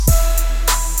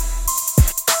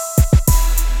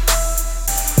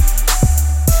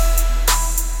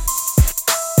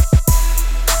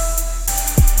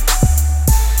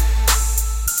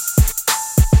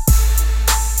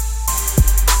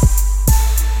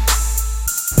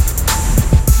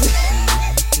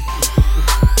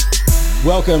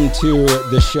Welcome to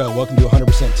the show. Welcome to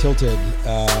 100% Tilted.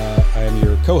 I am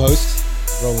your co-host,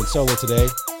 rolling solo today,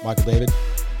 Michael David,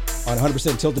 on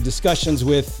 100% Tilted discussions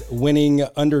with winning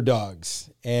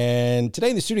underdogs. And today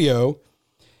in the studio,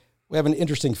 we have an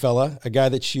interesting fella, a guy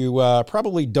that you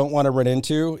probably don't want to run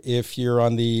into if you're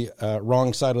on the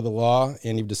wrong side of the law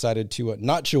and you've decided to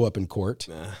not show up in court.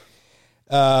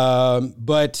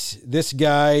 But this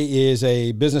guy is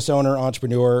a business owner,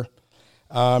 entrepreneur.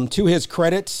 To his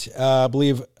credit, I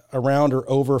believe around or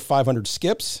over 500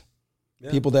 skips,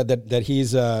 people that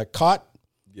he's caught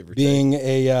being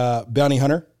a bounty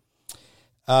hunter.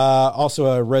 Also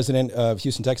a resident of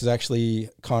Houston, Texas, actually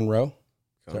Conroe.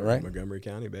 Is that right? Montgomery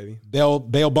County, baby.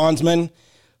 Bail bondsman,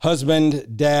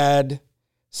 husband, dad,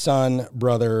 son,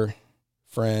 brother,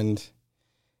 friend,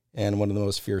 and one of the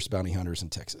most fierce bounty hunters in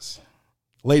Texas.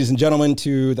 Ladies and gentlemen,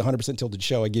 to the 100% Tilted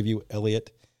show, I give you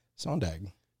Elliott Sondag.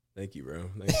 Thank you, bro.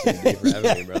 Thanks for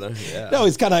having me, brother. Yeah. No,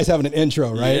 it's kind of nice having an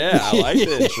intro, right? Yeah, I like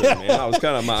the intro, man. I was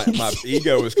kind of, my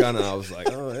ego was kind of, I was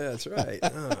like, oh, yeah, that's right.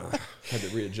 Had to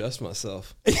readjust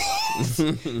myself.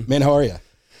 Man, how are you?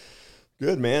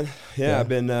 Good, man. Yeah, I've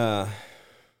been,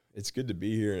 it's good to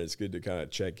be here, and it's good to kind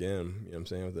of check in, you know what I'm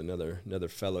saying, with another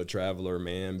fellow traveler,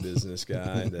 man, business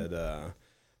guy that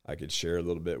I could share a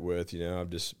little bit with. You know, I've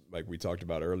just, like we talked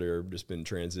about earlier, just been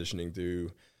transitioning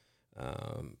through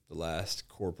the last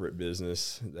corporate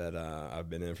business that I've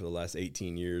been in for the last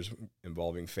 18 years,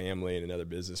 involving family and another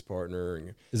business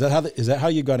partner. Is that how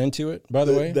you got into it, by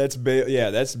the way? That's bail. Yeah,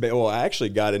 that's bail. Well, I actually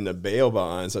got into bail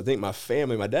bonds. I think my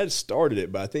dad started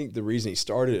it, but I think the reason he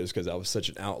started it is because I was such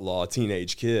an outlaw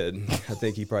teenage kid. I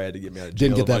think he probably had to get me out of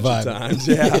jail Didn't get a that bunch vibe. of times.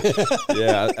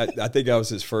 Yeah, I think I was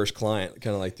his first client,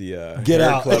 kind of like the Get Hair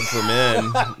out Club for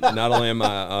Men. Not only am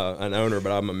I an owner,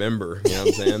 but I'm a member. You know what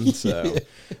I'm saying? So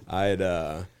I had,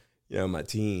 my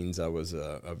teens, I was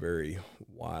a very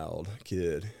wild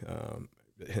kid.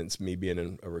 Hence me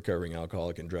being a recovering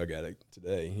alcoholic and drug addict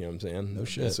today. You know what I'm saying? No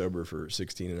shit. Been sober for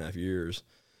 16 and a half years.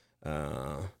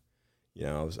 I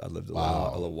lived a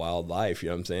wild life, you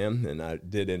know what I'm saying? And I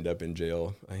did end up in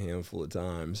jail a handful of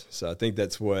times. So I think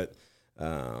that's what,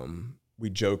 we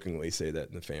jokingly say that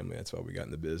in the family. That's why we got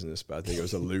in the business. But I think it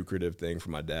was a lucrative thing for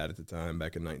my dad at the time,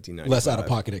 back in 1995. Less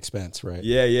out-of-pocket expense, right?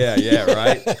 Yeah,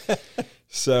 right?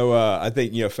 So I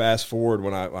think, fast forward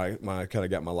when I kind of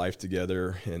got my life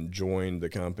together and joined the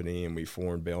company and we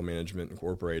formed Bail Management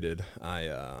Incorporated,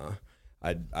 I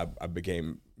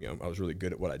became, I was really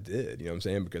good at what I did, you know what I'm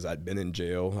saying? Because I'd been in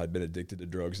jail. I'd been addicted to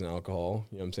drugs and alcohol,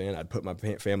 you know what I'm saying? I'd put my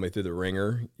family through the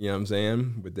ringer, you know what I'm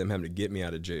saying? With them having to get me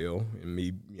out of jail and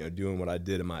me, doing what I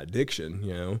did in my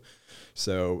addiction,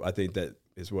 So I think that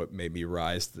is what made me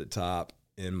rise to the top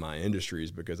in my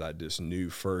industries, because I just knew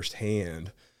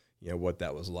firsthand, what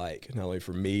that was like, not only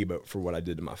for me, but for what I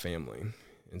did to my family.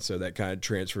 And so that kind of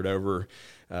transferred over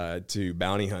to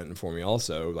bounty hunting for me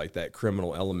also, like that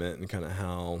criminal element and kind of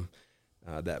how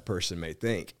that person may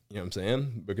think, you know what I'm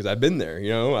saying? Because I've been there,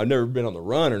 I've never been on the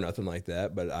run or nothing like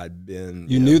that, but I'd been.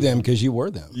 You knew them because you were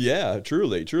them. Yeah,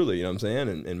 truly, you know what I'm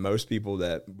saying? And most people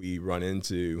that we run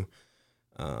into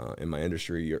in my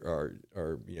industry are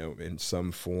in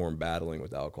some form battling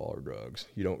with alcohol or drugs.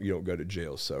 You don't go to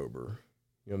jail sober.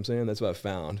 You know what I'm saying? That's what I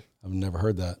found. I've never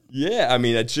heard that. Yeah,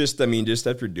 it's just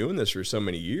after doing this for so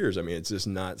many years, it's just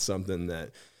not something that,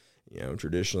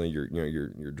 traditionally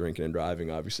you're drinking and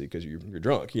driving, obviously, because you're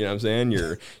drunk. You know what I'm saying?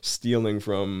 You're stealing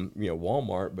from,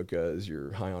 Walmart because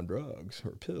you're high on drugs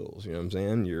or pills. You know what I'm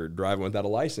saying? You're driving without a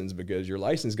license because your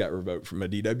license got revoked from a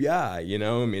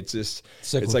DWI. It's just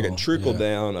cyclical. It's like a trickle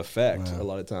down effect a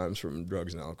lot of times from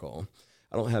drugs and alcohol.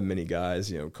 I don't have many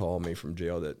guys, call me from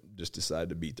jail that just decide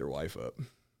to beat their wife up,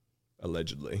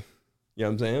 allegedly. You know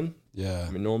what I'm saying? Yeah.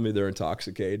 Normally they're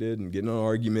intoxicated and getting in an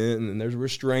argument, and then there's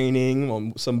restraining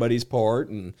on somebody's part,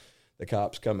 and the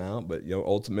cops come out. But,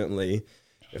 ultimately,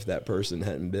 if that person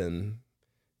hadn't been,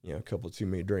 a couple too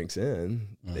many drinks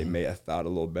in, they may have thought a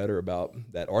little better about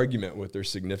that argument with their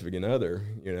significant other,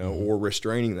 or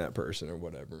restraining that person or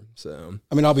whatever. So,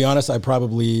 I'll be honest, I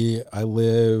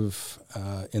live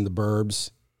in the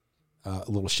burbs, a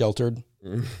little sheltered,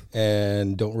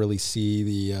 and don't really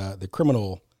see the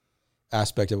criminal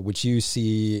aspect of it, which you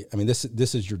see.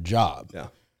 This is your job,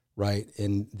 right?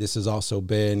 And this has also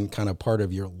been kind of part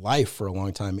of your life for a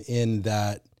long time, in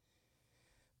that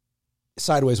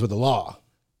sideways with the law.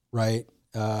 Right.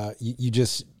 You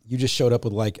just showed up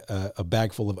with like a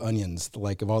bag full of onions,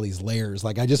 like of all these layers.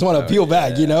 Like, I just want to peel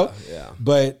back, Yeah.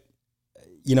 But,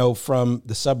 from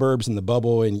the suburbs and the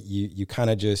bubble, and you kind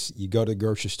of you go to the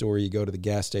grocery store, you go to the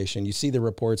gas station, you see the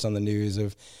reports on the news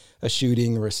of a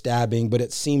shooting or a stabbing, but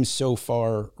it seems so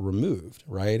far removed.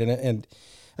 Right. And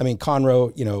I mean,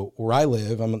 Conroe, where I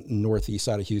live, I'm on the northeast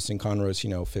side of Houston. Conroe's,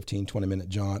 15, 20-minute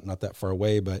jaunt, not that far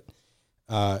away. But,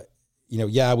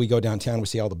 we go downtown, we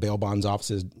see all the bail bonds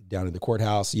offices down at the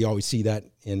courthouse. You always see that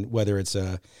in whether it's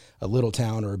a little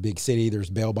town or a big city, there's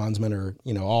bail bondsmen or,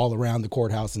 all around the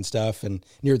courthouse and stuff, and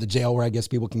near the jail where I guess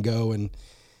people can go and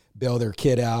bail their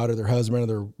kid out or their husband or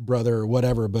their brother or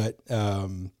whatever. But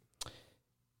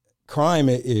crime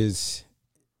is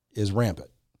rampant.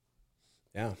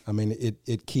 Yeah. I mean,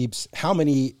 it keeps, how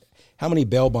many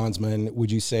bail bondsmen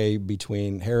would you say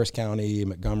between Harris County,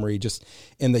 Montgomery, just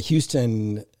in the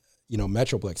Houston,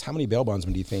 Metroplex, how many bail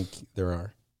bondsmen do you think there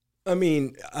are? I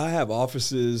mean, I have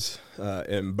offices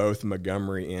in both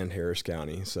Montgomery and Harris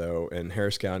County. So in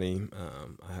Harris County,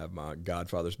 I have my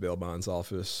Godfather's Bail Bonds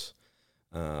office.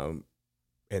 And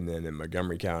then in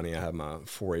Montgomery County, I have my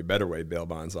 4A Better Way Bail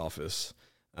Bonds office.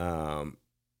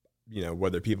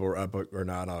 Whether people are up or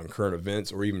not on current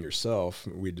events or even yourself,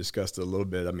 we discussed it a little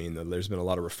bit. I mean, there's been a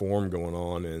lot of reform going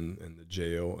on in the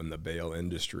jail and the bail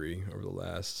industry over the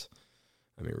last,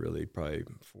 really probably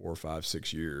 4, 5,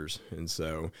 6 years. And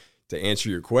so to answer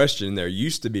your question, there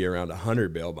used to be around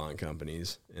 100 bail bond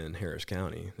companies in Harris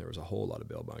County. There was a whole lot of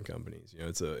bail bond companies.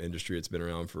 It's an industry that's been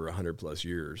around for 100 plus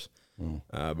years.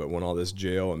 But when all this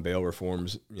jail and bail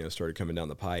reforms, started coming down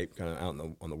the pipe, kind of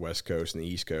out on the West Coast and the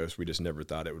East Coast, we just never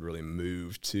thought it would really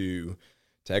move to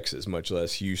Texas, much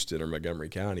less Houston or Montgomery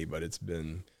County. But it's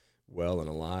been well and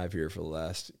alive here for the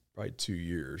last probably 2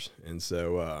 years. And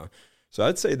so, so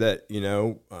I'd say that,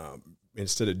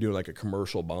 instead of doing like a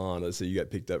commercial bond, let's say you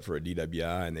got picked up for a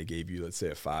DWI and they gave you, let's say,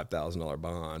 a $5,000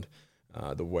 bond.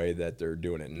 The way that they're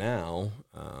doing it now,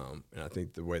 and I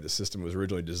think the way the system was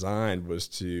originally designed was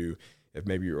to, if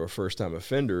maybe you're a first-time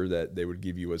offender, that they would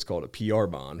give you what's called a PR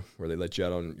bond, where they let you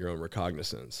out on your own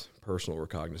recognizance, personal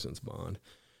recognizance bond.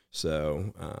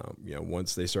 So,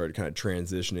 once they started kind of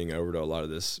transitioning over to a lot of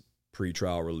this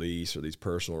pretrial release or these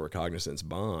personal recognizance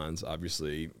bonds,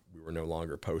 obviously we were no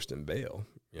longer posting bail,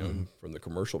 from the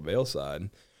commercial bail side.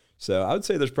 So I would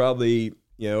say there's probably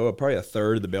a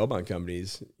third of the bail bond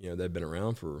companies, that have been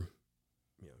around for,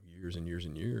 years and years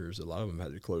and years. A lot of them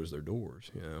had to close their doors,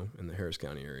 in the Harris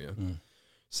County area.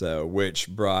 So, which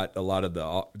brought a lot of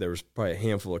there was probably a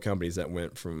handful of companies that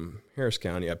went from Harris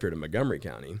County up here to Montgomery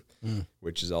County,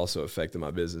 which has also affected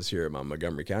my business here at my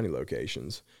Montgomery County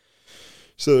locations.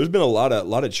 So there's been a lot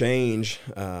of change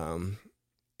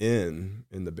in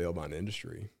the bail bond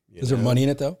industry. Is there money in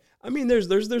it though? I mean,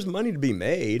 there's money to be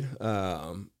made.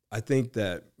 I think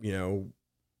that,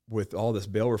 with all this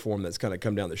bail reform that's kind of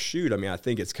come down the chute, I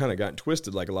think it's kind of gotten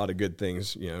twisted, like a lot of good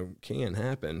things, can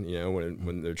happen,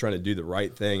 when they're trying to do the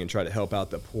right thing and try to help out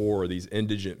the poor or these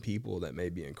indigent people that may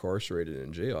be incarcerated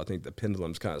in jail. I think the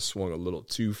pendulum's kind of swung a little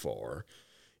too far.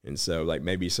 And so, like,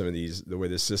 maybe some of these, the way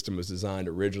this system was designed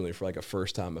originally for like a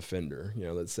first-time offender,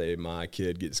 let's say my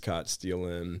kid gets caught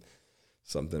stealing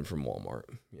something from Walmart,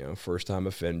 first-time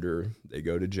offender, they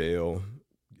go to jail,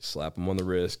 slap them on the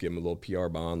wrist, give them a little PR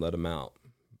bond, let them out.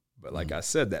 But like I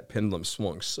said, that pendulum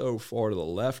swung so far to the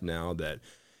left now that,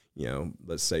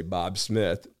 let's say Bob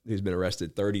Smith, who's been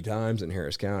arrested 30 times in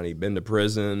Harris County, been to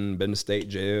prison, been to state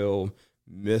jail,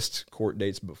 missed court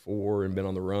dates before and been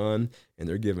on the run, and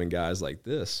they're giving guys like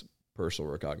this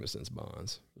personal recognizance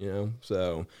bonds,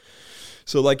 So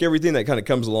like everything that kind of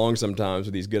comes along sometimes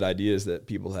with these good ideas that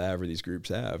people have or these groups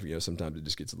have, sometimes it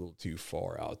just gets a little too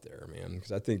far out there, man,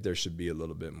 because I think there should be a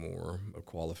little bit more of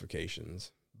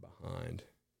qualifications behind,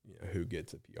 who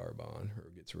gets a PR bond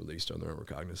or gets released on their own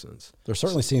recognizance. There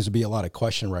certainly seems to be a lot of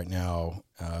question right now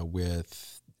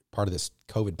with part of this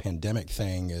COVID pandemic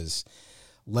thing is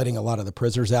letting a lot of the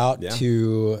prisoners out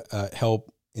to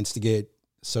help instigate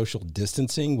social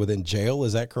distancing within jail.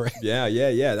 Is that correct? Yeah.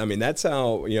 I mean, that's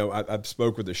how, I've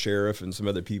spoke with the sheriff and some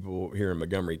other people here in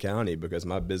Montgomery County because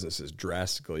my business has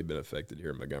drastically been affected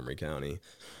here in Montgomery County.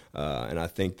 And I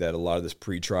think that a lot of this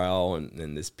pretrial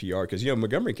and this PR, because,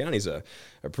 Montgomery County is a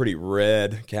pretty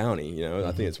red county.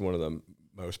 I think it's one of the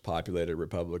most populated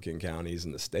Republican counties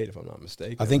in the state, if I'm not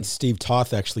mistaken. I think Steve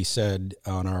Toth actually said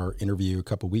on our interview a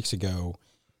couple of weeks ago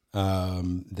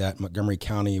that Montgomery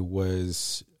County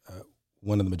was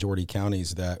one of the majority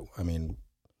counties that,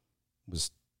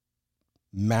 was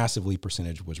massively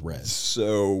percentage was red.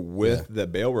 So with the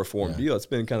bail reform deal, it's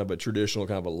been kind of a traditional,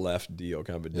 kind of a left deal,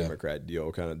 kind of a Democrat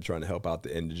deal, kind of trying to help out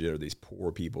the indigent or these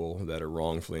poor people that are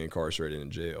wrongfully incarcerated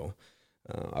in jail.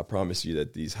 I promise you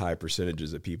that these high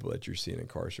percentages of people that you're seeing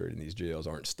incarcerated in these jails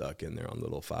aren't stuck in there on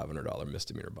little $500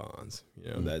 misdemeanor bonds.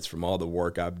 That's from all the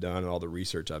work I've done and all the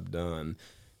research I've done.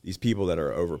 These people that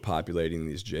are overpopulating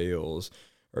these jails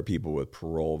are people with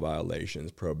parole violations,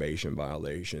 probation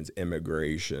violations,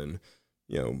 immigration,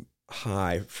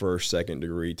 high first, second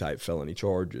degree type felony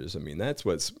charges. I mean, that's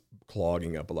what's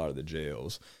clogging up a lot of the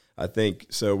jails. I think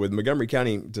so with Montgomery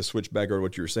County, to switch back over to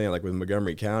what you were saying, like with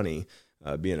Montgomery County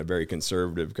being a very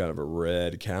conservative kind of a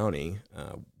red county,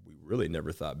 we really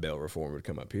never thought bail reform would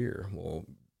come up here. Well,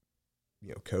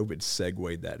 COVID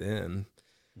segued that in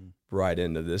right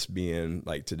into this being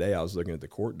like today. I was looking at the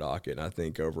court docket, and I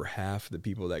think over half the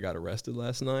people that got arrested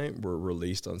last night were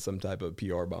released on some type of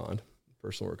PR bond,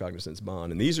 personal recognizance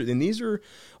bond. And these are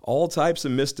all types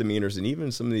of misdemeanors, and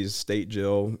even some of these state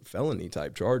jail felony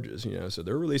type charges, so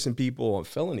they're releasing people on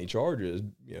felony charges,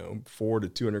 4 to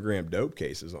 200 gram dope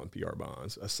cases on PR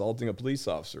bonds, assaulting a police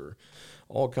officer,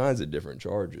 all kinds of different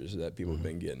charges that people have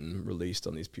been getting released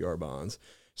on these PR bonds.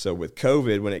 So with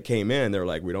COVID, when it came in, they're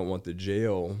like, we don't want the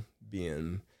jail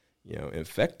being,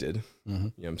 infected, you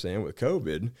know what I'm saying, with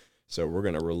COVID. So we're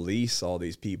going to release all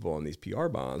these people on these PR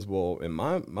bonds. Well, in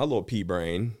my little pea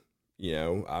brain,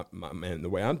 the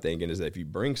way I'm thinking is that if you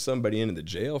bring somebody into the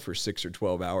jail for 6 or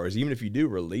 12 hours, even if you do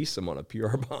release them on a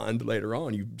PR bond later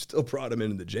on, you still brought them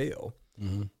into the jail,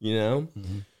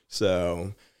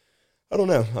 So I don't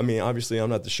know. I mean, obviously I'm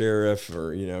not the sheriff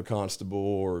or, constable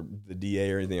or the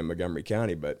DA or anything in Montgomery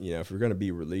County, but, if we're going to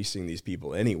be releasing these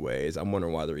people anyways, I'm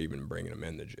wondering why they're even bringing them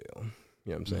in the jail.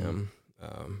 You know what I'm saying?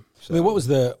 I mean,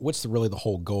 what's really the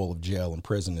whole goal of jail and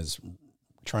prison is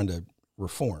trying to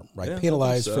reform, right? Yeah,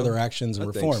 penalize for their actions and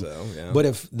reform. So, yeah. But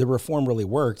if the reform really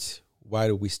worked, why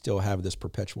do we still have this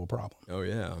perpetual problem? Oh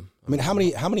yeah. I mean, how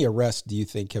many arrests do you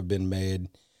think have been made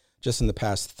just in the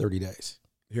past 30 days?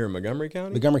 Here in Montgomery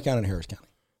County? Montgomery County and Harris County.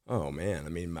 Oh, man. I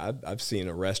mean, I've seen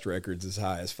arrest records as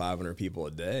high as 500 people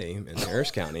a day in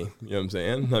Harris County. You know what I'm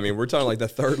saying? I mean, we're talking like the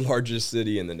third largest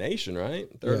city in the nation, right?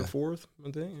 Third or fourth,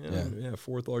 I think. Yeah,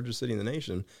 fourth largest city in the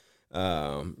nation.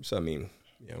 So, I mean,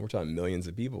 we're talking millions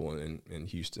of people in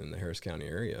Houston, the Harris County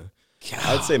area. God.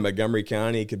 I'd say Montgomery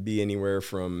County could be anywhere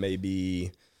from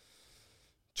maybe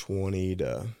 20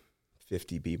 to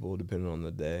 50 people, depending on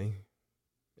the day.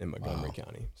 In Montgomery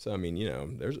County. So, I mean,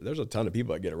 there's a ton of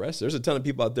people that get arrested. There's a ton of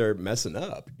people out there messing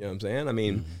up. You know what I'm saying? I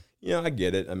mean, I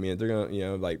get it. I mean, they're going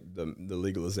to, like the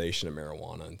legalization of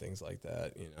marijuana and things like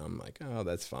that. I'm like, oh,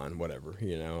 that's fine, whatever.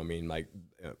 I mean, like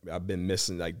I've been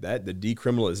missing like that. The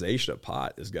decriminalization of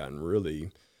pot has gotten really,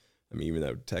 I mean, even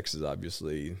though Texas,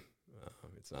 obviously,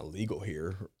 it's not legal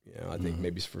here, I think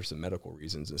maybe it's for some medical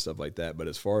reasons and stuff like that. But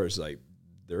as far as like,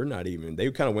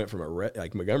 they kind of went from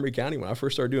like Montgomery County, when I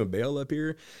first started doing bail up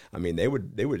here, I mean, they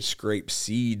would scrape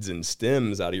seeds and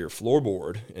stems out of your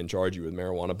floorboard and charge you with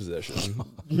marijuana possession.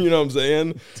 You know what I'm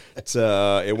saying?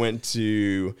 It went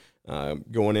to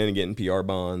going in and getting PR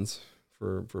bonds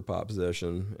for pot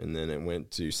possession, and then it went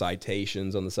to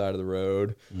citations on the side of the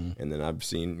road. And then I've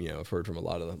seen, I've heard from a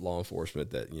lot of law enforcement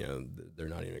that, they're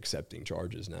not even accepting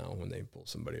charges now when they pull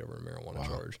somebody over a marijuana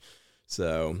charge.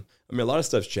 So, I mean, a lot of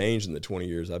stuff's changed in the 20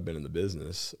 years I've been in the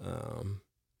business. I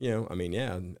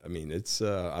mean, it's,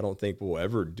 I don't think we'll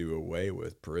ever do away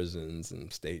with prisons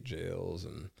and state jails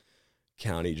and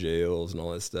county jails and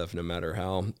all that stuff, no matter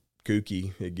how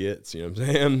kooky it gets, you know what I'm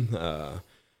saying?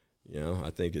 I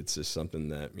think it's just something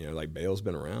that, like bail's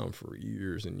been around for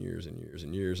years and years and years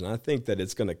and years. And I think that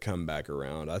it's going to come back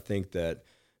around. I think that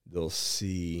they'll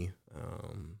see,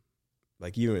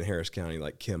 like even in Harris County,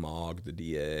 like Kim Ogg, the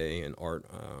DA, and Art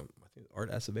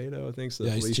Acevedo, I think, so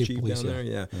the police chief down there.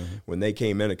 Yeah. When they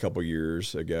came in a couple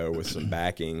years ago with some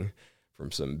backing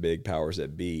from some big powers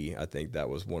that be, I think that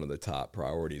was one of the top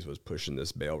priorities, was pushing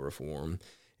this bail reform.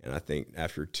 And I think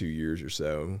after 2 years or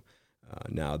so,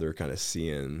 now they're kind of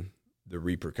seeing the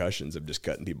repercussions of just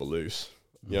cutting people loose.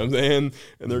 You know what I'm saying?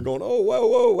 And they're going, oh,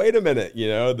 whoa, wait a minute.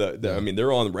 I mean,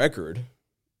 they're on record,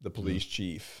 the police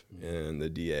chief and the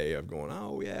DA, of going,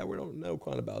 oh yeah, we don't know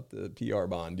quite about the PR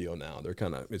bond deal now.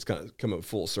 It's kind of coming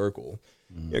full circle.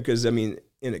 Because I mean,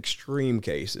 in extreme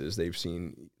cases, they've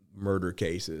seen murder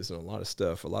cases and a lot of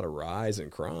stuff, a lot of rise in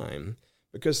crime,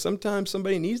 because sometimes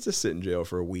somebody needs to sit in jail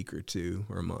for a week or 2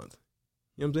 or a month.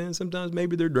 You know what I'm saying? Sometimes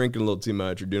maybe they're drinking a little too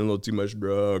much or doing a little too much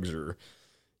drugs, or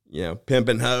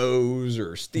pimping hoes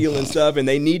or stealing stuff, and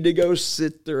they need to go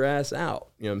sit their ass out.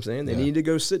 You know what I'm saying? They need to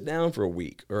go sit down for a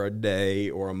week or a day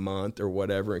or a month or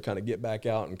whatever, and kind of get back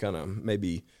out and kind of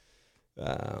maybe,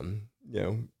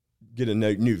 get a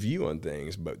new view on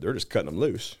things. But they're just cutting them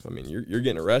loose. I mean, you're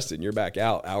getting arrested and you're back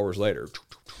out hours later.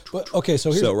 But okay,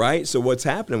 so what's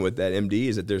happening with that, MD,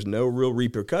 is that there's no real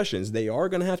repercussions. They are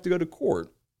going to have to go to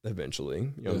court eventually.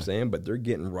 You know what I'm saying? But they're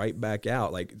getting right back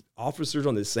out. Like officers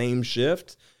on the same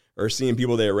shift are seeing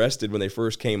people they arrested when they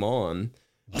first came on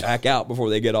back out before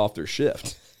they get off their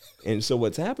shift. And so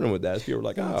what's happening with that is people are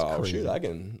like, oh, crazy. shit, I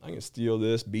can steal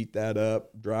this, beat that up,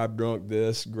 drive drunk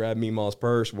this, grab Meemaw's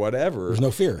purse, whatever. There's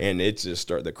no fear. And it just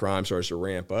the crime starts to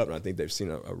ramp up. And I think they've seen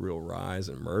a real rise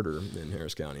in murder in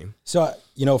Harris County. So,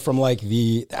 from like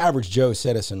the average Joe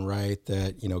citizen, right,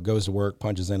 that, goes to work,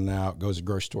 punches in and out, goes to the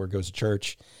grocery store, goes to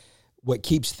church, what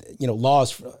keeps,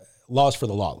 laws for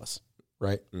the lawless,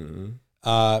 right? Mm-hmm.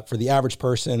 For the average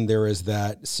person, there is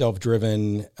that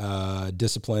self-driven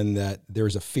discipline that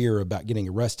there's a fear about getting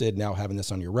arrested, now having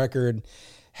this on your record,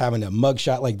 having a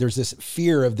mugshot. Like there's this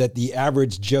fear of that the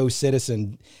average Joe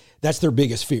citizen, that's their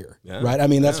biggest fear, right? I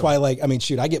mean, that's why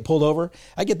shoot, I get pulled over.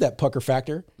 I get that pucker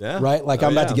factor, right? Like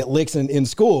I'm about to get licks in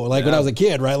school. Like when I was a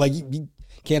kid, right? Like you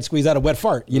can't squeeze out a wet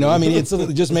fart,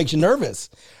 it just makes you nervous,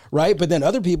 right? But then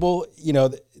other people,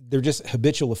 they're just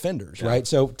habitual offenders, right?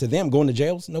 So to them, going to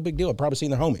jail is no big deal. I've probably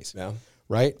seen their homies,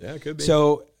 right? Yeah, it could be.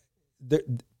 So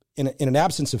in an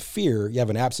absence of fear, you have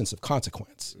an absence of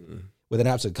consequence. With an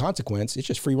absence of consequence, it's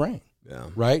just free reign,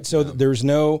 right? So there's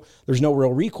no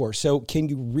real recourse. So can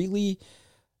you really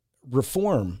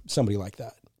reform somebody like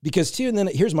that? Because too, and then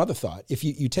here's my other thought. If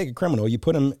you take a criminal, you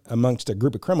put him amongst a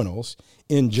group of criminals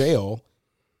in jail,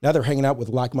 now they're hanging out with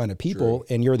like-minded people,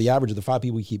 and you're the average of the 5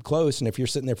 people you keep close. And if you're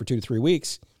sitting there for 2 to 3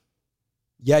 weeks,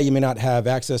 you may not have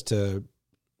access to,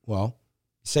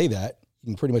 say that. You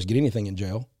can pretty much get anything in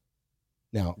jail.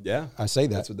 Now, I say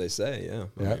that. That's what they say, I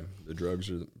mean, the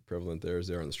drugs are prevalent there as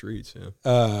they are on the streets,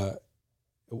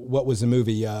 What was the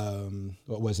movie?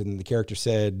 What was it? And the character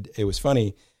said, it was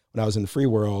funny, when I was in the free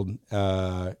world,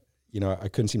 I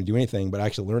couldn't seem to do anything, but I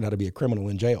actually learned how to be a criminal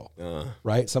in jail,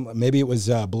 right? Maybe it was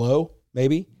Blow,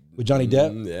 maybe, with Johnny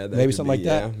Depp, maybe something like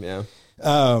that.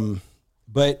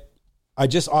 But I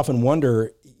just often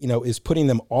wonder, is putting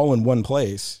them all in one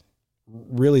place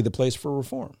really the place for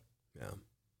reform?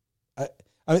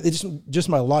 It's just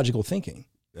my logical thinking,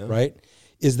 right?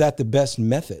 Is that the best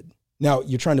method? Now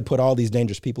you're trying to put all these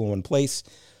dangerous people in one place,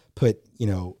 protect,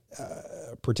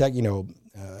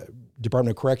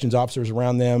 Department of Corrections officers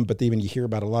around them, but even you hear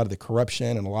about a lot of the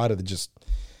corruption and a lot of the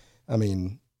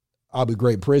Abu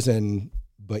Ghraib prison,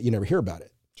 but you never hear about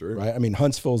it. True. Right? I mean,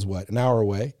 Huntsville's an hour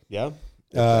away. Yeah.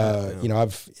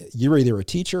 You're either a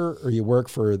teacher or you work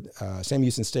for Sam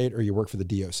Houston State or you work for the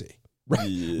DOC.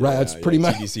 Right. Right. That's pretty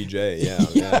much TDCJ.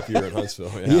 Yeah. If you're in Huntsville.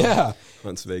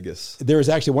 Hunts Vegas. There was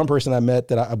actually one person I met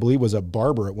that I believe was a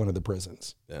barber at one of the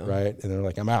prisons. Right. And they're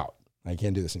like, I'm out. I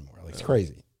can't do this anymore. Like, it's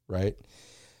crazy. Right.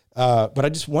 But I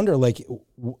just wonder,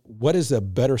 what is a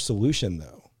better solution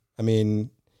though? I mean,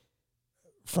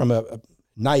 from a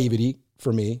naivety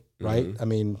for me, right? I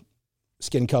mean,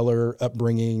 skin color,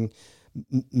 upbringing,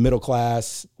 middle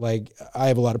class, I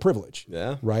have a lot of privilege.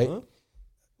 Right.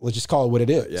 Let's just call it what it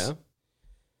is.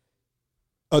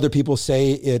 Other people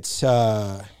say it's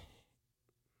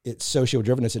socio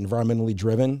driven, it's environmentally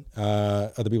driven.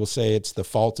 Other people say it's the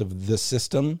fault of the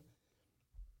system.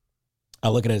 I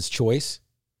look at it as choice.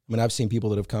 I mean, I've seen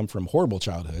people that have come from horrible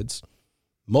childhoods,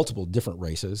 multiple different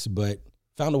races, but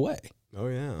found a way. Oh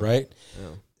yeah. Right.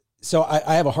 Yeah. So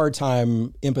I have a hard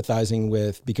time empathizing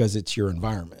with, because it's your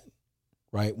environment,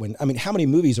 right? How many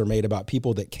movies are made about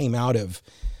people that came out of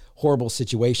horrible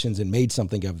situations and made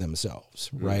something of themselves,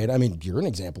 right? I mean, you're an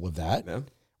example of that,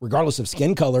 regardless of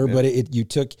skin color, but you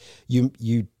took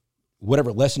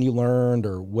whatever lesson you learned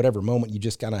or whatever moment you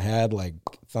just kind of had,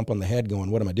 thump on the head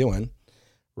going, what am I doing?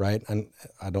 Right. And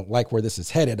I don't like where this is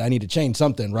headed. I need to change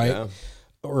something. Right. Yeah.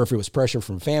 Or if it was pressure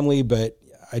from family, but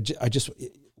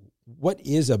what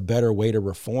is a better way to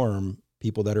reform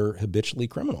people that are habitually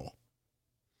criminal?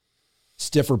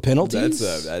 Stiffer penalties?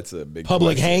 That's a big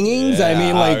public question. hangings.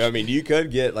 Yeah. I mean, you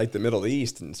could get the Middle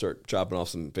East and start chopping off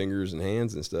some fingers and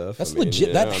hands and stuff. That's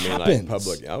legit. That happens.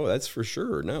 Public. Oh, that's for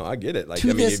sure. No, I get it.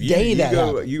 If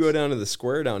you go down to the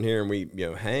square down here and we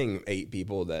hang 8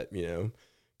 people that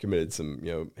committed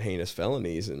some heinous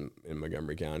felonies in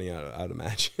Montgomery County, I'd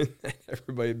imagine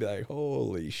everybody'd be like,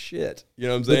 holy shit. You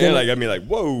know what I'm saying?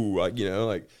 Whoa. I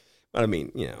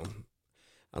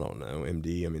don't know.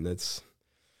 MD. That's.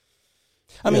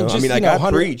 I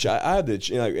preach. I had to,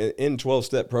 in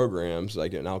 12-step programs,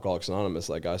 like in Alcoholics Anonymous,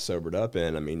 I sobered up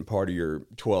in. Part of your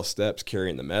 12 steps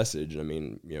carrying the message.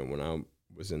 When I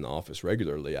was in the office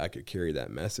regularly, I could carry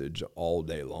that message all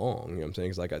day long. You know what I'm saying?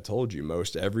 Because like I told you,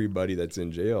 most everybody that's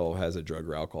in jail has a drug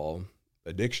or alcohol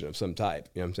addiction of some type.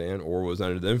 You know what I'm saying? Or was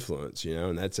under the influence.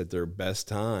 And that's at their best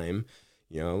time.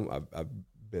 I've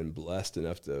been blessed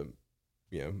enough to,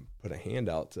 put a hand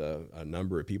out to a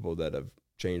number of people that have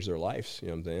changed their lives, you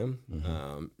know what I'm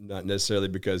saying? Not necessarily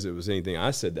because it was anything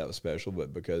I said that was special,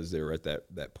 but because they were at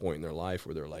that point in their life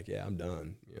where they're like, yeah, I'm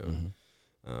done,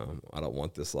 I don't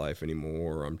want this life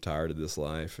anymore. I'm tired of this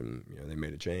life. And, they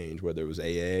made a change, whether it was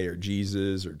AA or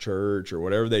Jesus or church or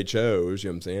whatever they chose,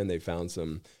 what I'm saying? They found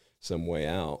some way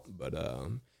out. But,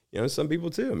 some people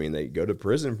too, they go to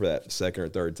prison for that second or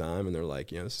third time and they're like,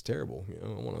 this is terrible. I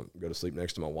want to go to sleep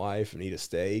next to my wife and eat a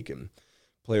steak and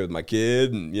play with my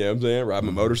kid and, ride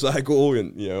my motorcycle.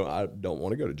 And, I don't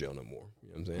want to go to jail no more.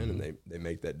 And they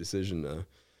make that decision to,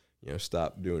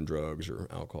 stop doing drugs or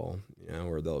alcohol,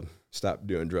 or they'll stop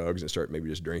doing drugs and start maybe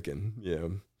just drinking,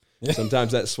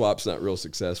 Sometimes that swap's not real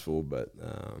successful, but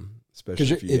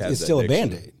especially if you have it's that still addiction. a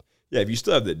Band-Aid. Yeah, if you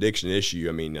still have the addiction issue,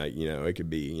 it could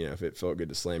be, if it felt good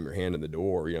to slam your hand in the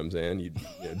door, you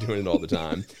doing it all the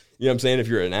time. If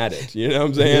you're an addict,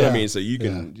 Yeah. So you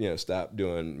can, stop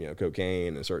doing,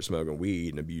 cocaine and start smoking weed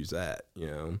and abuse that,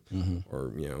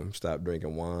 or, stop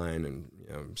drinking wine and,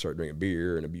 start drinking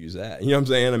beer and abuse that.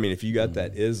 If you got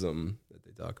that ism that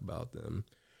they talk about, then.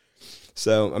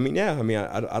 So,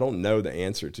 I don't know the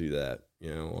answer to that,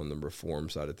 on the reform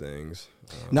side of things.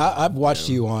 Now, I've watched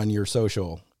you on your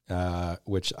social,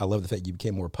 which I love the fact you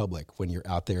became more public when you're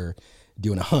out there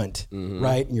doing a hunt,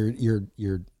 right?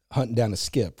 You're hunting down a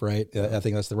skip, right? I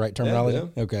think that's the right terminology.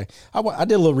 Yeah. Okay. I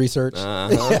did a little research.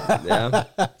 Yeah.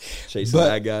 Chasing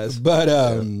bad guys. But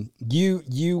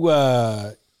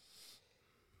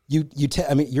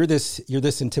you're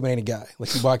this intimidating guy.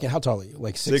 Like you walk in, how tall are you?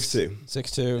 Like 6'2".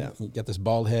 6'2". Yeah. You got this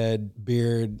bald head,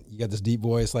 beard. You got this deep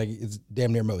voice. Like it's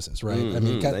damn near Moses, right? Mm-hmm. I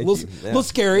mean, kind of, a little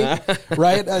scary,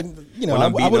 right? I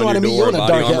wouldn't want to meet you in a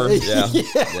dark alley.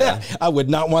 Yeah. I would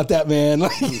not want that, man.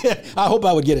 I hope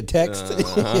I would get a text.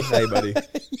 Hey, buddy,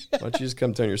 why don't you just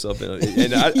come turn yourself in?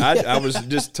 And I was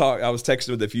texting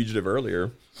with the fugitive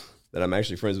earlier. That I'm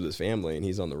actually friends with his family, and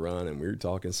he's on the run, and we were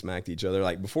talking smack to each other.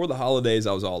 Like, before the holidays,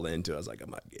 I was all into it. I was like,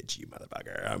 I'm going to get you,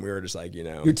 motherfucker. And we were just like, You're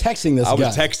texting this guy. I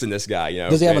was texting this guy,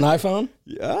 Does he have an iPhone?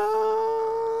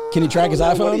 Can he track his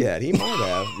iPhone? Yeah, he might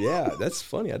have. Yeah, that's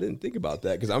funny. I didn't think about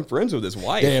that, because I'm friends with his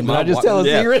wife. Damn, did I just tell a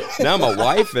secret? Now my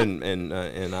wife and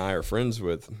I are friends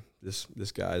with this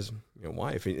guy's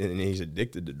wife, and he's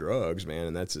addicted to drugs, man,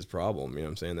 and that's his problem.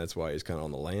 That's why he's kind of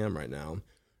on the lam right now.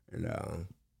 And,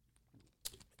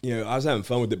 I was having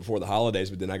fun with it before the holidays,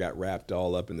 but then I got wrapped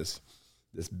all up in this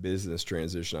business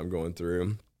transition I'm going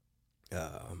through.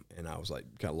 And I was like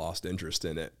kind of lost interest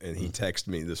in it. And he texted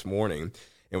me this morning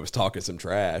and was talking some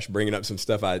trash, bringing up some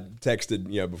stuff I texted,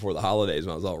 before the holidays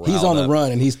when I was all riled He's on the up.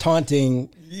 run and he's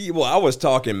taunting. Well, I was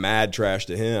talking mad trash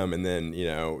to him. And then,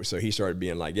 so he started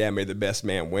being like, yeah, may the best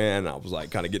man win. And I was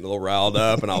like kind of getting a little riled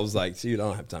up. And I was like, dude, I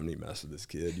don't have time to mess with this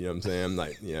kid. You know what I'm saying?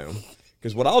 Like,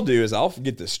 because what I'll do is I'll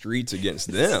get the streets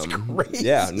against them.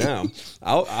 Yeah, no.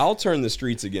 I'll turn the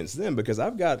streets against them because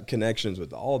I've got connections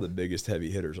with all the biggest heavy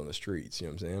hitters on the streets, you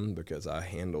know what I'm saying? Because I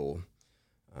handle,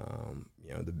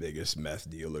 the biggest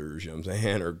meth dealers, you know what I'm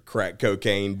saying? Or crack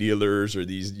cocaine dealers or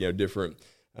these, different,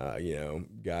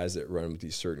 guys that run with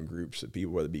these certain groups of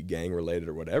people, whether it be gang related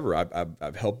or whatever.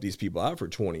 I've helped these people out for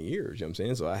 20 years, you know what I'm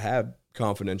saying? So I have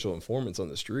confidential informants on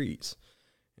the streets.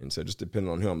 And so just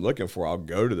depending on who I'm looking for, I'll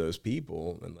go to those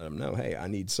people and let them know, hey, I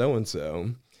need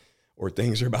so-and-so, or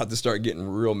things are about to start getting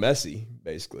real messy,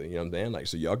 basically. You know what I'm saying? Like,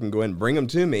 so y'all can go ahead and bring them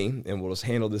to me, and we'll just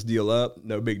handle this deal up.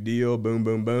 No big deal. Boom,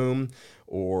 boom, boom.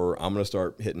 Or I'm going to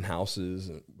start hitting houses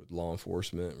with law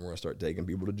enforcement, and we're going to start taking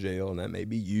people to jail, and that may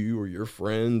be you or your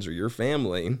friends or your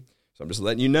family. So I'm just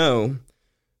letting you know,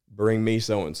 bring me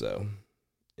so-and-so.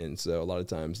 And so a lot of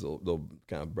times they'll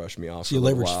kind of brush me off. So you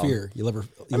leverage fear. You leverage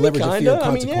the kinda, fear of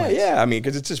consequence. Yeah.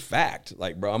 Because it's just fact.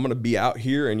 Like, bro, I'm going to be out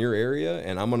here in your area,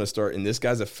 and I'm going to start, and this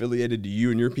guy's affiliated to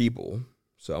you and your people.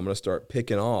 So I'm going to start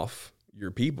picking off your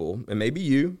people, and maybe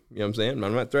you know what I'm saying?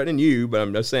 I'm not threatening you, but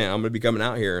I'm just saying I'm going to be coming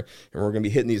out here, and we're going to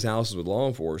be hitting these houses with law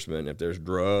enforcement. If there's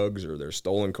drugs or there's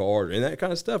stolen cars and that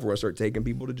kind of stuff, we're going to start taking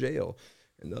people to jail.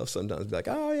 And they'll sometimes be like,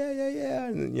 oh, yeah.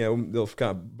 And, they'll kind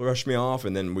of brush me off,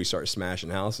 and then we start smashing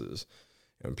houses.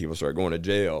 And people start going to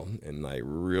jail. And, like,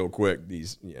 real quick,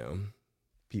 these,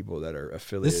 people that are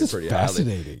affiliated this is pretty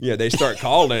fascinating. highly. Yeah, they start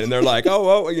calling, and they're like,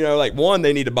 like, one,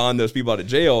 they need to bond those people out of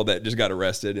jail that just got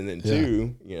arrested. And then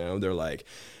two, they're like,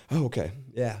 oh, okay,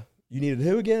 yeah. You needed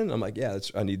who again? I'm like, yeah,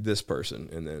 I need this person.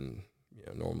 And then...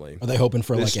 normally, are they hoping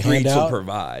for like a handout? The streets will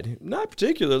provide. Not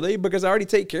particularly, because I already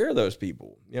take care of those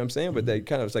people. You know what I'm saying? But they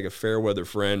kind of, it's like a fair weather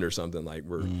friend or something. Like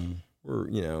we're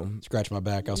scratch my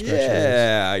back, I'll scratch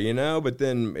yours. But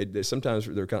then sometimes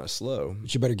they're kind of slow.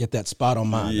 But you better get that spot on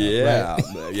mine. Yeah,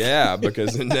 right? Yeah,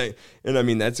 because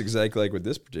that's exactly like with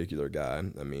this particular guy.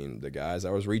 I mean, the guys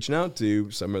I was reaching out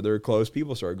to, some of their close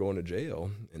people started going to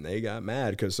jail, and they got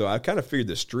mad so I kind of figured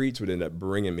the streets would end up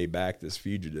bringing me back this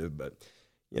fugitive, but.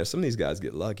 Some of these guys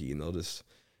get lucky, and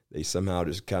they somehow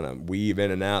just kind of weave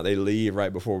in and out. They leave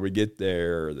right before we get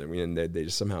there. And they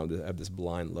just somehow have this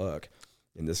blind luck.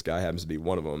 And this guy happens to be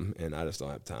one of them, and I just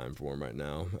don't have time for him right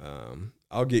now.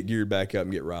 I'll get geared back up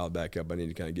and get riled back up. I need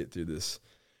to kind of get through this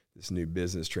new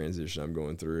business transition I'm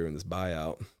going through and this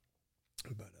buyout.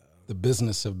 But the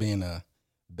business of being a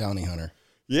bounty hunter.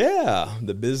 Yeah,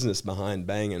 the business behind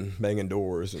banging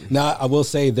doors. Now, I will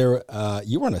say you were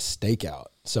on a stakeout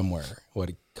somewhere. What,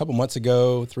 a couple months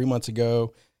ago, 3 months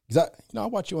ago? Because I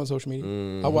watch you on social media.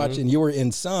 Mm-hmm. I watch, and you were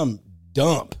in some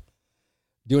dump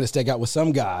doing a stakeout with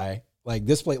some guy. Like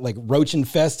this place, like roach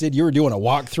infested. You were doing a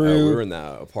walkthrough. We were in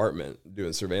that apartment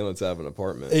doing surveillance out of an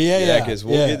apartment. Yeah. Because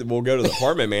we'll go to the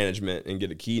apartment management and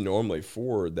get a key normally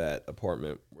for that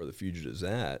apartment where the fugitive's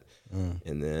at.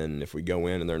 And then if we go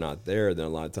in and they're not there, then a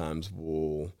lot of times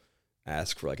we'll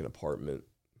ask for like an apartment,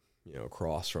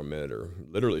 across from it, or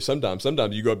literally sometimes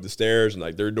you go up the stairs and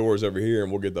like their door's over here,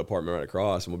 and we'll get the apartment right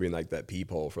across, and we'll be in like that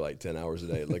peephole for like 10 hours a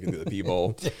day looking through the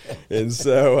peephole. And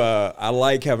so I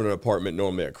like having an apartment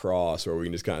normally across where we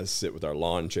can just kind of sit with our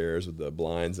lawn chairs with the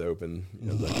blinds open,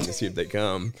 looking to see if they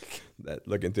come. That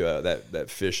looking through that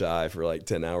fish eye for like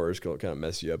 10 hours can kind of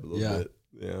mess you up a little bit.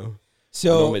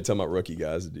 So I normally tell my rookie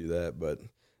guys to do that, but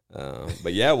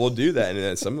yeah, we'll do that. And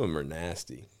then some of them are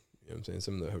nasty. You know what I'm saying?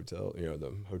 Some of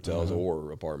the hotels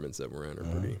or apartments that we're in are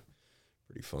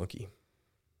pretty funky.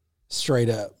 Straight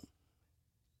up,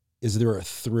 is there a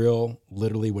thrill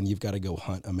literally when you've got to go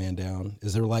hunt a man down?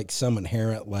 Is there like some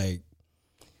inherent like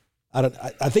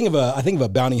I think of a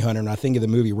bounty hunter, and I think of the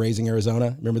movie Raising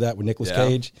Arizona. Remember that with Nicolas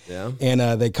Cage? Yeah.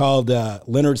 And they called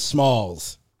Leonard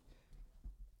Smalls,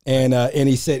 and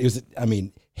he said it was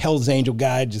Hell's Angel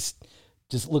guy, just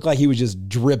looked like he was just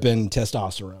dripping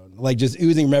testosterone, like just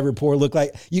oozing from every pore. Looked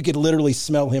like you could literally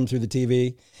smell him through the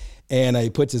TV. And he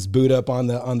puts his boot up on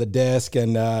the desk,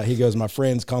 and he goes, "My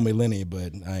friends call me Lenny,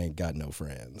 but I ain't got no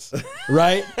friends."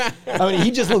 Right? He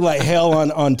just looked like hell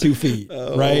on 2 feet.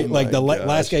 Right? Like the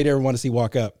last guy you'd ever want to see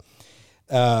walk up.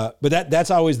 But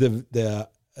that's always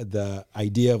the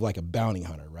idea of like a bounty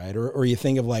hunter, right? Or you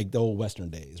think of like the old Western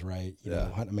days, right? You know,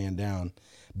 hunting a man down.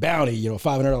 Bounty,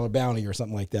 $500 bounty or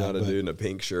something like that. Not a dude in a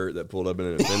pink shirt that pulled up in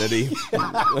an Infinity.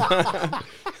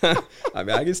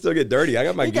 I can still get dirty. I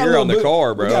got my gear on the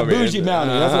car, bro. We got bougie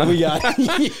bounty. That's what we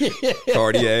got.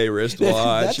 Cartier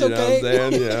wristwatch. That's okay. You know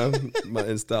what I'm saying? Yeah, my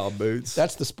in-style boots.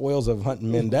 That's the spoils of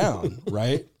hunting men down,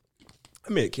 right?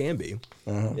 It can be.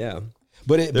 Yeah.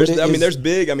 But there's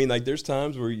big. There's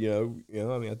times where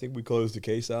I think we closed the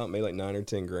case out, made like $9,000 or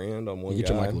 $10,000 on one guy. Get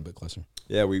your mic a little bit closer.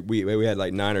 Yeah, we had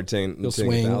like $9,000 or $10,000.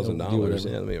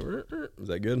 Yeah, is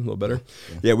that good? A little better.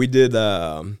 Yeah, we did.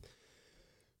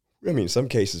 Some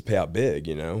cases pay out big.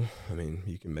 You can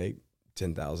make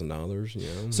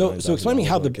 $10,000. So explain to me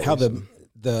how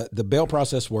the bail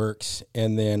process works,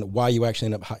 and then why you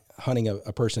actually end up hunting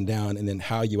a person down, and then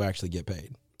how you actually get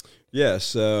paid. Yeah,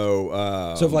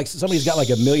 so if like somebody's got like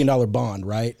 $1 million bond,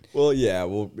 right? Well, yeah,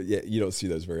 you don't see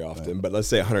those very often, but let's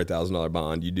say a $100,000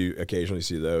 bond, you do occasionally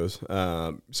see those.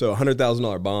 So a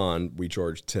 $100,000 bond, we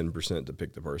charge 10% to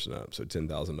pick the person up, so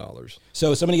 $10,000.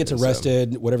 So if somebody gets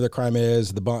arrested, whatever the crime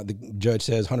is, the judge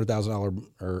says $100,000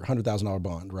 or $100,000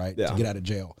 bond, right, to get out of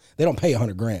jail. They don't pay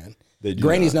 $100,000.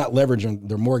 Granny's not leveraging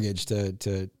their mortgage to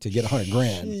get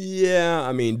 $100,000.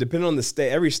 Yeah, depending on the state,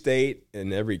 every state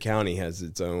and every county has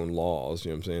its own laws.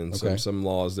 You know what I'm saying? Okay. Some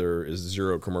laws there is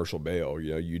zero commercial bail.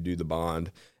 You do the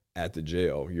bond at the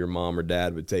jail. Your mom or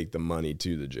dad would take the money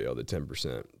to the jail, the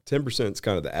 10%. 10% is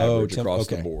kind of the average across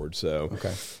the board. So.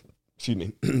 Okay. Excuse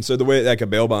me. So the way like a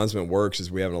bail bondsman works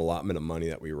is we have an allotment of money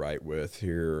that we write with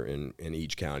here in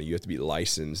each county. You have to be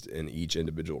licensed in each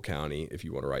individual county if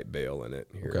you want to write bail in it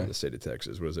here in the state of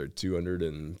Texas. What is there,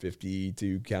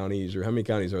 252 counties, or how many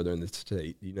counties are there in the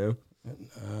state? Do you know?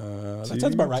 That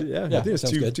sounds about right. Yeah, I think it's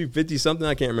 250 something.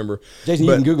 I can't remember. Jason,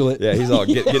 you can Google it. Yeah, he's all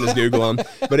getting his Google on.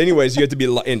 But anyways, you have to be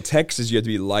in Texas. You have to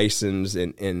be licensed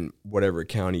in whatever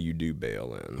county you do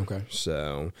bail in. Okay.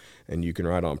 So, and you can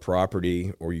write on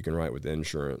property, or you can write with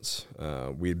insurance.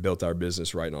 We built our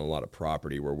business writing on a lot of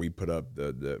property, where we put up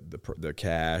the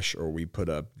cash, or we put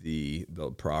up the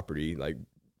property, like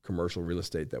commercial real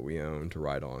estate that we own, to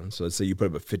write on. So let's say you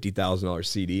put up a $50,000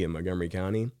 CD in Montgomery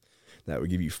County. That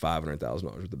would give you $500,000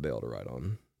 worth of bail to write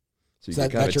on. So you can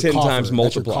kind of 10 times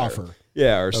multiplier.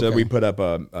 Yeah, or so we put up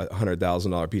a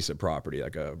 $100,000 piece of property,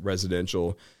 like a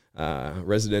residential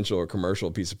or commercial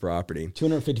piece of property.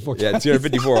 254. Yeah,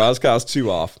 254. I was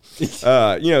 2 off.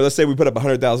 Let's say we put up a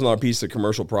 $100,000 piece of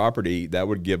commercial property, that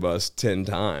would give us 10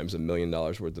 times $1 million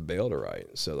worth of bail to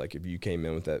write. So like if you came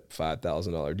in with that $5,000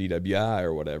 DWI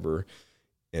or whatever,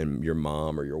 and your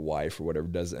mom or your wife or whatever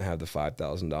doesn't have the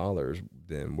 $5,000,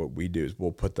 then what we do is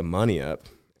we'll put the money up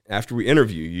after we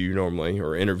interview you normally,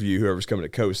 or interview whoever's coming to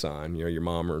co-sign, your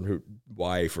mom or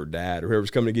wife or dad or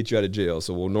whoever's coming to get you out of jail.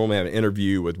 So we'll normally have an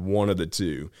interview with one of the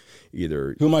two.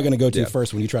 Either who am I going to go to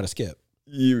first when you try to skip?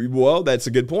 Well, that's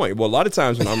a good point. Well, a lot of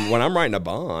times when I'm writing a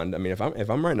bond, I mean, if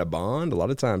I'm writing a bond, a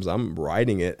lot of times I'm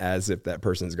writing it as if that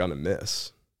person's going to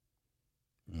miss.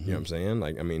 Mm-hmm. You know what I'm saying?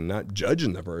 Like, I mean, not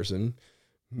judging the person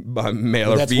by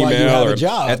male or female or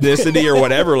ethnicity or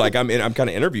whatever. Like, I'm kind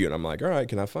of interviewing. I'm like, all right,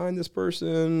 can I find this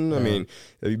person? I mean,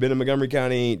 have you been in Montgomery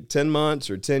County 10 months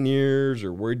or 10 years,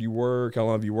 or where'd you work? How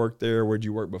long have you worked there? Where'd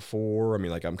you work before? I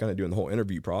mean, like, I'm kind of doing the whole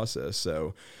interview process.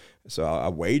 So I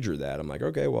wager that. I'm like,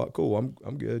 okay, well, cool.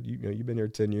 I'm good. You've been here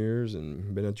 10 years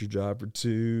and been at your job for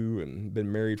 2 and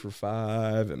been married for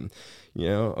 5, and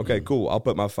okay, cool. I'll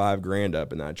put my $5,000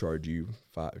 up and I charge you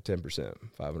 10%,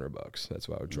 $500. That's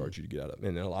what I would charge you to get out of.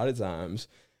 And then a lot of times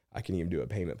I can even do a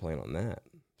payment plan on that.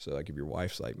 So like if your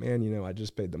wife's like, man, I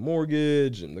just paid the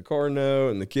mortgage and the car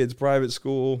note and the kids' private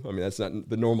school. I mean, that's not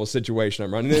the normal situation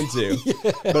I'm running into.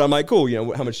 Yeah. But I'm like, cool.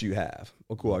 How much do you have?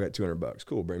 Well, cool. I got $200.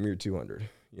 Cool. Bring me your 200.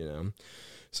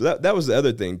 So that was the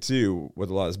other thing too with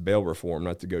a lot of this bail reform,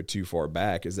 not to go too far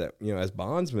back, is that as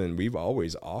bondsmen we've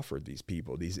always offered these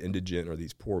people, these indigent or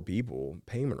these poor people,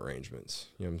 payment arrangements.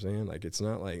 You know what I'm saying? Like, it's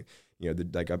not like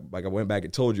like I went back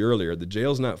and told you earlier, the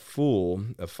jail's not full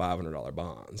of $500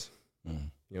 bonds. You know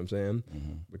what I'm saying?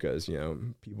 Mm-hmm. Because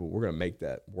people, we're gonna make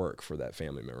that work for that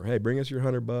family member. Hey, bring us your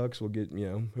 $100. We'll get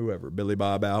whoever, Billy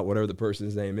Bob out, whatever the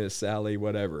person's name is, Sally,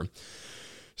 whatever.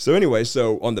 So anyway,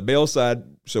 so on the bail side,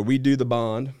 so we do the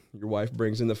bond. Your wife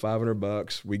brings in the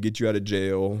 $500. We get you out of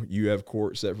jail. You have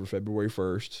court set for February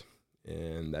 1st.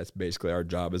 And that's basically our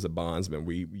job as a bondsman.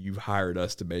 You've hired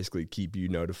us to basically keep you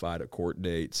notified of court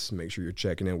dates, make sure you're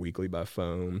checking in weekly by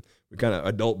phone. We're kind of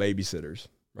adult babysitters,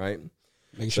 right?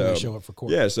 Make sure you show up for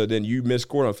court. Yeah, so then you miss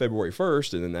court on February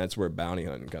 1st, and then that's where bounty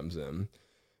hunting comes in.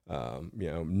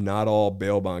 Not all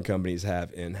bail bond companies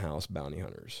have in-house bounty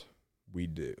hunters. We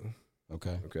do.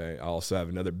 Okay. I also have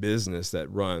another business that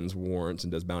runs warrants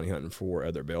and does bounty hunting for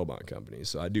other bail bond companies.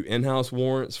 So I do in-house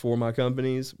warrants for my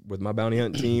companies with my bounty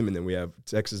hunting team, and then we have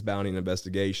Texas Bounty and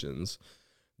Investigations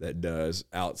that does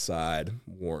outside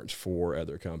warrants for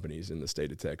other companies in the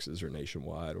state of Texas or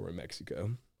nationwide or in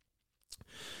Mexico.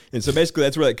 And so basically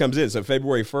that's where that comes in. So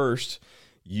February 1st,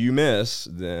 you miss,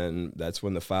 then that's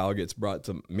when the file gets brought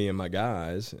to me and my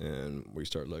guys, and we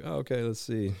start looking, okay, let's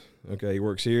see. Okay, he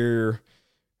works here.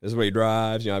 This is where he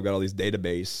drives. I've got all these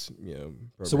database,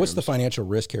 programs. So what's the financial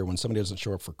risk here when somebody doesn't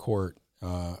show up for court?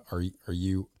 Are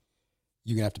you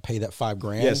gonna have to pay that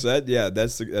 $5,000? Yes,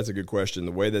 that's a good question.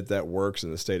 The way that works in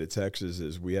the state of Texas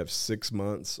is we have 6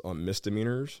 months on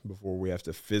misdemeanors before we have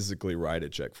to physically write a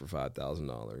check for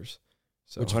 $5,000.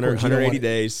 So 180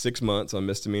 days, 6 months on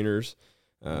misdemeanors,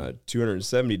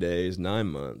 270 days, 9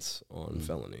 months on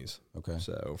felonies. Okay.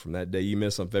 So from that day you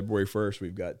miss on February 1st,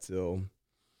 we've got till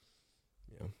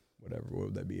what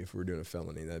would that be if we were doing a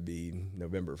felony? That'd be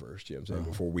November 1st, you know what I'm saying?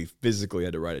 Before we physically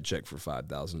had to write a check for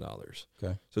 $5,000.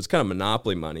 Okay. So it's kind of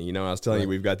monopoly money. I was telling you,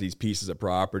 we've got these pieces of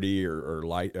property or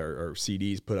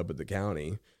CDs put up at the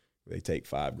county. They take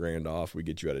 $5,000 off. We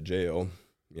get you out of jail.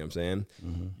 You know what I'm saying?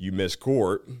 Mm-hmm. You miss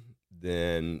court.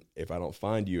 Then if I don't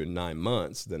find you in 9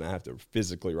 months, then I have to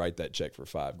physically write that check for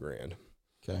 $5,000.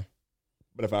 Okay.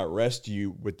 But if I arrest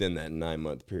you within that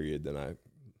 9-month period, then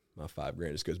my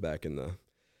 $5,000 just goes back in the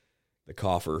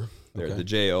coffer there at the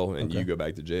jail, and you go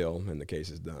back to jail, and the case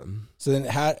is done. So then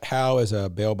how as a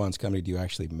bail bonds company, do you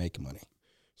actually make money?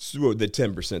 So the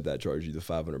 10% that I charge you, the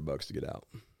 $500 to get out.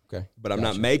 Okay. But I'm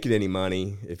not making any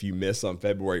money if you miss on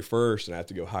February 1st and I have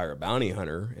to go hire a bounty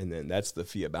hunter, and then that's the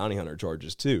fee a bounty hunter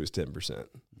charges too, is 10%.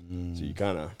 So you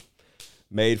kind of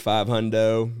made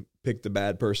 $500, picked the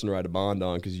bad person to write a bond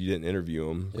on because you didn't interview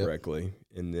them correctly,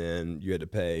 and then you had to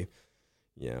pay,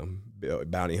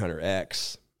 bounty hunter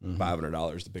X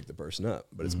 $500 to pick the person up,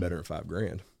 but it's better than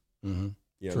 $5,000. You know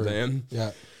what I'm saying?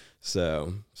 Yeah.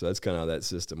 So that's kind of how that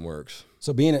system works.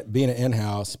 So being an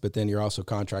in-house, but then you're also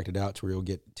contracted out to where you'll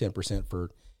get 10% for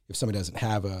if somebody doesn't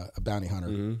have a bounty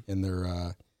hunter in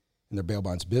their bail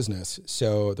bonds business.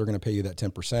 So they're going to pay you that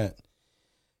 10%.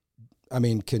 I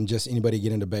mean, can just anybody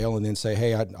get into bail and then say,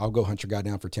 hey, I'll go hunt your guy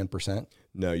down for 10%?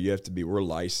 No, you have to be, we're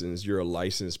licensed. You're a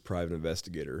licensed private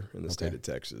investigator in the state of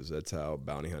Texas. That's how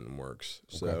bounty hunting works.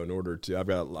 So in order to, I've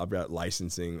got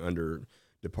licensing under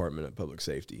Department of Public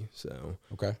Safety. So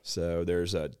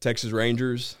there's Texas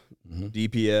Rangers,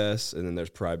 DPS, and then there's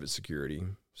private security.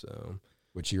 So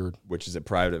which is a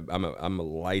private, I'm a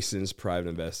licensed private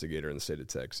investigator in the state of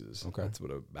Texas. Okay. That's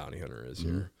what a bounty hunter is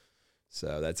here.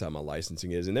 So that's how my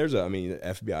licensing is. And there's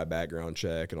FBI background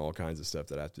check and all kinds of stuff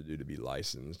that I have to do to be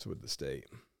licensed with the state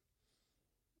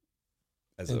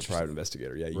as a private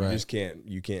investigator. Yeah, you just can't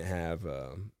have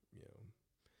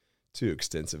too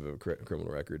extensive of a criminal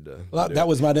record. That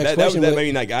was my next question.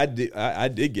 I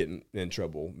did get in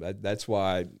trouble. That's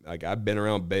why I've been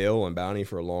around bail and bounty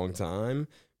for a long time,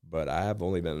 but I have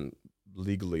only been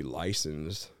legally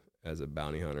licensed as a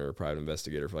bounty hunter or private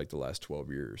investigator for the last 12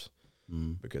 years.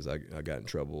 Because I got in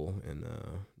trouble in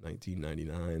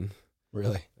 1999.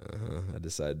 Really? I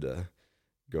decided to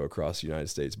go across the United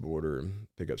States border and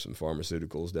pick up some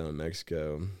pharmaceuticals down in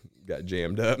Mexico. Got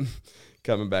jammed up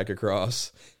coming back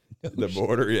across the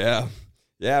border. Yeah.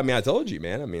 Yeah, I told you,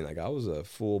 man. I was a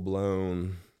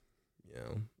full-blown,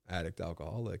 addict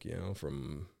alcoholic,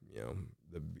 from,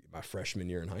 my freshman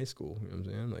year in high school. You know what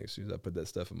I'm saying? As soon as I put that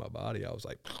stuff in my body, I was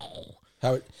like,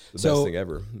 best thing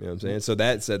ever. You know what I'm saying? So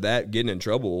that getting in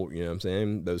trouble, you know what I'm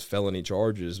saying? Those felony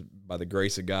charges, by the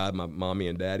grace of God, my mommy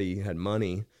and daddy had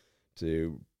money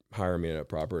to hire me a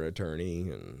proper attorney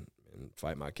and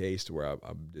fight my case to where I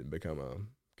didn't become a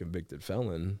convicted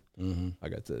felon. I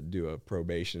got to do a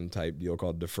probation type deal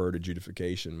called deferred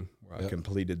adjudication, where I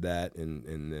completed that and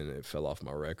then it fell off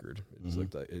my record.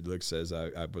 It looks as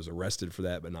I was arrested for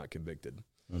that but not convicted.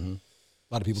 A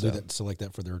lot of people do that, select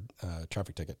that for their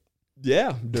traffic ticket.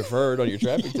 Yeah, deferred on your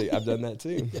traffic ticket. I've done that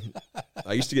too.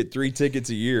 I used to get 3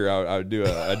 tickets a year. I would do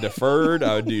a deferred,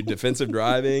 I would do defensive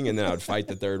driving, and then I would fight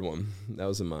the third one. That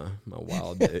was in my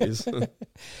wild days.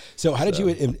 So how did you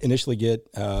initially get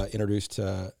introduced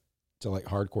to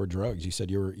hardcore drugs? You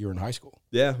said you were in high school.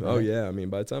 Yeah. Right? Oh yeah.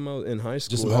 By the time I was in high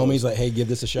school, just some homies hey, give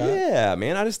this a shot. Yeah,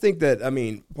 man. I just think that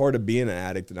part of being an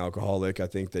addict and alcoholic, I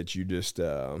think that you just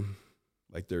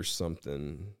there's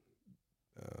something.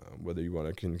 Whether you want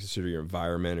to consider your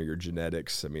environment or your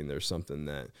genetics, there's something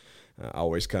that I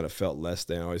always kind of felt less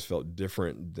than. I always felt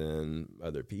different than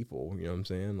other people. You know what I'm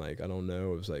saying? I don't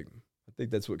know. It was I think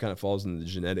that's what kind of falls in the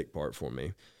genetic part for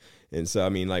me. And so,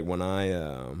 when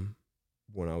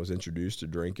I was introduced to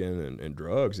drinking and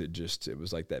drugs, it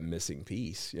was like that missing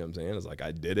piece. You know what I'm saying? It's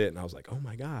I did it, and I was like, oh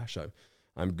my gosh,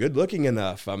 I'm good looking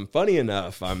enough. I'm funny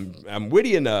enough. I'm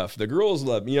witty enough. The girls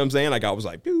love me. You know what I'm saying? I was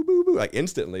like, boo, boo, boo,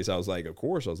 instantly. So I was like, of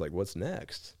course. I was like, what's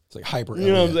next? It's hyper.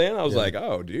 You know what I'm saying? I was like,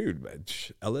 oh, dude,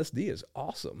 LSD is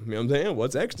awesome. You know what I'm saying?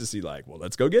 What's ecstasy like? Well,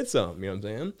 let's go get some. You know what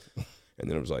I'm saying? And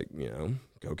then it was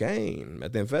cocaine,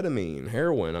 methamphetamine,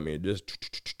 heroin. It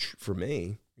just, for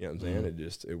me, you know what I'm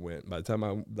saying? It went, by the time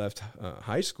I left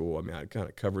high school, I kind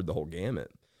of covered the whole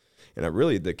gamut. And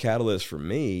the catalyst for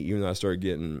me, even though I started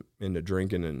getting into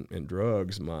drinking and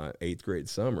drugs my 8th grade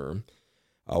summer,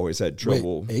 I always had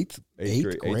trouble. Wait,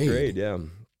 eighth grade, yeah. A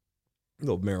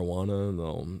little marijuana,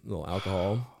 a little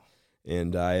alcohol.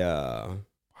 And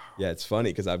it's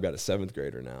funny because I've got a 7th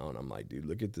grader now, and I'm like, dude,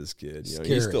 look at this kid.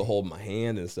 He's still holding my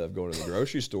hand and stuff going to the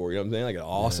grocery store. You know what I'm saying? An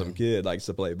awesome kid, likes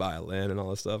to play violin and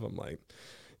all this stuff. I'm like,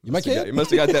 you must have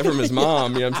got that from his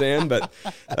mom, you know what I'm saying?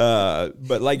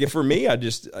 But for me, I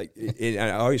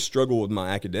always struggle with my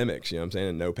academics, you know what I'm saying?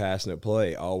 And no pass, no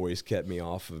play always kept me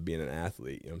off of being an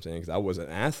athlete, you know what I'm saying? Because I was an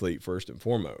athlete first and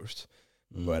foremost,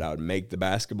 but I would make the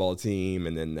basketball team,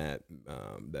 and then that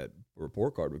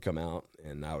report card would come out,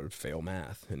 and I would fail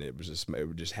math, and it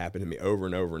would just happen to me over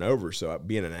and over and over. So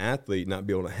being an athlete, not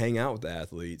being able to hang out with the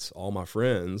athletes, all my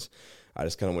friends, I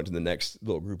just kind of went to the next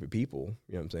little group of people,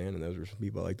 you know what I'm saying? And those were some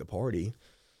people I like to party.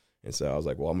 And so I was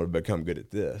like, well, I'm going to become good at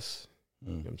this.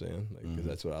 You know what I'm saying? Because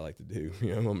that's what I like to do.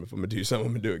 If I'm going to do something,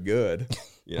 I'm going to do it good.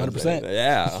 You know 100%.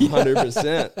 Yeah,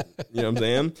 100%. You know what I'm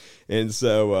saying? And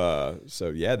so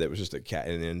that was just a cat.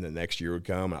 And then the next year would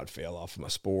come, and I'd fail off of my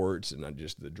sports, and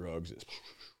the drugs.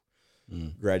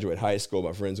 Graduate high school,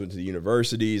 my friends went to the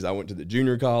universities. I went to the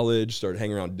junior college, started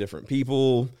hanging around different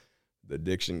people. The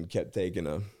addiction kept taking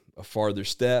a farther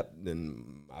step,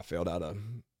 then I failed out of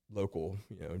local,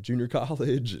 junior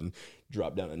college, and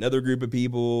dropped down another group of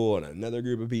people and another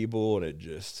group of people, and it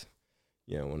just,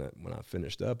 when I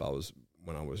finished up,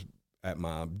 when I was at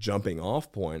my jumping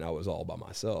off point, I was all by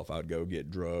myself. I would go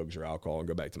get drugs or alcohol and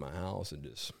go back to my house and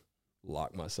just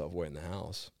lock myself away in the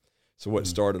house. So what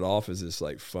started off as this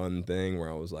fun thing where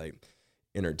I was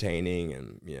entertaining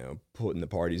and putting the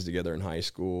parties together in high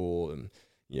school and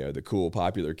the cool,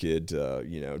 popular kid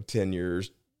to, 10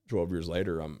 years, 12 years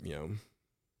later, I'm,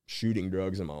 shooting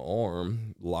drugs in my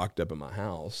arm, locked up in my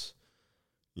house,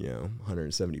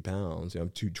 170 pounds. I'm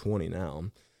 220 now. You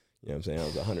know what I'm saying? I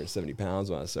was 170 pounds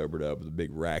when I sobered up with big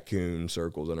raccoon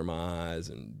circles under my eyes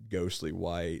and ghostly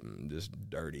white and just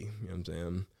dirty. You know what I'm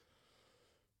saying?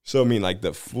 So,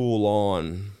 the full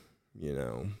on,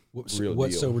 real what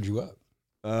deal. sobered you up?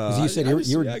 Because you said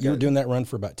you were doing that run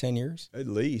for about 10 years? At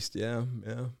least, yeah.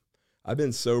 I've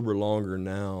been sober longer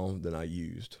now than I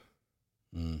used.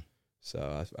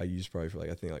 So I used probably for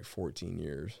I think 14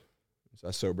 years. So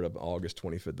I sobered up August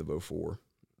 25th of 2004.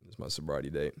 It's my sobriety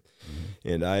date.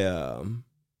 And I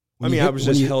was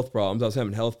just health problems. I was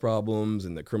having health problems,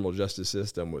 and the criminal justice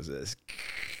system was it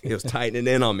was tightening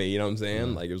in on me, you know what I'm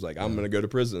saying? Like, it was like, I'm going to go to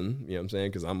prison, you know what I'm saying?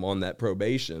 Because I'm on that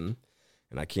probation,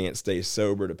 and I can't stay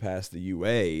sober to pass the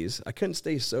UAs. I couldn't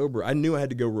stay sober. I knew I had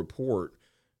to go report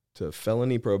to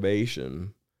felony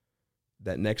probation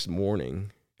that next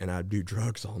morning, and I'd do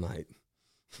drugs all night.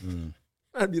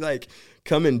 I'd be like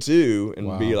coming to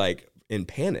and be like in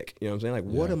panic, you know what I'm saying? Like,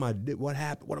 what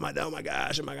happened? What am I doing? Oh my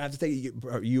gosh, am I gonna have to take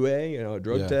a UA, a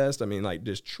drug test? I mean, like,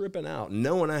 just tripping out,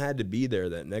 knowing I had to be there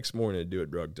that next morning to do a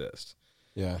drug test.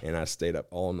 Yeah. And I stayed up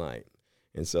all night.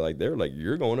 And so, like, they were like,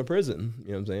 you're going to prison,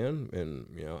 you know what I'm saying? And,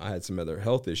 I had some other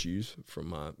health issues from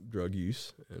my drug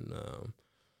use.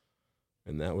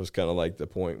 And that was kind of like the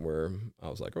point where I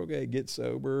was like, okay, get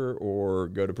sober or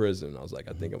go to prison. I was like,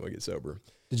 I think I'm going to get sober.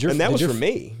 And that was for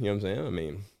me, you know what I'm saying? I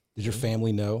mean, did your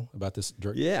family know about this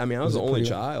drug? Yeah, I mean, I was the only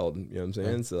child, you know what I'm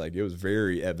saying? Right. So, like, it was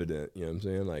very evident, you know what I'm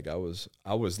saying? Like, I was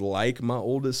like my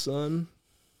oldest son,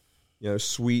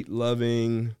 sweet,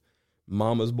 loving,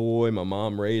 mama's boy. My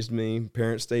mom raised me.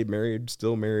 Parents stayed married,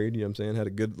 still married, you know what I'm saying? Had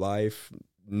a good life,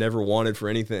 never wanted for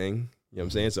anything, you know what I'm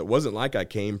saying? So it wasn't like I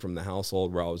came from the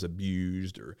household where I was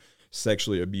abused or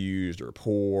sexually abused or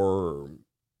poor or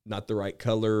not the right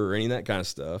color or any of that kind of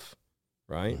stuff,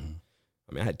 right?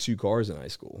 I mean, I had 2 cars in high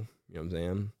school, you know what I'm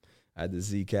saying? I had the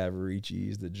Z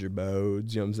Cavaricis, the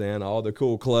Jabodes, you know what I'm saying? All the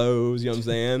cool clothes, you know what I'm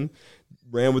saying?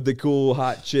 Ran with the cool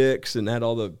hot chicks and had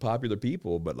all the popular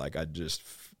people, but, like, I just,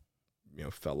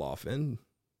 fell off in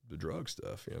the drug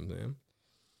stuff, you know what I'm saying?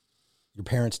 Your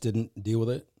parents didn't deal with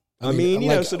it? I mean,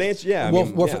 so the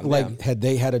answer, had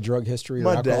they had a drug history or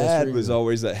my alcohol dad history? was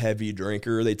always a heavy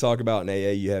drinker. They talk about in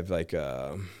AA, you have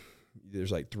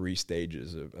there's 3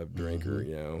 stages of drinker,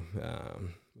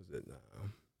 was it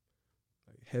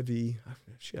heavy?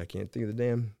 I can't think of the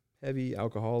damn heavy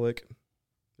alcoholic.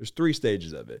 There's 3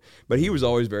 stages of it. But he was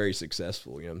always very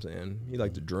successful, you know what I'm saying? He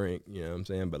liked to drink, you know what I'm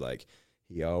saying? But, like,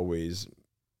 he always,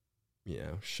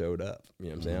 showed up, you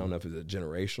know what I'm saying? I don't know if it's a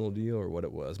generational deal or what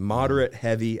it was. Moderate,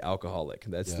 heavy alcoholic.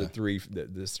 That's the 3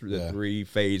 3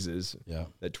 phases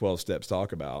that 12 steps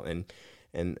talk about.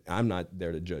 And I'm not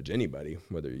there to judge anybody,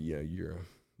 whether, you're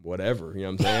whatever, you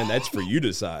know what I'm saying? That's for you to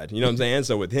decide, you know what I'm saying?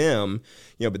 So with him,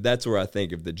 but that's where I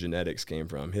think if the genetics came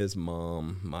from. His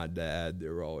mom, my dad, they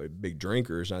were all big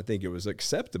drinkers, and I think it was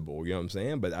acceptable, you know what I'm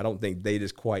saying? But I don't think they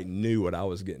just quite knew what I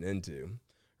was getting into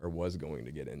or was going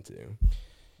to get into.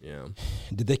 Yeah.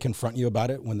 Did they confront you about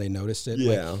it when they noticed it?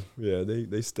 Yeah.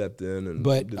 They stepped in.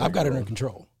 But I've got it under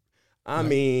control. I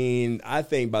mean, I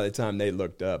think by the time they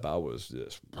looked up, I was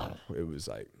just, it was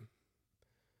like,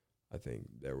 I think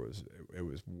it was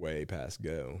way past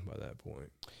go by that point.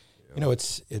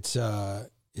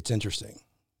 It's interesting.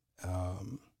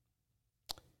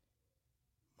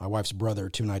 My wife's brother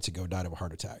 2 nights ago died of a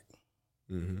heart attack.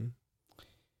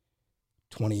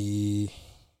 29,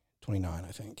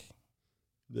 I think.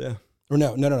 Yeah. Or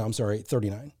no, I'm sorry,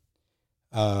 39.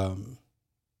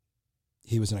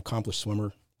 He was an accomplished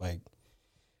swimmer, like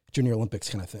Junior Olympics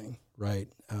kind of thing, right?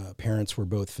 Parents were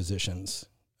both physicians,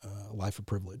 life of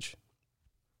privilege,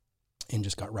 and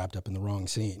just got wrapped up in the wrong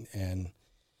scene and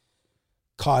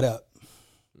caught up,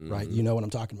 right? You know what I'm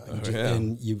talking about.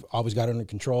 And you've always got it under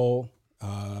control.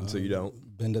 So you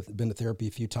don't? Been to therapy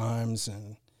a few times,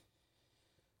 and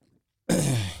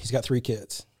he's got 3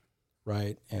 kids.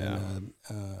 Right. And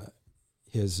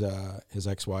his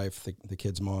ex-wife, the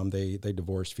kid's mom, they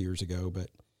divorced a few years ago, but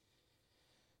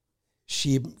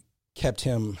she kept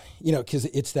him, because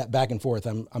it's that back and forth.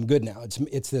 I'm good now.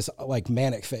 It's this like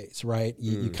manic phase, right?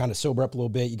 You kind of sober up a little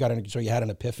bit. You got under control. You had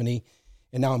an epiphany,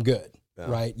 and now I'm good,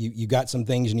 right? You got some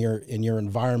things in your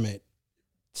environment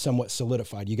somewhat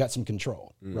solidified. You got some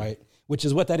control, right? Which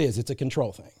is what that is. It's a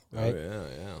control thing, right? Oh,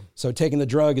 yeah. So taking the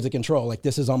drug is a control. Like,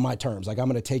 this is on my terms. Like, I'm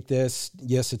going to take this.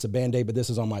 Yes, it's a Band-Aid, but this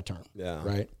is on my term. Yeah.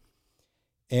 Right?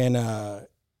 And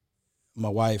my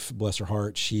wife, bless her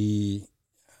heart, she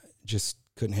just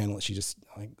couldn't handle it. She just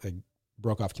like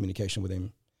broke off communication with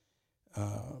him.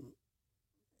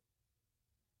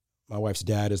 My wife's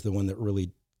dad is the one that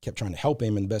really kept trying to help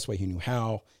him in the best way he knew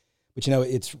how. But,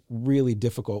 it's really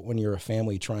difficult when you're a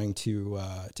family trying to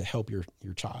help your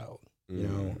child.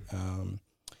 And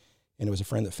it was a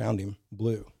friend that found him,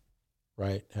 blue,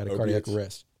 right? Had a cardiac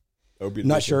arrest.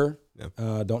 Not sure.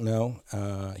 Yeah. Don't know.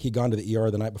 He'd gone to the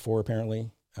ER the night before, apparently.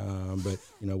 But,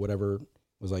 whatever,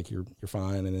 was like, you're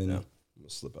fine. And then gonna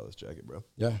slip out of this jacket, bro.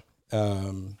 Yeah.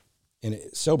 And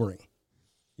it's sobering,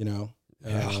 you know.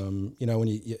 When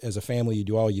you, as a family, you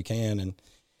do all you can, and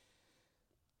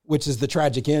which is the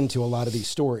tragic end to a lot of these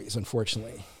stories,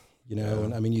 unfortunately. You know,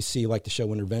 and I mean, you see like the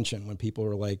show Intervention when people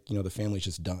are like, you know, the family's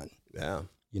just done. Yeah.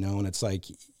 You know, and it's like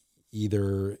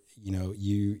either, you know,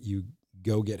 you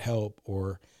go get help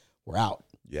or we're out.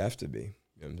 You have to be. You know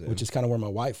what I'm saying? Which is kind of where my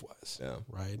wife was. Yeah.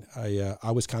 Right.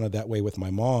 I was kind of that way with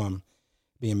my mom,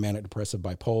 being manic depressive,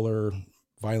 bipolar,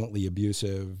 violently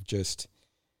abusive, just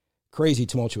crazy,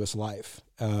 tumultuous life.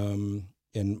 In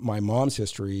my mom's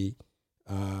history,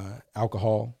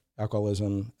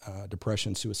 alcoholism,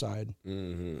 depression, suicide.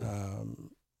 Mm-hmm.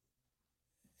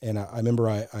 And I remember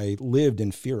I lived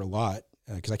in fear a lot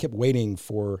because I kept waiting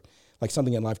for like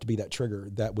something in life to be that trigger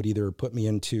that would either put me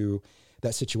into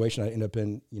that situation. I'd end up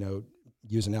in, you know,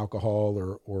 using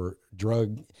alcohol or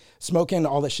drug smoking.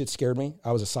 All that shit scared me.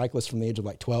 I was a cyclist from the age of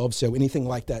like 12. So anything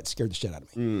like that scared the shit out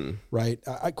of me. Right.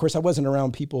 Of course, I wasn't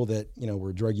around people that, you know,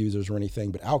 were drug users or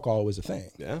anything, but alcohol was a thing.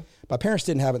 Yeah. My parents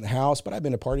didn't have it in the house, but I've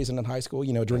been to parties in high school,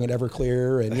 you know, drinking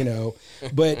Everclear and, you know,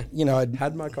 but, you know,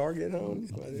 How'd my car get home?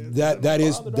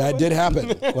 That did happen.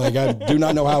 Like, I do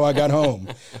not know how I got home,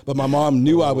 but my mom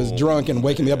knew I was drunk and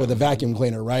waking me up with a vacuum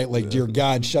cleaner, right? Like, dear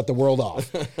God, shut the world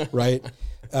off. Right.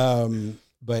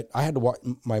 But I had to watch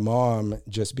my mom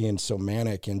just being so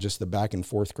manic and just the back and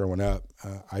forth growing up.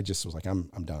 I just was like, I'm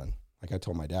done. Like I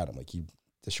told my dad, I'm like,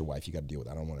 this your wife. You got to deal with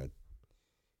it. I don't want to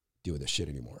deal with this shit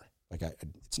anymore. Like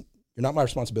you're not my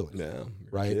responsibility. Yeah.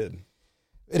 Right. And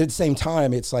at the same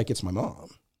time, it's like, it's my mom.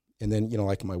 And then, you know,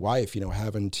 like my wife, you know,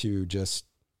 having to just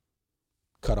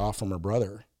cut off from her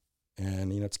brother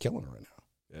and, you know, it's killing her right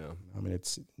now. Yeah. I mean,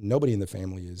 nobody in the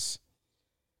family is,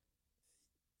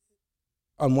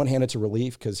 on one hand, it's a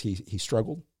relief because he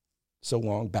struggled so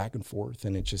long back and forth,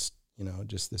 and it just, you know,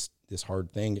 just this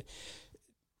hard thing.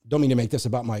 Don't mean to make this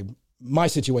about my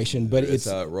situation, but it's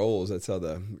how it rolls. That's how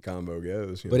the combo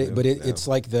goes. It's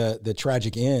like the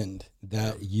tragic end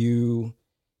that you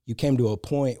came to a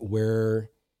point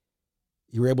where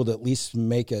you were able to at least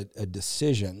make a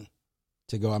decision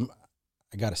to go,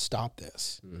 I got to stop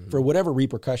this for whatever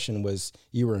repercussion was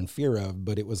you were in fear of,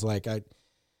 but it was like,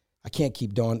 I can't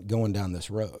keep going down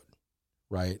this road,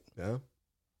 right? Yeah.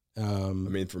 I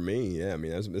mean, for me, yeah. I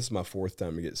mean, this is my fourth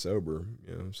time to get sober,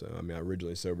 you know. So, I mean, I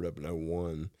originally sobered up in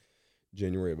 01,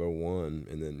 January of 01,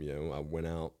 and then, you know, I went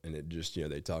out and it just, you know,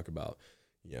 they talk about,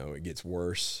 you know, it gets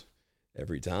worse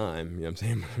every time, you know what I'm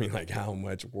saying? I mean, like, how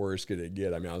much worse could it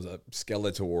get? I mean, I was a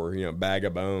Skeletor, you know, bag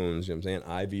of bones, you know what I'm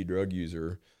saying? IV drug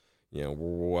user. You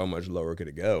know, how much lower could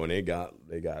it go? And they got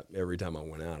every time I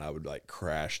went out, I would like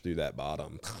crash through that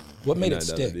bottom. What made it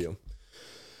stick for you?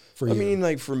 I mean,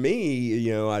 like for me,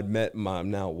 you know, I'd met my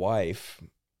now wife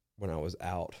when I was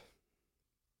out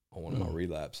on one of my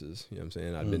relapses. You know what I'm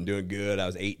saying? I'd been doing good. I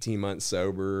was 18 months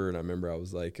sober, and I remember I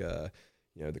was like,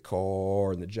 you know, the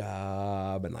car and the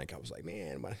job, and like I was like,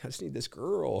 man, I just need this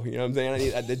girl. You know what I'm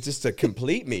saying? I need just to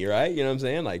complete me, right? You know what I'm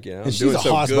saying? Like, you know, I'm doing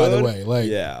so good. By the way, like,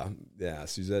 yeah,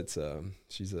 Suzette's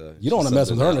she's a. You don't want to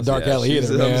mess with her in a dark alley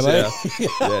either, man.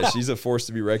 Yeah, she's a force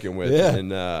to be reckoned with.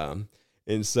 Yeah.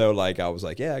 And so, like, I was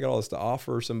like, yeah, I got all this to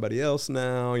offer somebody else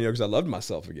now, you know, because I loved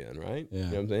myself again, right? Yeah. You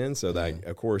know what I'm saying? So, like,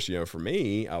 of course, you know, for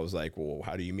me, I was like, well,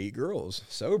 how do you meet girls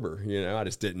sober? You know, I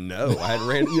just didn't know. I hadn't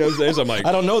ran, you know what I'm saying? So I'm like,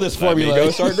 I don't know this formula.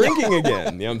 Go start drinking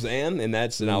again. You know what I'm saying? And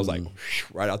I was like,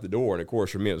 right out the door. And, of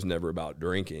course, for me, it was never about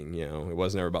drinking, you know. It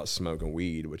wasn't ever about smoking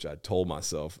weed, which I told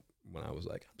myself when I was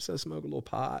like, I'm just going to smoke a little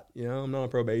pot. You know, I'm not on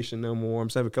probation no more. I'm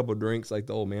just having a couple of drinks like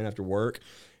the old man after work.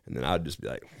 And then I'd just be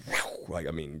like, I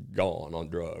mean, gone on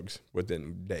drugs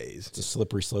within days. It's a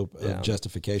slippery slope of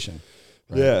justification.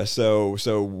 Right? Yeah. So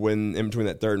when in between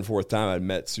that third and fourth time, I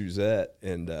met Suzette,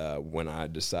 and when I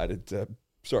decided to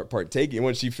start partaking,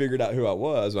 when she figured out who I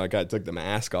was, when I kind of took the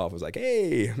mask off, I was like,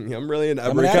 hey, I'm really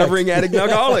a recovering addict and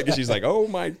alcoholic. And she's like, oh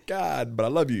my God, but I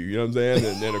love you. You know what I'm saying?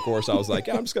 And then, of course, I was like,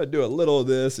 I'm just going to do a little of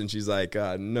this. And she's like,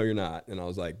 no, you're not. And I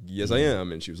was like, yes, I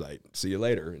am. And she was like, see you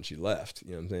later. And she left.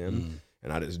 You know what I'm saying?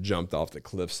 And I just jumped off the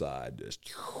cliffside,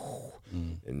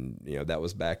 and, you know, that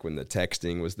was back when the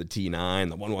texting was the T9,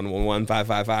 the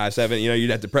 11115557. You know, you'd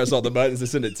have to press all the buttons to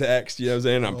send a text. You know what I'm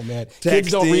saying? Oh, man.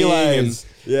 Kids don't realize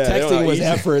texting was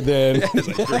effort then. It's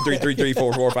like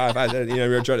 333344557. You know,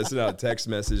 we were trying to send out a text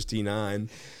message, T9.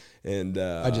 And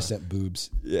I just sent boobs.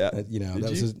 Yeah. You know,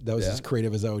 that was as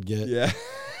creative as I would get. Yeah.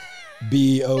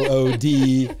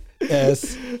 BOODS.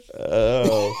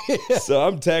 Oh, so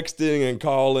I'm texting and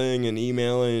calling and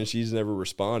emailing, and she's never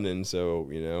responding. So,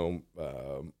 you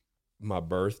know, my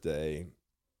birthday,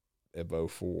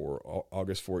 of 04,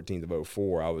 August 14th of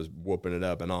 04, I was whooping it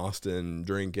up in Austin,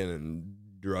 drinking and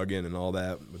drugging and all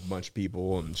that with a bunch of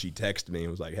people. And she texted me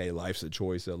and was like, hey, life's a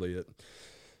choice, Elliott.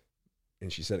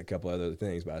 And she said a couple other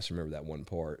things, but I just remember that one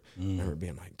part. I remember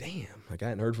being like, damn, like I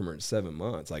hadn't heard from her in 7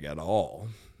 months, like at all.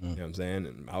 You know what I'm saying?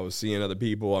 And I was seeing other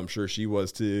people. I'm sure she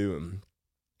was too. And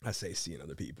I say seeing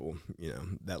other people, you know,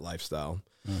 that lifestyle.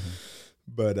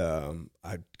 But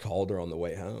I called her on the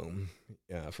way home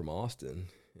from Austin.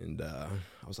 And I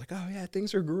was like, oh, yeah,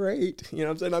 things are great. You know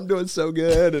what I'm saying? I'm doing so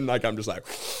good. And like, I'm just like,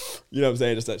 you know what I'm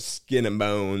saying? Just that skin and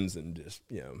bones and just,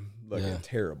 you know, looking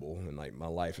terrible. And like, my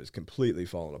life is completely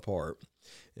falling apart.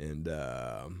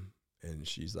 And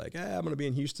she's like, I'm going to be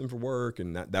in Houston for work.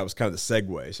 And that was kind of the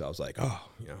segue. So I was like, oh,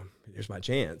 you know, here's my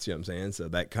chance. You know what I'm saying? So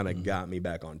that kind of got me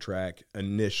back on track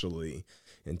initially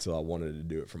until I wanted to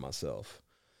do it for myself.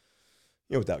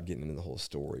 You know, without getting into the whole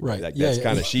story. Right. Like, that's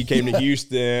kind of, she came to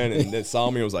Houston and then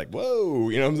saw me and was like, whoa,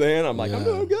 you know what I'm saying? I'm like, I'm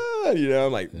doing good. You know,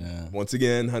 I'm like, once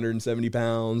again, 170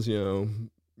 pounds, you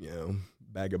know,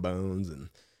 bag of bones. And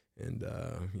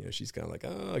you know, she's kind of like,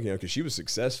 oh, you know, because she was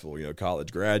successful, you know,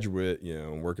 college graduate, you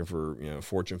know, working for, you know,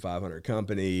 Fortune 500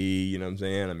 company, you know what I'm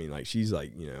saying? I mean, like, she's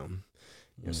like, you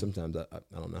know, sometimes I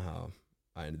don't know how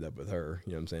I ended up with her,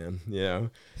 you know what I'm saying? Yeah.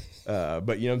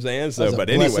 But you know what I'm saying? So, but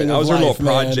anyway, that was her little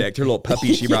project, her little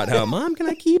puppy she brought home. Mom, can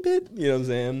I keep it? You know what I'm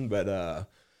saying?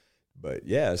 But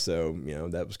yeah, so, you know,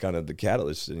 that was kind of the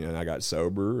catalyst. And, you know, I got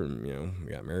sober and, you know,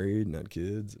 we got married and had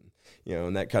kids, and, you know,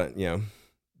 and that kind of, you know,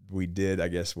 we did, I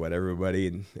guess, what everybody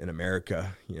in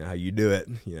America, you know, how you do it.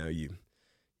 You know, you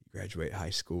graduate high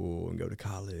school and go to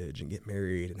college and get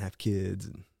married and have kids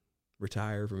and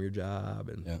retire from your job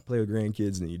and play with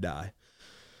grandkids, and then you die.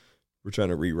 We're trying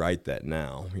to rewrite that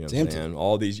now. You know what I'm saying?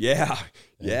 All these, yeah.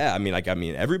 I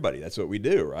mean, everybody, that's what we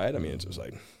do, right? I mean, it's just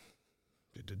like,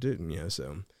 you know,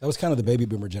 so. That was kind of the baby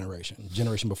boomer generation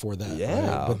before that.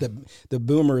 Yeah. Right? But the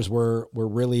boomers were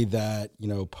really that, you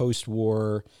know,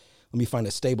 post-war, let me find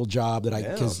a stable job that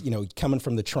because, you know, coming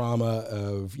from the trauma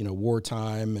of, you know,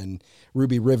 wartime and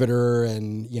Ruby Riveter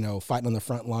and, you know, fighting on the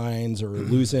front lines or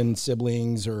losing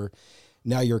siblings, or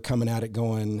now you're coming at it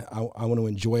going, I want to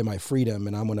enjoy my freedom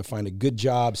and I want to find a good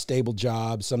job, stable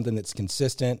job, something that's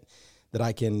consistent, that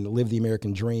I can live the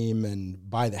American dream and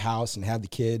buy the house and have the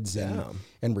kids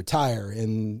and retire.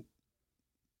 And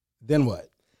then what?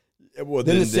 Well,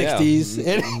 then the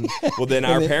 60s. Well, then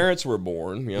our parents were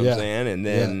born, you know what I'm saying? And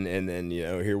then, you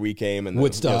know, here we came in the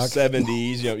Woodstock.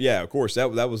 70s, you know, of course,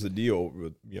 that was the deal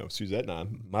with, you know, Suzette and I.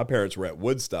 My parents were at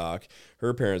Woodstock.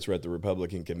 Her parents were at the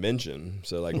Republican convention.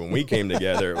 So, like, when we came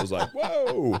together, it was like,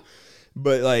 whoa.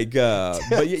 But, like,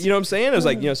 but you know what I'm saying? It was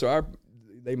like, you know, so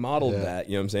they modeled that,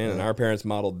 you know what I'm saying? And our parents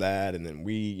modeled that. And then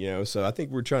we, you know, so I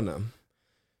think we're trying to,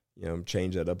 you know,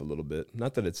 change that up a little bit.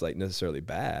 Not that it's, like, necessarily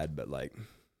bad, but, like,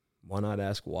 why not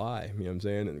ask why? You know what I'm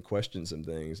saying? And question some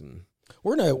things. And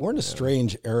we're in a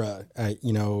strange era,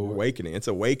 you know. Awakening. It's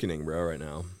awakening, bro, right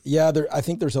now. Yeah, I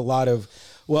think there's a lot of,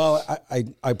 well,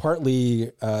 I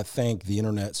partly thank the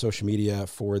internet, social media,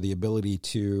 for the ability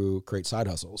to create side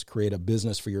hustles, create a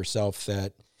business for yourself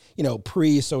that, you know,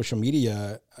 pre-social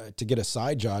media, to get a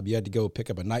side job, you had to go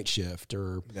pick up a night shift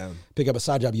or pick up a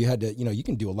side job. You had to, you know, you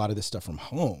can do a lot of this stuff from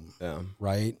home,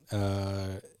 right?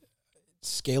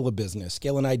 Scale a business,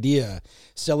 scale an idea,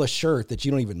 sell a shirt that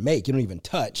you don't even make, you don't even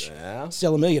touch,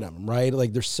 sell 1 million of them, right?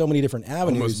 Like, there's so many different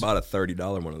avenues. Almost bought a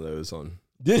 $30 one of those on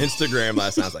Instagram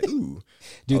last night. I was like, ooh.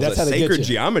 Dude, that's how they get you. Sacred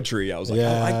geometry. I was like,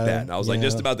 I like that. And I was like,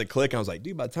 just about to click. I was like,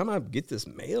 dude, by the time I get this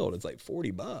mailed, it's like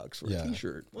 $40 for a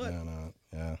t-shirt. What?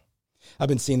 Yeah. I've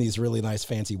been seeing these really nice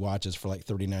fancy watches for like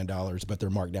 $39, but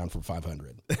they're marked down for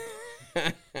 $500.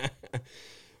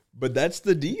 But that's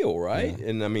the deal, right? Yeah.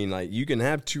 And I mean, like, you can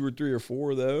have 2 or 3 or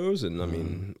 4 of those, and I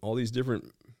mean, all these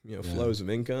different, you know, flows of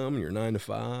income. You're 9 to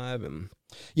 5, and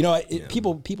you know,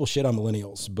 people shit on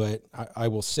millennials, but I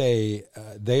will say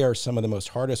they are some of the most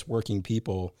hardest working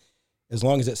people, as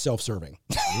long as it's self-serving.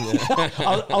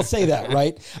 I'll say that,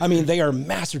 right? I mean, they are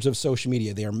masters of social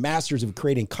media. They are masters of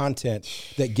creating content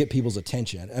that get people's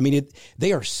attention. I mean,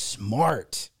 they are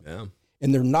smart,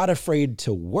 and they're not afraid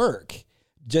to work.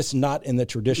 Just not in the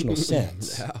traditional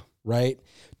sense, right?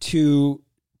 To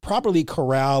properly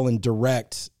corral and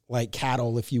direct, like,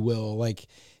 cattle, if you will. Like,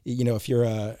 you know, if you're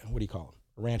what do you call them?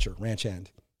 A ranch hand.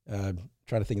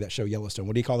 Trying to think of that show, Yellowstone.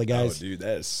 What do you call the guys? Oh, dude,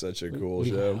 that is such a cool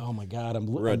show. Oh my God,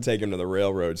 we're gonna take him to the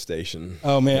railroad station.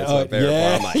 Oh man,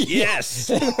 I'm like, yes,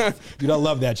 dude, I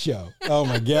love that show. Oh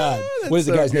my God, what is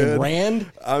the guy's name?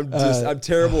 Rand. I'm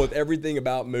terrible with everything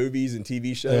about movies and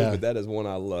TV shows, but that is one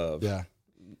I love. Yeah.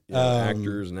 You know,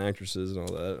 actors and actresses and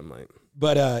all that. I'm like,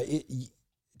 but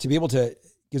to be able to,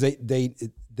 because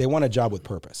they they want a job with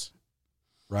purpose,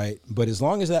 right? But as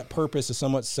long as that purpose is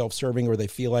somewhat self-serving, or they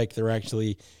feel like they're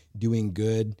actually doing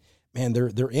good, man, they're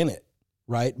in it,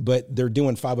 right? But they're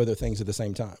doing 5 other things at the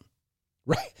same time,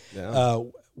 right? Yeah.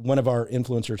 One of our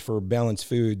influencers for Balanced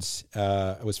Foods,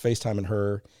 I was FaceTiming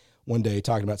her one day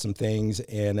talking about some things,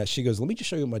 and she goes, "Let me just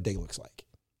show you what my day looks like."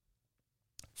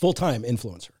 Full-time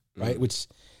influencer, right? Which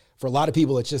for a lot of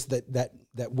people, it's just that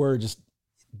we're just,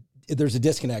 there's a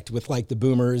disconnect with like the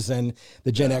boomers and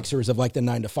the Gen Xers of like the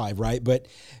 9 to 5, right? But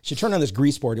she turned on this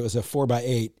grease board. It was a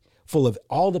 4x8 full of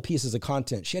all the pieces of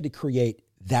content she had to create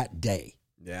that day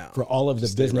for all of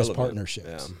the business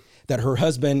partnerships. That her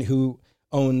husband, who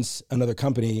owns another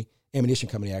company, ammunition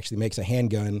company, actually makes a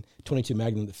handgun, 22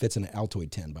 Magnum that fits in an Altoid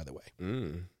 10, by the way.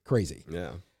 Crazy.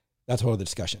 Yeah. That's a whole other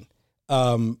discussion.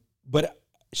 But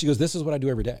she goes, "This is what I do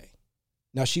every day."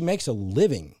 Now she makes a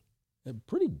living, a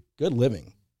pretty good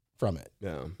living from it.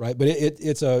 Yeah. Right. But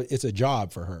it's a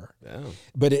job for her. Yeah.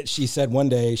 But she said one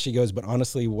day, she goes, "But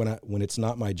honestly, when it's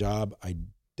not my job, I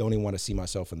don't even want to see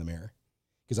myself in the mirror,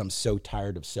 because I'm so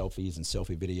tired of selfies and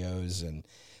selfie videos and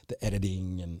the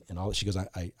editing and all that." She goes,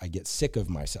 I get sick of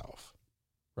myself.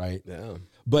 Right. Yeah.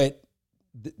 But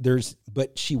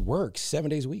but she works 7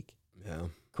 days a week. Yeah.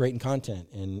 Creating content.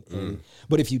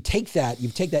 But if you take that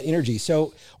energy.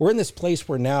 So we're in this place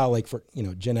where now, like for,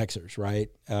 Gen Xers, right?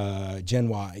 Gen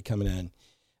Y coming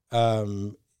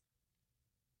in.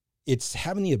 It's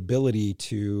having the ability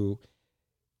to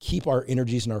keep our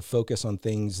energies and our focus on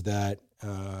things that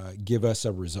give us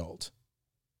a result,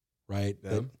 right?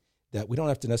 Yeah. That we don't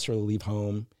have to necessarily leave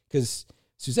home, because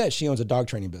Suzette, she owns a dog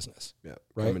training business. Yeah.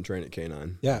 Right. Come and train at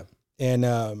Canine. Yeah.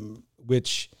 And,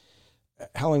 which,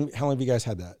 how long have you guys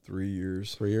had that? 3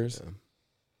 years. 3 years. Yeah.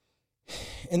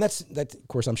 And that's, of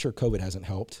course, I'm sure COVID hasn't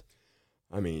helped.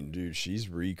 I mean, dude, she's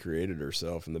recreated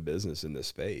herself in the business, in this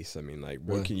space. I mean, like,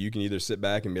 you can either sit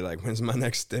back and be like, "When's my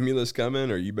next stimulus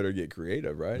coming?" Or you better get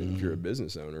creative, right? If you're a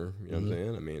business owner, you know what I'm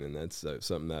saying? I mean, and that's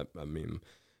something that,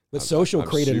 but social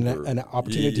created an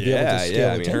opportunity to be able to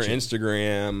scale attention. Her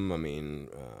Instagram,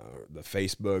 the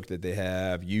Facebook that they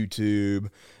have, YouTube,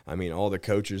 all the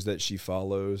coaches that she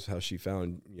follows, how she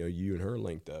found, you and her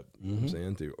linked up, you know what I'm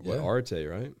saying, through Arte,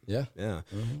 right? Yeah. Yeah.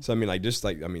 So,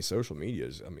 social media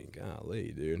is,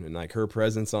 golly, dude. And like her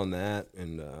presence on that,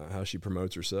 and how she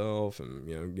promotes herself, and,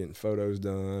 getting photos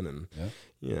done, and,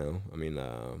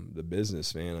 the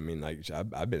business, man.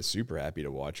 I've been super happy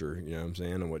to watch her, you know what I'm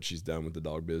saying, and what she's done with the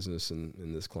dog business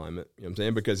in this climate, you know what I'm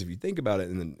saying? Because if you think about it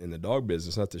in the dog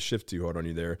business, not to shift too hard on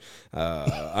you there,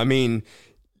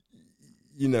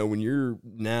 when you're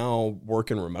now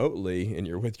working remotely and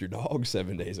you're with your dog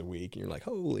 7 days a week, and you're like,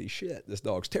 "Holy shit, this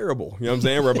dog's terrible." You know what I'm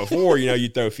saying? Where before,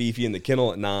 you'd throw Fifi in the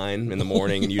kennel at 9 in the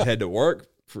morning, and you'd head to work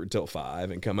until 5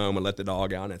 and come home and let the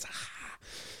dog out, and it's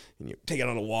and you take it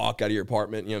on a walk out of your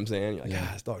apartment, you know what I'm saying? You're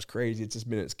like, this dog's crazy. It's just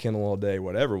been in its kennel all day,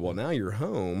 whatever. Well, now you're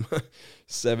home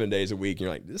 7 days a week, and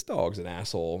you're like, this dog's an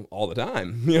asshole all the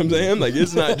time. You know what I'm saying? Like,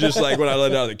 it's not just like when I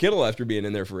let it out of the kennel after being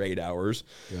in there for 8 hours.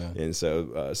 Yeah. And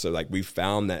so we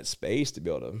found that space to be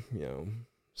able to,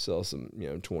 sell some,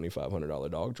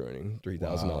 $2,500 dog training,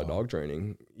 $3,000 dog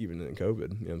training, even in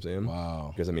COVID. You know what I'm saying?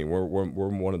 Wow. Because we're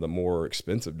one of the more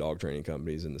expensive dog training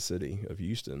companies in the city of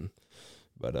Houston.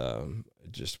 But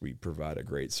we provide a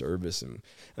great service, and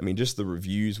just the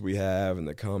reviews we have and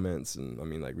the comments, and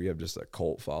we have just a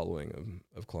cult following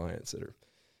of clients that are,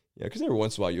 because every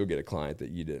once in a while you'll get a client that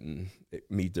you didn't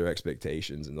meet their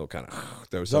expectations, and they'll kind of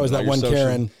throw something. Always that one social.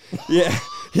 Karen. Yeah.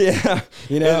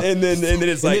 And then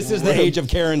it's like, this is the age of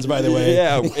Karens, by the way.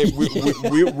 Yeah,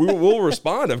 we'll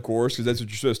respond, of course, because that's what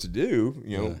you're supposed to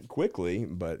do, quickly.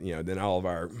 But then all of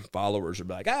our followers will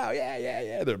be like, "Oh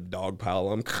yeah," they'll dog pile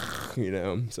them,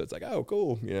 So it's like, "Oh,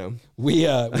 cool," We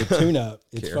with Tune Up,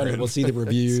 it's Karen. Funny. We'll see the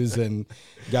reviews, and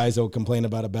guys will complain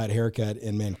about a bad haircut,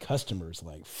 and man, customers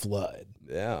like flood.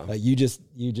 Yeah. Like you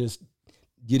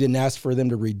didn't ask for them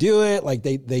to redo it. Like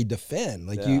they defend,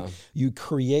 like you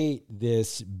create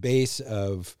this base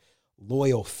of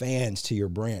loyal fans to your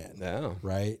brand. Yeah.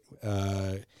 Right.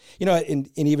 And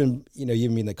even,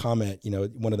 even in the comment,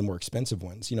 one of the more expensive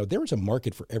ones, there's a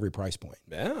market for every price point.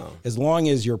 Yeah. As long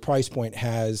as your price point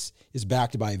is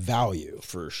backed by value.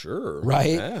 For sure.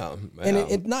 Right. Yeah. And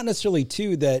it not necessarily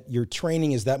too that your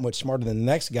training is that much smarter than the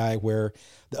next guy, where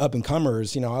the up and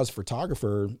comers, I was a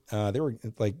photographer. They were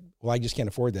like, "Well, I just can't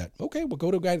afford that." Okay, well,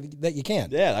 go to a guy that you can.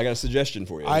 Yeah, I got a suggestion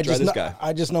for you. Try this guy.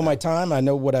 I just know my time. I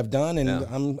know what I've done, and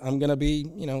I'm gonna be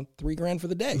 $3,000 for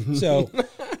the day. So, well,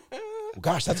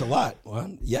 gosh, that's a lot.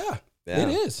 Well, yeah, it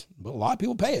is. But a lot of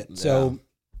people pay it. So,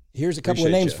 here's a couple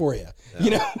of names for you. Yeah.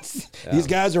 You know, these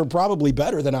guys are probably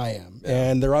better than I am,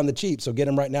 and they're on the cheap. So get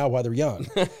them right now while they're young.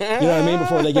 You know what I mean?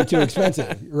 Before they get too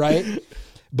expensive, right?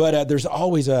 But there's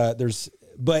always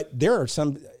but there are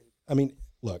some. I mean,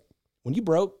 look, when you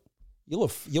broke, you'll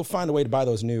find a way to buy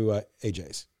those new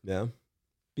AJs. Yeah,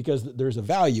 because there's a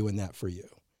value in that for you,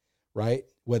 right?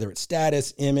 Whether it's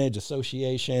status, image,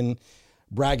 association,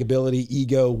 braggability,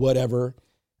 ego, whatever.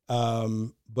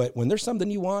 But when there's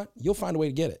something you want, you'll find a way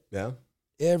to get it. Yeah.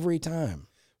 Every time.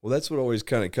 Well, that's what always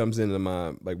kind of comes into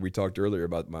my, like we talked earlier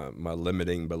about my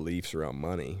limiting beliefs around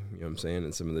money, you know what I'm saying?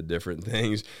 And some of the different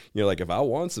things, you know, like if I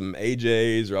want some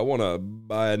AJs or I want to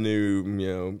buy a new, you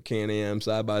know, Can-Am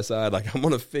side by side, like I'm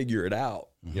going to figure it out.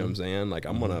 You know what I'm saying? Like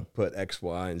I'm going to put X,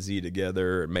 Y, and Z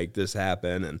together and make this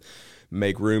happen and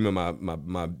make room in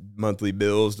my monthly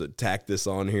bills to tack this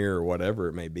on here or whatever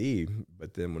it may be.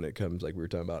 But then when it comes, like we were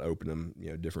talking about opening, you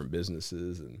know, different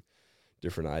businesses and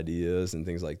different ideas and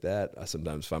things like that, I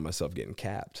sometimes find myself getting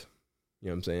capped. You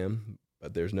know what I'm saying?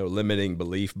 But there's no limiting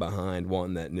belief behind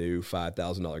wanting that new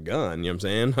 $5,000 gun. You know what I'm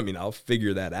saying? I mean, I'll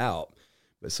figure that out.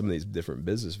 But some of these different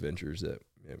business ventures that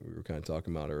we were kind of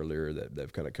talking about earlier that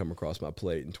have kind of come across my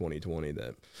plate in 2020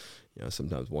 that, you know, I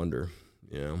sometimes wonder,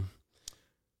 you know,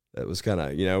 that was kind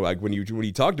of, you know, like when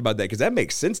you talked about that, because that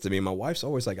makes sense to me. My wife's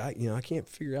always like, I can't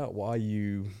figure out why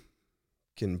you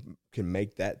can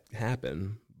make that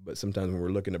happen. But sometimes when we're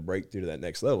looking to break through to that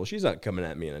next level, she's not coming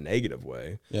at me in a negative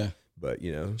way. Yeah. But,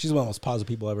 you know. She's one of the most positive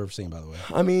people I've ever seen, by the way.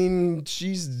 I mean,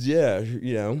 she's,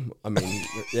 you know, I mean,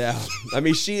 yeah. I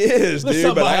mean, she is,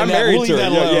 dude. But I'm married to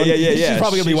her. Yeah. She's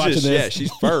probably going to be watching this. Yeah,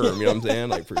 she's firm. You know what I'm saying?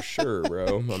 Like, for sure,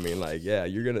 bro. I mean, like, yeah,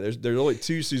 you're going to, there's only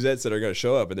two Suzettes that are going to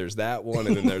show up, and there's that one,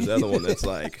 and then there's the other one that's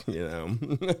like, you know.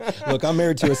 Look, I'm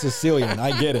married to a Sicilian.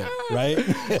 I get it, right?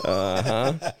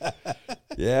 Uh-huh.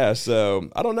 Yeah, so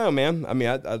I don't know, man. I mean,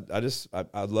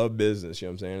 I love business, you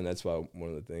know what I'm saying? And that's why one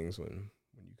of the things when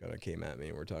you kind of came at me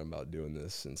and we're talking about doing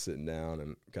this and sitting down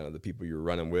and kind of the people you're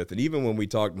running with. And even when we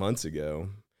talked months ago,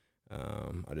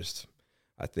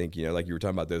 I think, you know, like you were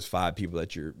talking about those 5 people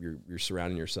that you're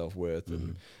surrounding yourself with. Mm-hmm.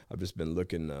 And I've just been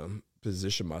looking to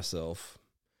position myself,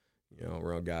 you know,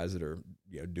 around guys that are,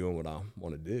 you know, doing what I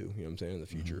want to do, you know what I'm saying, in the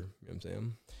future, you know what I'm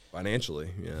saying, financially,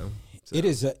 you know.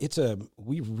 So.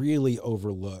 We really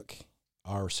overlook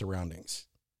our surroundings.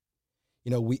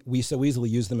 You know, we so easily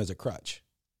use them as a crutch,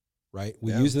 right?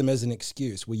 We use them as an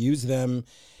excuse. We use them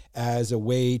as a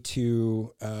way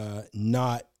to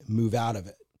not move out of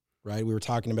it, right? We were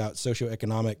talking about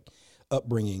socioeconomic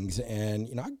upbringings. And,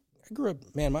 you know, I grew up,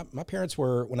 man, my parents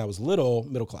were, when I was little,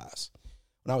 middle class.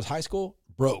 When I was high school,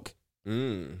 broke.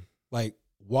 Like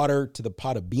water to the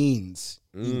pot of beans,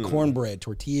 eating cornbread,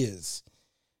 tortillas.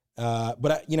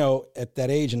 But you know, at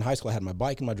that age in high school, I had my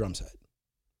bike and my drum set.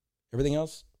 Everything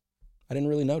else, I didn't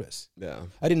really notice. Yeah,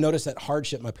 I didn't notice that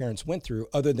hardship my parents went through,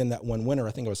 other than that one winter.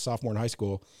 I think I was sophomore in high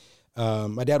school.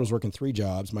 My dad was working 3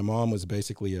 jobs. My mom was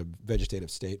basically a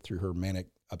vegetative state through her manic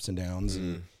ups and downs,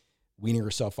 and weaning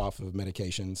herself off of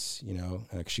medications. You know,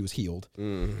 'cause she was healed.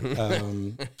 I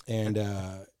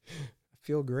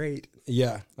feel great.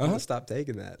 Yeah, I'm gonna stop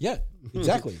taking that. Yeah,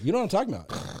 exactly. You know what I'm talking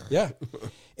about? Yeah,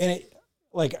 and it.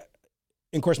 Like,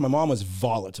 and of course, my mom was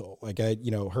volatile. Like, her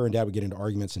and dad would get into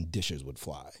arguments and dishes would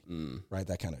fly, right?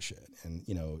 That kind of shit. And,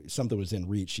 you know, if something was in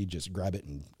reach, she'd just grab it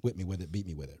and whip me with it, beat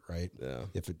me with it, right? Yeah.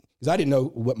 Because I didn't know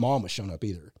what mom was showing up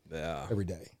either. Yeah. Every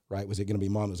day, right? Was it going to be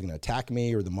mom that was going to attack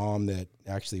me, or the mom that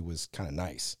actually was kind of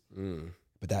nice?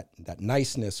 But that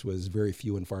niceness was very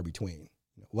few and far between.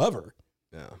 You know, love her.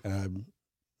 Yeah.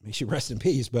 May she rest in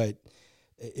peace, but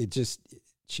it just...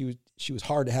 She was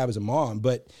hard to have as a mom.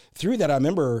 But through that, I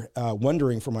remember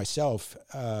wondering for myself,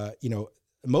 you know,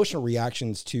 emotional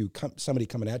reactions to somebody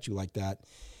coming at you like that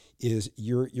is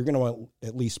you're going to want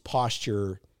at least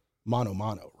posture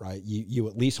mano, right? You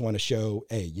at least want to show,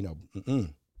 hey, you know,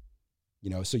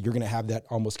 so you're going to have that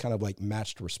almost kind of like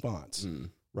matched response,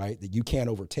 right? That you can't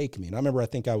overtake me. And I remember, I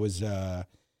think I was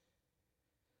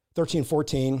 13,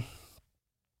 14.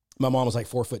 My mom was like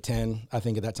 4'10". I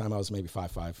think at that time I was maybe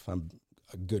 5'5". I'm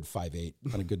a good 5'8"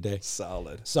 on a good day.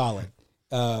 Solid.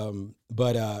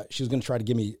 But she was going to try to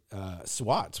give me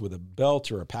swats with a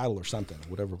belt or a paddle or something,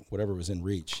 whatever was in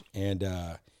reach. And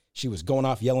she was going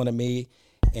off yelling at me,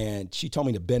 and she told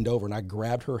me to bend over, and I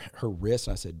grabbed her wrist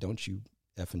and I said, "Don't you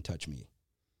effing touch me."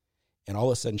 And all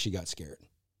of a sudden she got scared.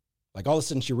 Like, all of a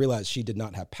sudden she realized she did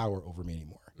not have power over me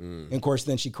anymore. And of course,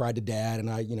 then she cried to dad, and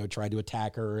I, you know, tried to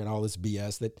attack her and all this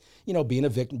BS that, you know, being a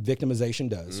victimization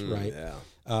does, right?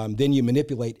 Yeah. Then you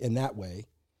manipulate in that way.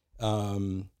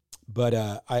 But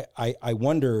I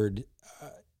wondered,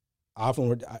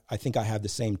 I think I have the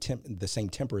same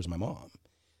temper as my mom,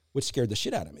 which scared the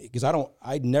shit out of me because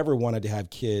I never wanted to have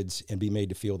kids and be made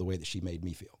to feel the way that she made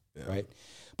me feel. Yeah. Right.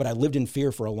 But I lived in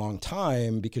fear for a long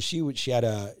time because she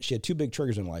had two big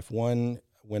triggers in life. One,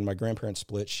 when my grandparents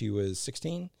split, she was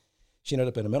 16. She ended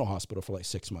up in a mental hospital for like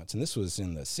 6 months. And this was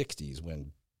in the 60s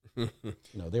when,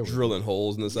 they were drilling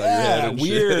holes in the side of your head. And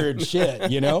weird shit,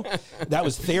 that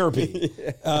was therapy.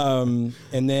 Yeah.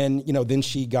 And then, then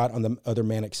she got on the other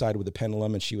manic side with the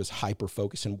pendulum and she was hyper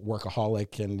focused and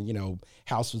workaholic and,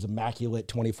 house was immaculate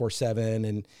 24/7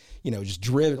 and, just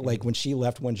driven. Like when she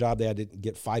left one job, they had to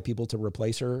get 5 people to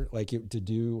replace her, to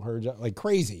do her job, like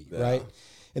crazy. Yeah. Right.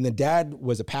 And then dad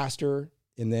was a pastor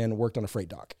and then worked on a freight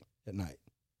dock at night.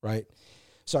 Right.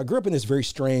 So I grew up in this very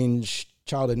strange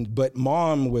childhood, but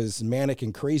mom was manic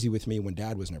and crazy with me when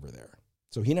dad was never there.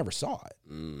 So he never saw it.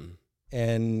 Mm.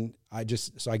 And I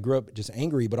grew up just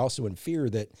angry, but also in fear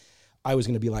that I was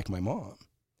going to be like my mom.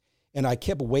 And I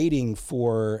kept waiting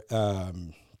for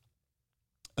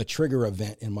a trigger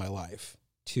event in my life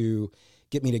to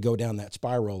get me to go down that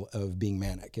spiral of being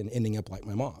manic and ending up like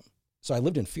my mom. So I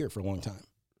lived in fear for a long time.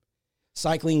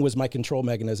 Cycling was my control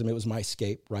mechanism. It was my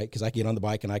escape, right? Because I could get on the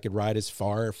bike and I could ride as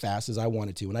far or fast as I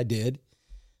wanted to. And I did.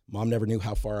 Mom never knew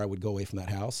how far I would go away from that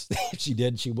house. If she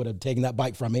did, she would have taken that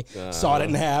bike from me, sawed it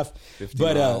in half. 50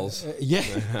 miles. Yeah,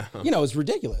 it was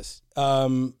ridiculous.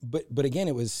 But again,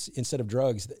 it was, instead of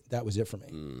drugs, that was it for me,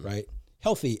 right?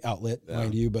 Healthy outlet,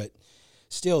 mind you, but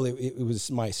still, it was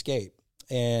my escape.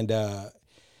 And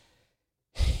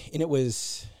it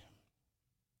was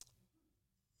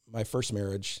my first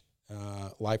marriage.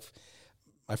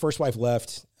 My first wife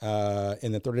left,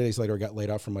 and then 30 days later, I got laid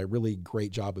off from my really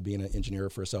great job of being an engineer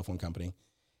for a cell phone company.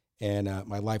 And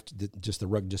my life, the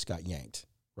rug just got yanked,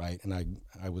 right? And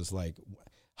I was like,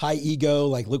 high ego,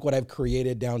 like, look what I've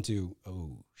created, down to,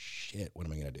 oh, shit, what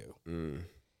am I going to do? Mm.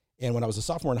 And when I was a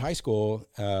sophomore in high school,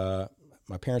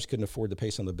 my parents couldn't afford to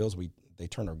pay some of the bills. They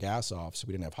turned our gas off, so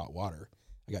we didn't have hot water.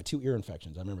 I got 2 ear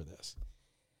infections. I remember this.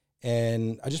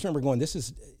 And I just remember going,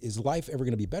 is life ever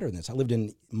going to be better than this? I lived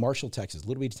in Marshall, Texas,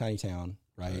 little bitty tiny town,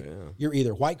 right? Oh, yeah. You're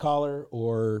either white collar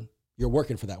or you're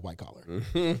working for that white collar,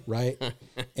 right?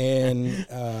 And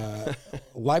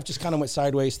life just kind of went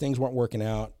sideways. Things weren't working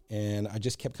out. And I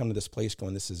just kept coming to this place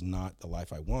going, this is not the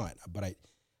life I want. But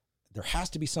there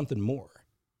has to be something more,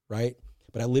 right?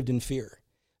 But I lived in fear.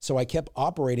 So I kept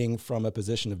operating from a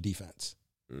position of defense,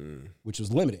 which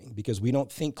was limiting because we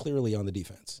don't think clearly on the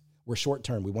defense. We're short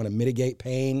term. We want to mitigate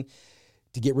pain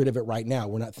to get rid of it right now.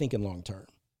 We're not thinking long term,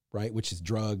 right? Which is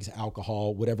drugs,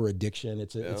 alcohol, whatever addiction.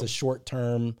 It's a short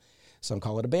term. Some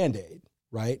call it a Band-Aid,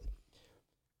 right?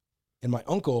 And my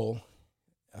uncle,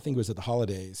 I think it was at the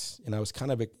holidays, and I was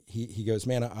kind of he goes,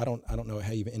 man, I don't know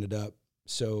how you've ended up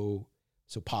so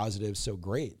positive, so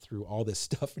great through all this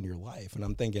stuff in your life. And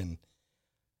I'm thinking,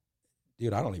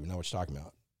 dude, I don't even know what you're talking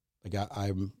about. Like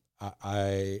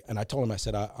I told him, I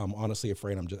said, I'm honestly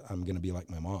afraid I'm going to be like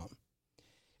my mom.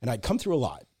 And I'd come through a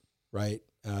lot, right?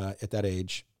 At that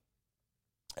age,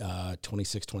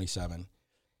 26, 27.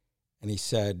 And he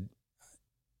said,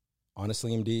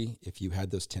 honestly, MD, if you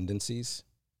had those tendencies,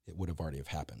 it would have already have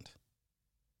happened.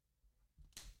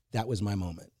 That was my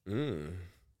moment.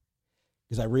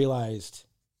 Because I realized,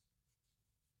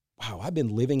 wow, I've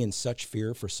been living in such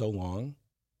fear for so long.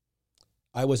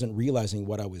 I wasn't realizing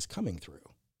what I was coming through.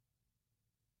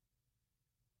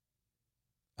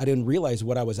 I didn't realize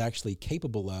what I was actually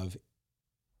capable of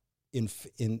in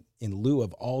lieu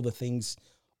of all the things,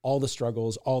 all the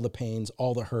struggles, all the pains,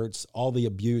 all the hurts, all the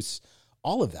abuse,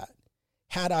 all of that.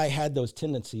 Had I had those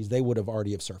tendencies, they would have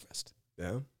already have surfaced.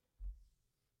 Yeah.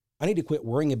 I need to quit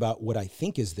worrying about what I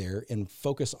think is there and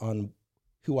focus on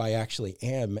who I actually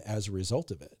am as a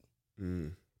result of it.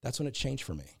 That's when it changed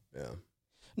for me. Yeah.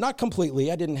 Not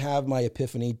completely. I didn't have my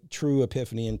true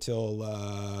epiphany until,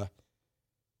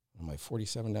 am I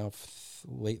 47 now,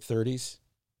 late 30s,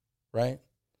 right?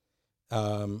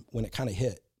 When it kind of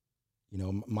hit.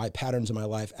 My patterns in my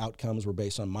life, outcomes were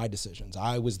based on my decisions.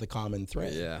 I was the common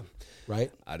thread. Yeah.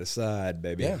 Right? I decide,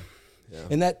 baby. Yeah.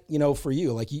 And that, for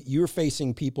you, like you're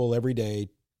facing people every day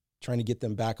trying to get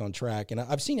them back on track. And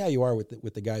I've seen how you are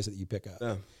with the guys that you pick up.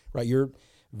 Yeah. Right? You're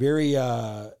very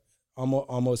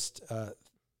almost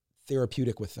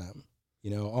therapeutic with them.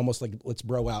 Almost like let's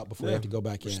bro out before we have to go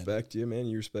back in. Respect you, man.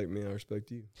 You respect me. I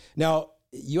respect you. Now,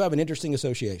 you have an interesting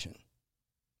association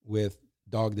with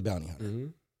Dog the Bounty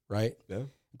Hunter, right? Yeah.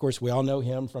 Of course, we all know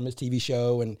him from his TV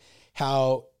show and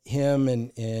how him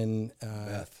and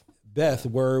Beth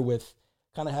were with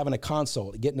kind of having a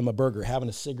consult, getting him a burger, having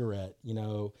a cigarette,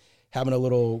 having a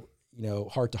little,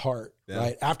 heart to heart,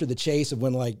 right? After the chase of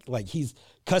when like he's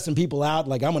cussing people out,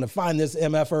 like I'm going to find this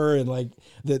MFer, and like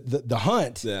the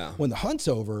hunt, when the hunt's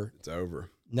over, it's over.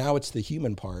 Now it's the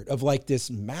human part of like this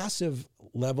massive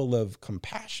level of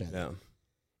compassion. Yeah.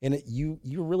 And you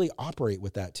really operate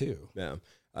with that too. Yeah.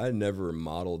 I never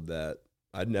modeled that.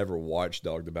 I'd never watched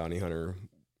Dog the Bounty Hunter.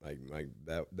 Like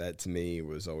that to me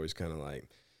was always kind of like,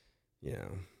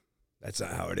 that's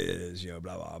not how it is,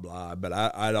 blah, blah, blah. But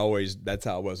I'd always, that's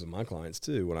how it was with my clients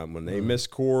too. When they missed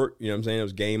court, it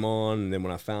was game on. And then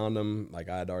when I found them, like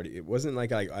it wasn't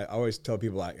like I always tell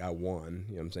people like I won,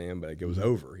 but like it was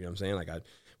over, like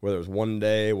whether it was 1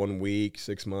 day, 1 week,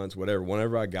 6 months, whatever,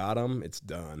 whenever I got them, it's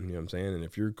done, And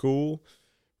if you're cool,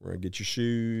 we're going to get your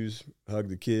shoes, hug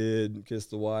the kid, kiss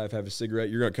the wife, have a cigarette.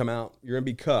 You're going to come out, you're going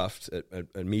to be cuffed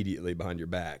immediately behind your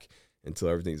back until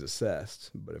everything's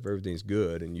assessed. But if everything's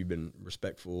good and you've been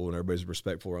respectful and everybody's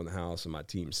respectful around the house and my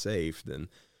team's safe, then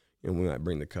we might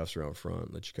bring the cuffs around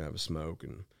front, let you kind of have a smoke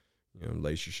and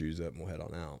lace your shoes up and we'll head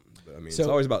on out. But it's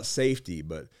always about safety.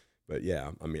 But yeah,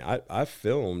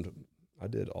 I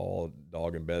did all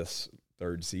Dog and Beth's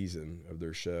 3rd season of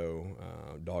their show,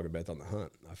 Dog and Beth on the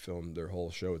Hunt. I filmed their whole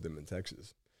show with them in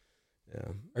Texas.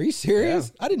 Yeah. Are you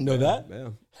serious? Yeah. I didn't know that.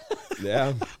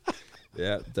 Yeah.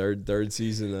 Yeah, third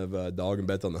season of Dog and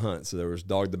Beth on the Hunt. So there was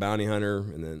Dog the Bounty Hunter,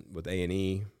 and then with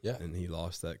A&E, and he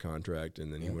lost that contract,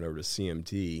 and then he went over to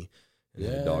CMT, and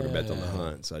then Dog and Beth on the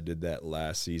Hunt. So I did that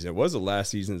last season. It was the last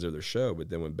seasons of their show, but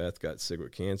then when Beth got sick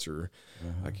with cancer,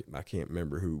 I can't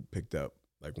remember who picked up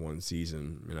like one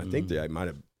season, and I think that I might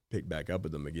have picked back up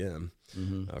with them again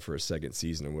for a second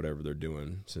season or whatever they're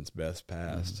doing since Beth's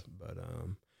passed. But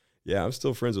I'm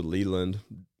still friends with Leland.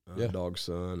 Dog's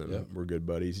son, and we're good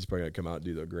buddies. He's probably going to come out and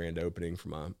do the grand opening for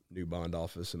my new bond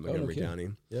office in Montgomery County.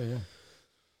 And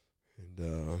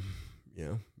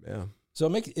So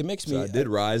it makes me. I did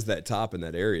rise that top in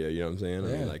that area. You know what I'm saying? I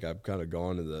mean, like I've kind of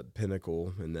gone to the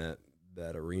pinnacle in that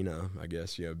arena. I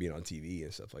guess being on TV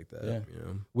and stuff like that.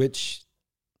 Yeah. Which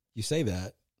you say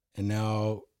that, and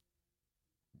now.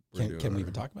 Can we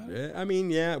even talk about it? Yeah, I mean,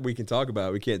 we can talk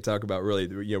about it. We can't talk about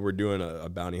really. We're doing a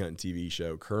bounty hunting TV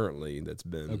show currently that's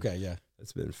been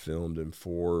that's been filmed in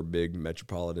 4 big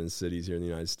metropolitan cities here in the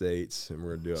United States, and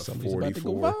we're gonna do a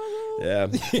 44.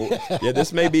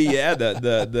 This may be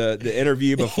the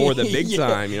interview before the big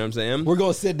time. You know what I'm saying? We're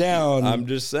gonna sit down. I'm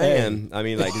just saying. I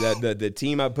mean, like the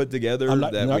team I put together.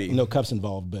 No cups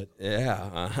involved, but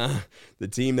the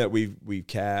team that we've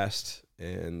cast.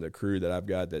 And the crew that I've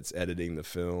got that's editing the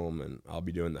film, and I'll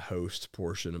be doing the host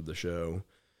portion of the show.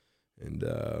 And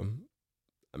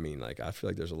I mean, like I feel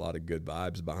like there's a lot of good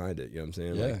vibes behind it. You know what I'm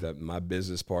saying? Yeah. Like that, my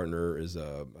business partner is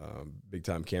a big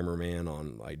time cameraman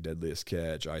on like Deadliest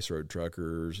Catch, Ice Road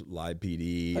Truckers, Live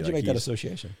PD. How'd you make that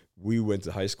association? We went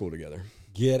to high school together.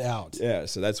 Get out. Yeah,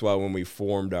 so that's why when we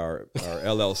formed our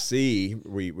LLC,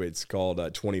 it's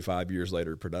called 25 Years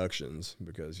Later Productions,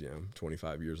 because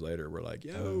 25 years later we're like,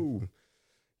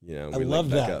 we I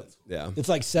love that. Up. Yeah, it's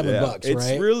like $7, right?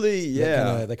 It's really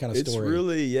that kind of story. It's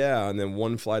really And then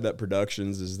One Flight Up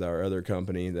Productions is our other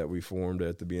company that we formed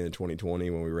at the beginning of 2020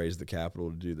 when we raised the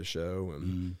capital to do the show.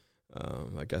 And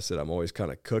like I said, I'm always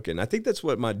kind of cooking. I think that's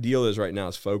what my deal is right now,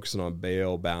 is focusing on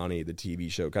Bail Bounty, the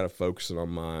TV show, kind of focusing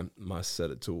on my set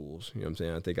of tools. You know what I'm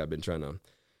saying? I think I've been trying to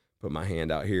put my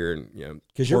hand out here and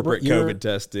corporate COVID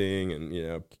testing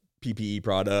and PPE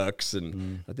products,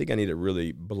 and I think I need to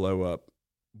really blow up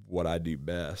what I do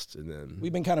best. And then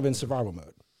we've been kind of in survival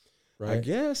mode, right? I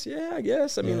guess.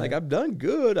 I mean, like I've done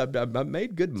good. I've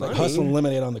made good money. Like hustle and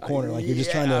lemonade on the corner. Like you're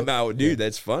just trying to. Dude,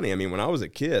 that's funny. I mean, when I was a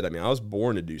kid, I was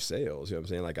born to do sales. You know what I'm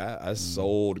saying? Like I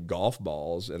sold golf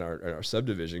balls in our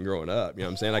subdivision growing up. You know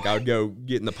what I'm saying? Like I would go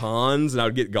get in the ponds and I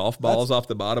would get golf balls off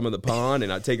the bottom of the pond,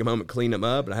 and I'd take them home and clean them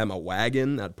up. And I had my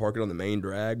wagon. I'd park it on the main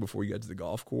drag before you got to the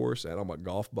golf course. I had all my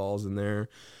golf balls in there.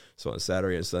 So on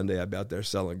Saturday and Sunday, I'd be out there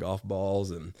selling golf balls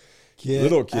and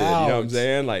little kid, you know what I'm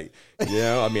saying? Like,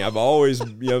 I've always, you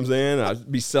know what I'm saying?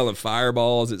 I'd be selling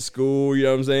fireballs at school, you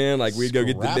know what I'm saying? Like we'd go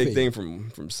get the big thing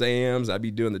from Sam's. I'd be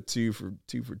doing the two for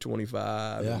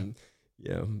 $25.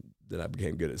 Yeah. And, then I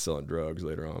became good at selling drugs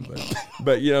later on,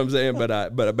 but you know what I'm saying? But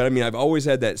I mean, I've always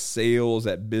had that sales,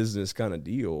 that business kind of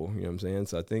deal, you know what I'm saying?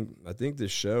 So I think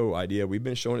this show idea, we've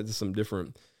been showing it to some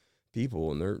different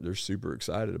people, and they're super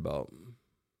excited about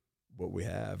what we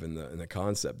have and the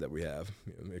concept that we have,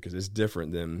 because it's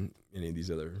different than any of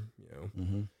these other,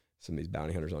 some of these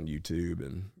bounty hunters on YouTube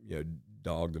and,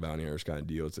 Dog the Bounty Hunters kind of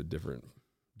deal. It's a different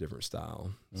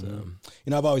style. So,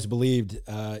 I've always believed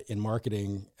in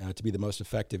marketing to be the most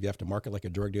effective. You have to market like a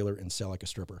drug dealer and sell like a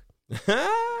stripper.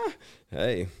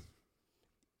 Hey,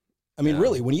 I mean,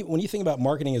 really, when you think about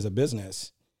marketing as a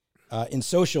business, in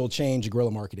social change,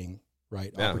 guerrilla marketing,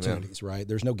 right? Opportunities, right?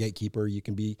 There's no gatekeeper. You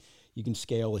can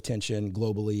scale attention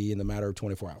globally in the matter of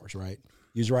 24 hours, right?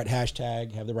 Use the right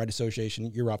hashtag, have the right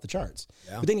association, you're off the charts.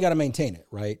 Yeah. But then you got to maintain it,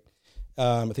 right?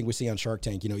 I think we see on Shark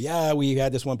Tank, we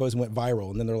had this one post and went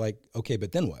viral, and then they're like, okay,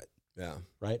 but then what? Yeah.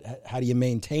 Right? How do you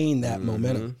maintain that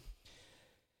momentum?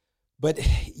 But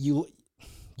you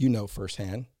know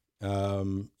firsthand, as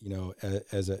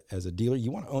a dealer,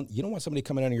 you don't want somebody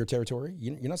coming out of your territory.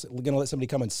 You're not going to let somebody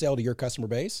come and sell to your customer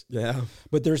base. Yeah.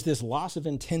 But there's this loss of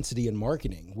intensity in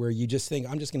marketing where you just think,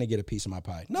 I'm just going to get a piece of my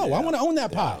pie. No, I want to own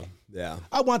that pie. Yeah.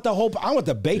 I want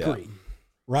the bakery,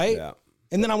 right? Yeah.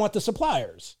 And then I want the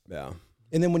suppliers. Yeah.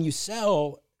 And then when you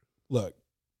sell, look,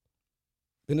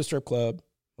 in the strip club,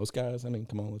 most guys, I mean,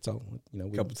 come on, let's all,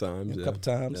 a couple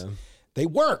times. Yeah. They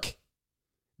work.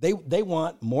 They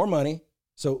want more money.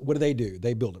 So what do?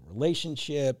 They build a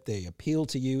relationship. They appeal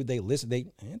to you. They listen.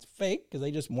 It's fake because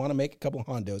they just want to make a couple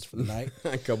Hondos for the night.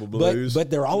 A couple blues. But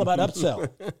they're all about upsell.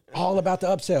 All about the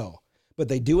upsell. But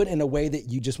they do it in a way that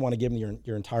you just want to give them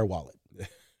your entire wallet.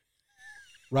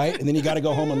 Right? And then you got to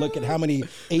go home and look at how many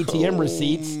ATM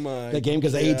receipts that game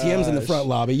because the ATM's in the front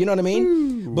lobby. You know what I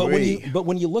mean? But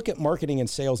when you look at marketing and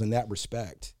sales in that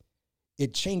respect,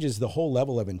 it changes the whole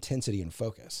level of intensity and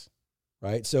focus.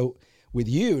 Right? So with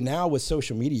you now with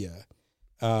social media,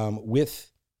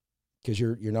 because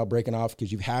you're now breaking off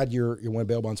because you've had your one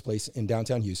bail bonds place in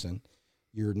downtown Houston,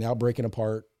 you're now breaking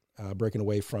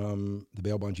away from the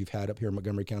bail bonds you've had up here in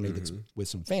Montgomery County that's with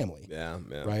some family. Yeah,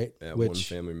 right. Yeah, one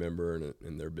family member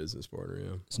and their business partner.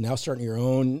 Yeah. So now starting your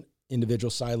own individual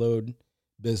siloed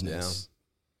business.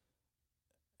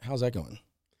 Yeah. How's that going?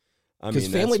 Because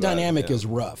family dynamic is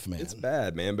rough, man. It's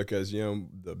bad, man. Because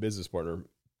the business partner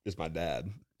is my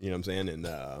dad. You know what I'm saying?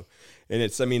 And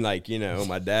it's,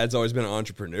 my dad's always been an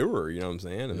entrepreneur, you know what I'm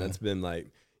saying? And that's been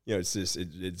like, it's just,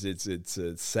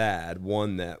 it's sad.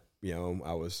 One that,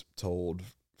 I was told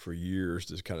for years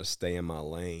to kind of stay in my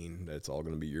lane. That's all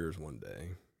going to be yours one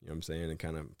day. You know what I'm saying? And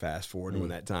kind of fast forward to when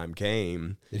that time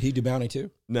came. Did he do bounty too?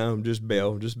 No, just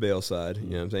bail side. You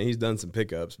know what I'm saying? He's done some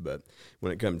pickups, but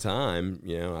when it come time,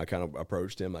 I kind of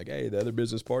approached him like, hey, the other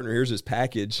business partner, here's his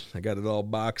package. I got it all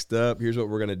boxed up. Here's what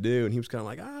we're going to do. And he was kind of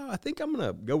like, I think I'm going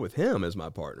to go with him as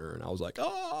my partner. And I was like,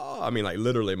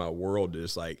 literally my world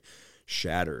just like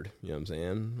shattered, you know what I'm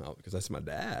saying? Because that's my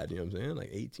dad, you know what I'm saying? Like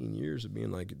 18 years of being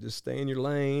like, just stay in your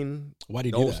lane. Why do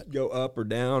you do that? Go up or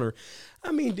down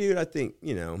dude, I think,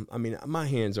 my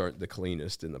hands aren't the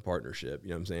cleanest in the partnership, you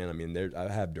know what I'm saying?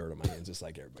 I have dirt on my hands just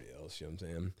like everybody else, you know what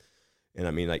I'm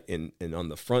saying? And on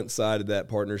the front side of that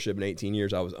partnership in 18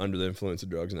 years, I was under the influence of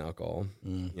drugs and alcohol,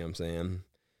 you know what I'm saying?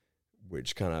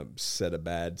 Which kind of set a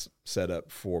bad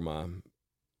setup for my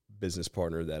business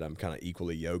partner that I'm kind of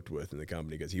equally yoked with in the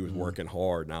company because he was working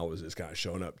hard and I was just kind of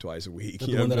showing up twice a week.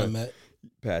 The one that I met?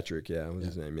 Patrick, was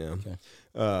his name, Okay.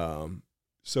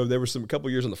 So there were a couple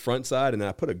years on the front side and then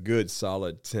I put a good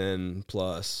solid 10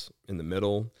 plus in the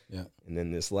middle. Yeah. And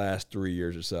then this last 3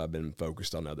 years or so, I've been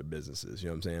focused on other businesses. You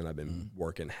know what I'm saying? I've been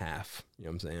working half, you know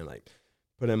what I'm saying? Like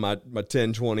put in my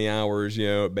 10, 20 hours,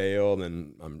 at bail, and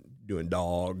then I'm doing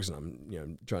dogs and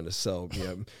I'm, trying to sell,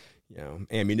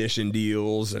 ammunition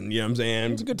deals and, you know what I'm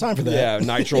saying? It's a good time for that. Yeah,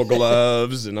 nitrile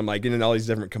gloves and I'm like getting all these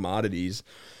different commodities.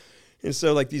 And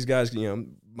so like these guys,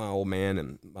 my old man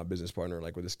and my business partner are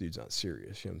like, well, this dude's not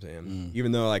serious, you know what I'm saying?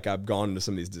 Even though like I've gone into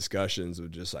some of these discussions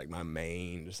with just like my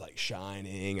mane just like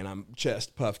shining and I'm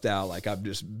chest puffed out like I've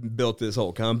just built this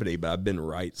whole company, but I've been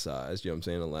right sized, you know what I'm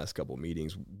saying, in the last couple of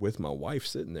meetings with my wife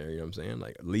sitting there, you know what I'm saying?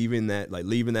 Like leaving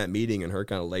that meeting and her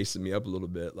kind of lacing me up a little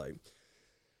bit like,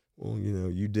 well,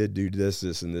 you did do this,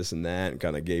 and this, and that, and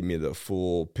kind of gave me the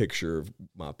full picture of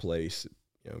my place,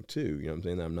 too. You know what I'm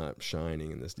saying? I'm not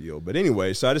shining in this deal. But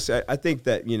anyway, so I think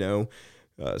that,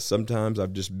 sometimes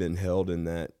I've just been held in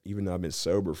that, even though I've been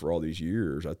sober for all these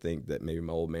years, I think that maybe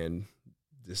my old man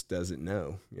just doesn't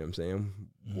know, you know what I'm saying?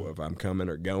 If I'm coming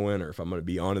or going, or if I'm going to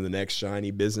be on to the next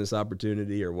shiny business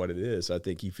opportunity or what it is. So I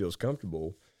think he feels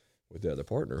comfortable with the other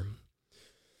partner.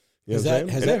 You know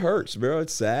it hurts, bro.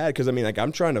 It's sad because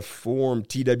I'm trying to form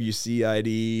TWC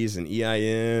IDs and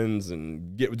EINs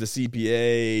and get with the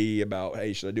CPA about,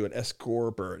 hey, should I do an S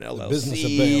corp or an LLC? Business of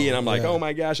bail. And I'm like, oh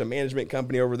my gosh, a management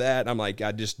company over that. And I'm like,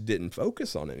 I just didn't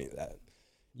focus on any of that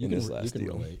in this last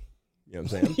deal. Relate. You know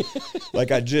what I'm saying?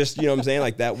 Like I just, you know what I'm saying?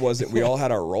 Like that wasn't, we all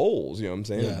had our roles, you know what I'm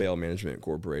saying? Yeah. Bail Management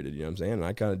Incorporated, you know what I'm saying? And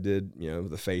I kind of did,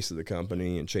 the face of the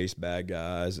company and chased bad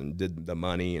guys and did the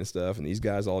money and stuff. And these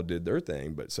guys all did their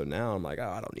thing. But so now I'm like,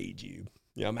 I don't need you.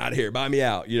 I'm out of here. Buy me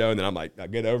out, And then I'm like, I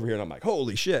get over here and I'm like,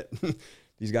 holy shit.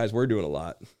 These guys were doing a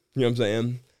lot. You know what I'm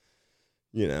saying?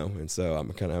 you know, and so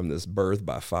I'm kind of having this birth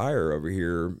by fire over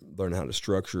here, learning how to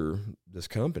structure this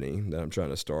company that I'm trying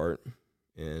to start.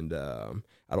 And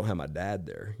I don't have my dad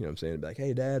there. You know what I'm saying? I'd be like,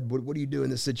 hey, Dad, what do you do in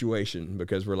this situation?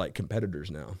 Because we're like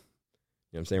competitors now. You know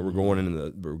what I'm saying?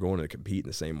 We're going to compete in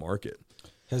the same market.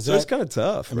 It's kind of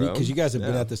tough, bro. Because you guys have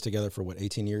been at this together for, what,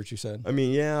 18 years, you said? I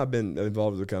mean, yeah, I've been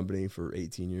involved with the company for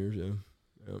 18 years, yeah.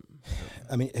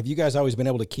 I mean, have you guys always been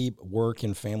able to keep work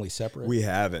and family separate? We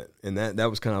haven't. And that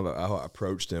was kind of how I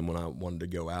approached him when I wanted to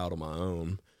go out on my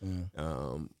own.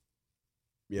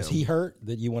 Was he hurt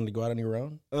that you wanted to go out on your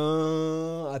own?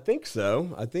 I think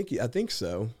so. I think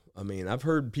so. I mean, I've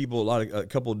heard people a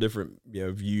couple of different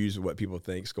views of what people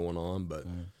think's going on, but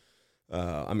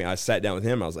I mean, I sat down with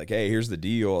him. I was like, "Hey, here's the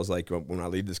deal." I was like, "When I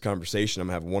leave this conversation, I'm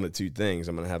gonna have one of two things.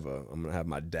 I'm gonna have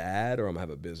my dad, or I'm gonna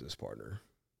have a business partner."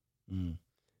 And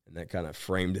that kind of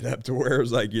framed it up to where it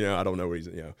was like, I don't know what he's,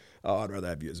 I'd rather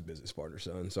have you as a business partner,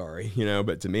 son. Sorry,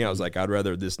 But to me, I was like, I'd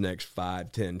rather this next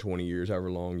 5, 10, 20 years, however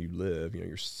long you live,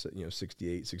 you're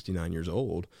 68, 69 years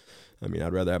old. I mean,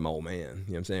 I'd rather have my old man. You know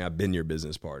what I'm saying? I've been your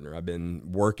business partner. I've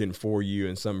been working for you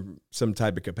in some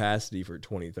type of capacity for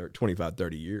 25,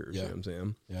 30 years. Yeah. You know what I'm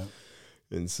saying? Yeah.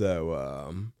 And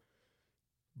so,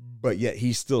 but yet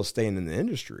he's still staying in the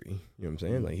industry. You know what I'm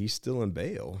saying? Like, he's still in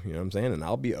bail. You know what I'm saying? And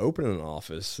I'll be opening an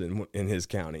office in his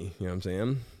county. You know what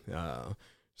I'm saying?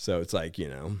 So it's like,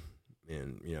 I'm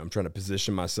trying to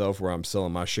position myself where I'm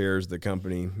selling my shares of the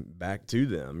company back to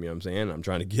them. You know what I'm saying? I'm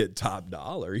trying to get top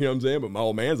dollar. You know what I'm saying? But my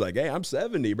old man's like, hey, I'm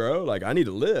 70, bro. Like, I need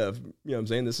to live. You know what I'm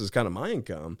saying? This is kind of my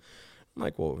income. I'm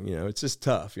like, well, it's just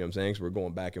tough. You know what I'm saying? Because we're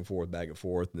going back and forth.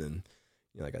 And then,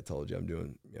 like I told you, I'm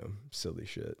doing, silly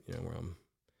shit, where I'm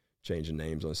changing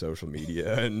names on social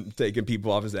media and taking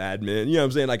people off as admin. You know what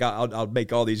I'm saying? Like, I'll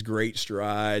make all these great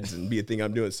strides and think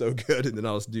I'm doing so good, and then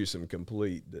I'll do some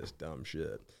this dumb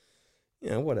shit.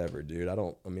 Whatever, dude.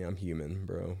 I'm human,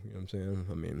 bro. You know what I'm saying?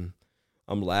 I mean,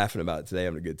 I'm laughing about it today,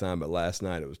 having a good time, but last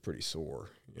night it was pretty sore.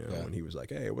 When he was like,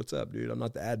 hey, what's up, dude? I'm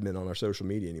not the admin on our social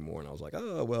media anymore. And I was like,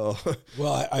 oh, well.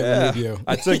 Well, I removed you.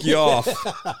 I took you off,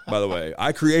 by the way.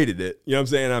 I created it. You know what I'm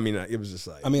saying? I mean, it was just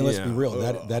like. I mean, let's be real.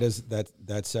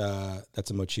 That's a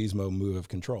machismo move of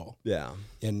control. Yeah.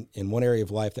 In one area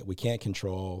of life that we can't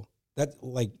control,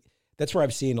 that's where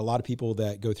I've seen a lot of people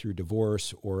that go through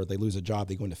divorce or they lose a job,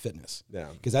 they go into fitness. Yeah.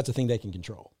 Because that's a thing they can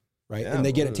control, right? Yeah, and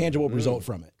they get a tangible result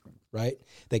from it, right?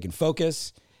 They can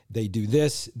focus, they do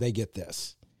this, they get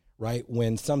this, right?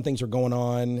 When some things are going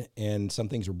on and some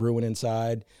things are brewing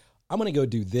inside, I'm going to go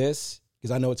do this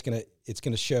because I know it's going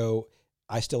to show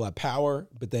I still have power,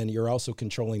 but then you're also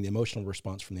controlling the emotional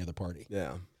response from the other party.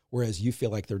 Yeah. Whereas you feel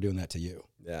like they're doing that to you.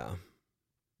 Yeah.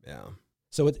 Yeah.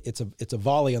 So it's a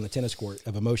volley on the tennis court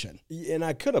of emotion. And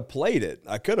I could have played it.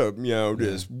 I could have,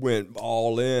 just went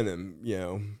all in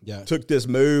and, took this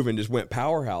move and just went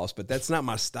powerhouse, but that's not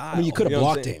my style. I mean, you could have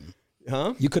blocked him.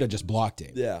 Huh? You could have just blocked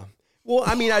him. Yeah. Well,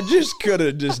 I mean, I just could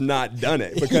have just not done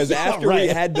it because after we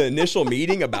had the initial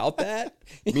meeting about that,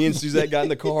 me and Suzette got in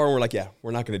the car and we're like, yeah,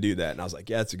 we're not going to do that. And I was like,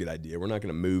 yeah, that's a good idea. We're not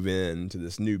going to move into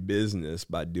this new business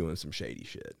by doing some shady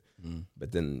shit.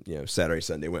 But then, Saturday,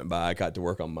 Sunday went by. I got to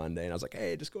work on Monday, and I was like,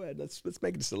 "Hey, just go ahead. Let's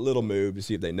make just a little move to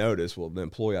see if they notice." Well, the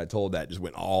employee I told that just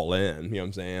went all in. You know what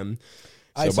I'm saying?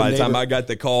 So by the time I got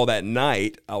the call that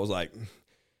night, I was like,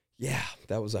 "Yeah,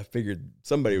 that was." I figured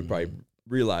somebody would probably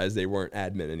realize they weren't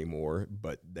admin anymore,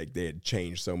 but they had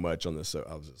changed so much on this. So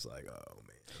I was just like, "Oh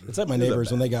man." It's like my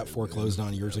neighbors when they got foreclosed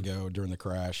on years ago during the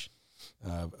crash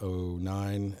of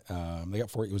 2009. They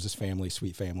got it was this family,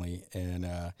 sweet family, and.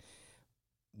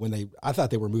 I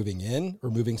thought they were moving in or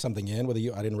moving something in with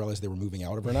I didn't realize they were moving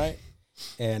out overnight.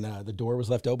 And the door was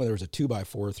left open. There was a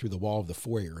 2x4 through the wall of the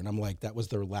foyer. And I'm like, that was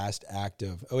their last act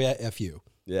of, oh yeah, F you.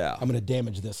 Yeah. I'm going to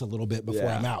damage this a little bit before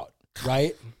I'm out.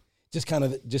 Right. Just kind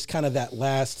of that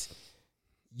last,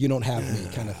 you don't have me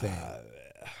kind of thing.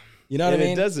 You know what I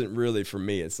mean? It doesn't really, for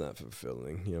me, it's not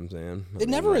fulfilling. You know what I'm saying? It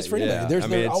never is for anybody.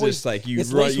 It's always, just like you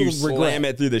slam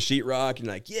it through the sheetrock and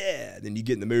you're like, yeah. Then you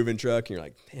get in the moving truck and you're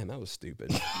like, damn, that was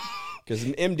stupid. Because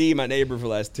MD, my neighbor for the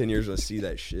last 10 years, will see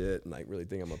that shit and really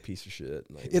think I'm a piece of shit.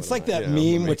 It's like that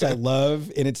meme, which I love.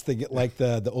 And it's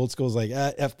the old school's like,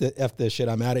 F the shit,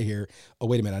 I'm out of here. Oh,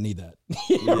 wait a minute, I need that.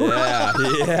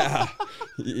 Yeah.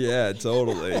 Yeah,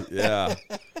 totally. Yeah.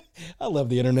 I love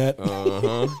the internet.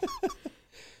 Uh-huh.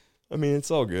 I mean,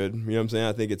 it's all good. You know what I'm saying?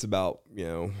 I think it's about,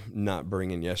 not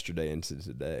bringing yesterday into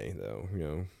today, though,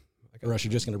 Or else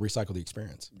you're just going to recycle the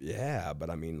experience. Yeah, but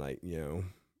I mean, you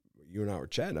and I were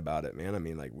chatting about it, man. I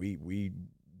mean,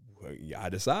 I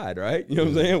decide, right? You know what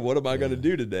I'm saying? What am I going to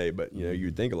do today? But,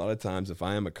 you'd think a lot of times if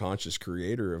I am a conscious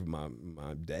creator of my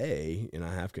day and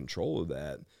I have control of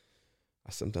that,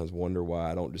 I sometimes wonder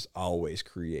why I don't just always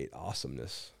create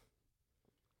awesomeness.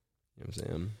 You know what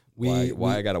I'm saying?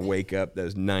 Why I got to wake up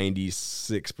those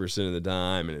 96% of the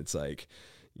time, and it's like,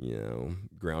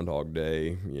 Groundhog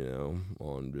Day,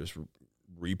 on just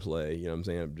replay. You know what I'm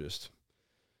saying? I'm just,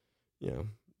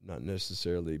 not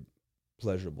necessarily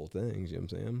pleasurable things. You know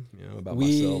what I'm saying? About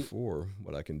myself or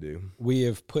what I can do. We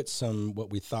have put some what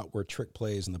we thought were trick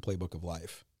plays in the playbook of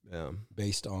life. Yeah.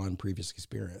 Based on previous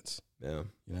experience. Yeah.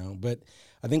 But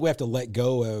I think we have to let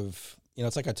go of,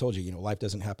 it's like I told you, life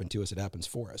doesn't happen to us, it happens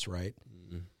for us, right?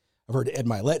 Mm-hmm. I've heard Ed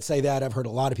Milet say that. I've heard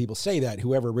a lot of people say that.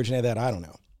 Whoever originated that, I don't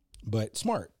know. But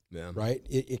smart, right?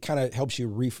 It kind of helps you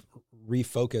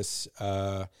refocus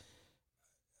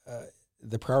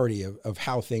the priority of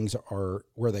how things are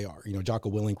where they are.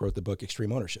 Jocko Willink wrote the book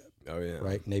Extreme Ownership. Oh, yeah.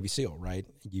 Right? Navy SEAL, right?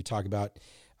 You talk about,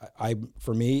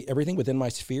 for me, everything within my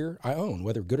sphere, I own,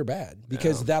 whether good or bad,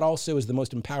 because that also is the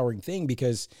most empowering thing.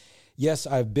 Because yes,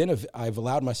 I've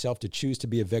allowed myself to choose to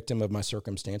be a victim of my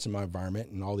circumstance and my environment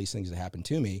and all these things that happen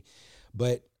to me,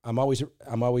 but I'm always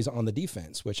on the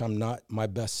defense, which I'm not my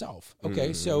best self.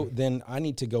 Okay. So then I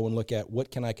need to go and look at what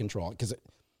can I control? Because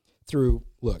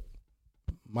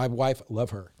my wife, love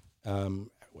her.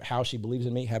 How she believes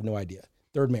in me, have no idea.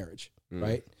 Third marriage,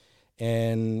 right?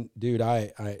 And dude, I'm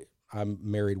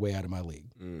married way out of my league,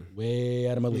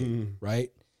 right?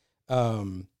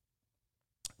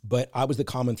 But I was the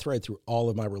common thread through all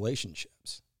of my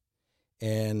relationships.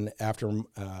 And after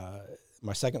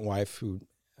my second wife, who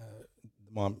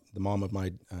the mom of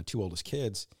my two oldest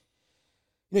kids,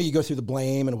 you go through the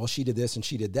blame and, well, she did this and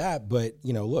she did that. But,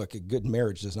 look, a good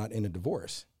marriage does not end in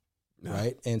divorce,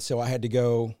 right? And so I had to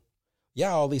go,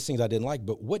 all these things I didn't like,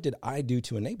 but what did I do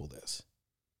to enable this?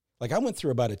 Like I went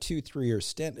through about a 2-3 year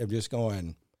stint of just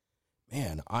going,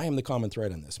 man, I am the common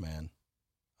thread in this, man.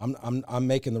 I'm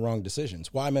making the wrong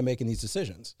decisions. Why am I making these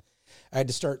decisions? I had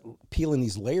to start peeling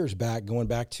these layers back, going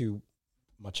back to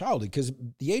my childhood, because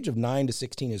the age of 9 to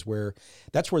 16 is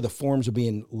that's where the forms are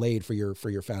being laid for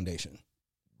your foundation,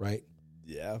 right?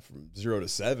 Yeah, from 0 to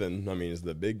 7. I mean, is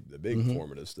the big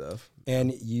formative stuff.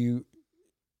 And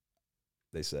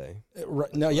they say,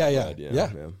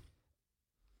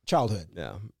 childhood,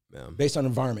 yeah, based on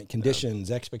environment, conditions,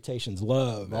 expectations,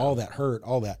 love, all that hurt,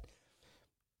 all that,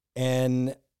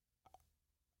 and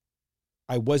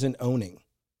I wasn't owning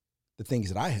the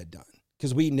things that I had done,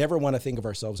 because we never want to think of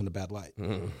ourselves in a bad light.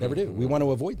 Never do. We want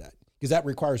to avoid that because that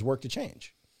requires work to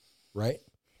change, right?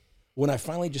 When I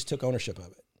finally just took ownership of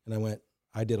it and I went,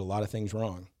 I did a lot of things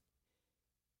wrong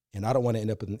and I don't want to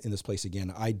end up in this place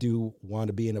again. I do want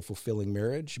to be in a fulfilling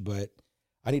marriage, but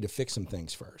I need to fix some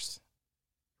things first,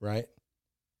 right?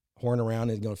 Whoring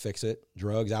around isn't going to fix it.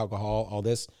 Drugs, alcohol, all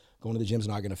this, going to the gym is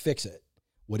not going to fix it.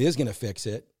 What is going to fix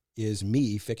it is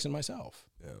me fixing myself.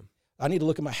 Yeah. I need to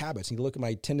look at my habits. I need to look at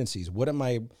my tendencies.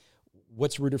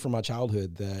 What's rooted from my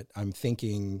childhood that I'm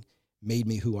thinking made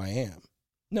me who I am?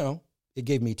 No, it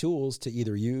gave me tools to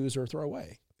either use or throw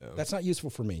away. Yeah. That's not useful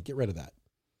for me. Get rid of that.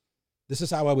 This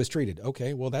is how I was treated.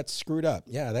 Okay, well, that's screwed up.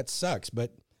 Yeah, that sucks.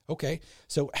 But okay,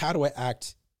 so how do I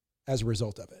act as a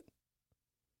result of it?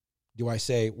 Do I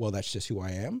say, well, that's just who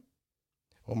I am?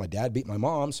 Well, my dad beat my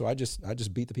mom, so I just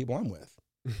beat the people I'm with.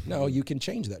 No, you can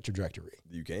change that trajectory.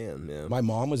 You can, yeah. My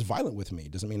mom was violent with me.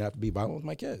 Doesn't mean I have to be violent with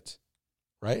my kids,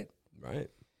 right? Right.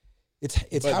 But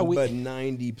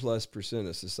 90+%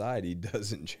 of society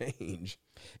doesn't change,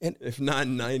 and if not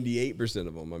 98%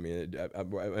 of them. I mean, I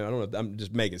don't know. I'm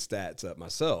just making stats up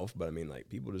myself, but I mean, like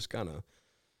people just kind of.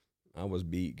 I was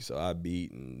beat, so I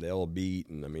beat, and they'll beat,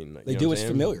 and I mean, they do what's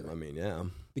familiar. I mean, yeah,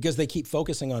 because they keep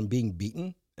focusing on being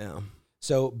beaten. Yeah.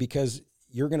 So because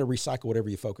you're going to recycle whatever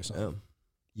you focus on. Yeah.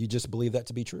 You just believe that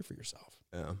to be true for yourself.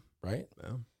 Yeah. Right?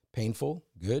 Yeah. Painful,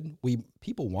 good.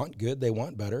 People want good, they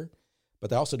want better, but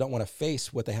they also don't want to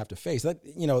face what they have to face. That,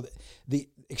 the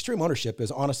extreme ownership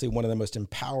is honestly one of the most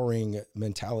empowering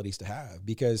mentalities to have,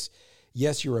 because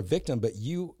yes, you're a victim, but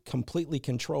you completely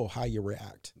control how you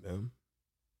react. Yeah.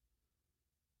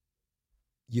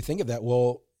 You think of that,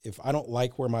 well, if I don't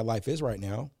like where my life is right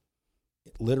now,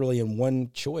 literally in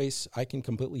one choice, I can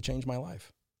completely change my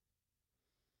life.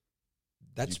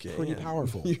 That's pretty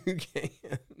powerful. You can.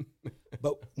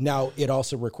 But now it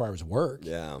also requires work.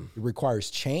 Yeah. It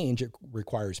requires change. It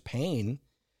requires pain.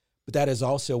 But that is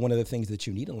also one of the things that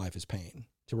you need in life is pain,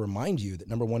 to remind you that,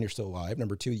 number one, you're still alive.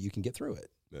 Number two, you can get through it.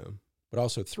 Yeah. But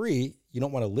also 3, you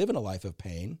don't want to live in a life of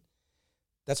pain.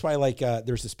 That's why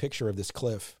there's this picture of this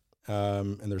cliff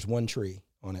and there's one tree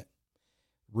on it.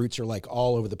 Roots are like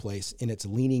all over the place and it's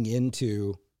leaning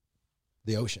into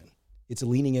the ocean. It's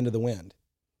leaning into the wind.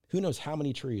 Who knows how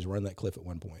many trees were on that cliff at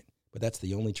one point, but that's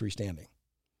the only tree standing.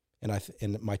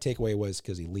 And my takeaway was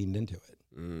because he leaned into it.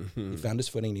 Mm-hmm. He found his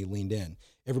footing and he leaned in.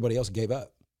 Everybody else gave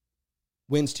up.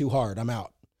 Wind's too hard. I'm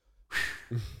out.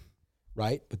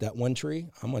 Right? But that one tree,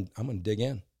 I'm gonna dig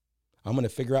in. I'm gonna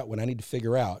figure out what I need to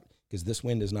figure out because this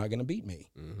wind is not gonna beat me.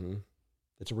 Mm-hmm.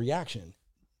 It's a reaction.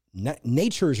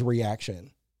 Nature's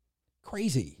reaction.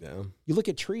 Crazy. Yeah. You look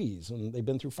at trees and they've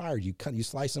been through fires. You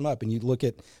slice them up and you look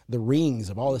at the rings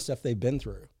of all the stuff they've been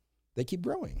through. They keep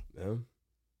growing. Yeah.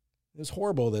 It was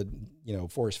horrible that,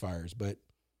 forest fires, but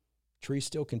trees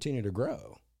still continue to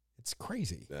grow. It's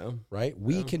crazy. Yeah. Right?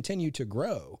 We continue to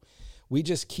grow. We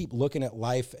just keep looking at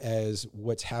life as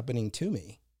what's happening to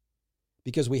me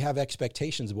because we have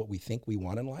expectations of what we think we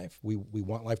want in life. We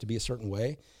want life to be a certain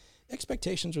way.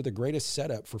 Expectations are the greatest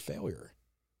setup for failure.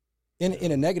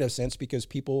 In a negative sense, because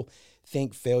people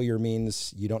think failure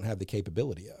means you don't have the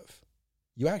capability of.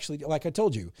 You actually, like I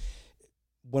told you,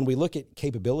 when we look at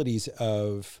capabilities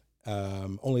of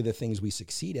only the things we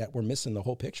succeed at, we're missing the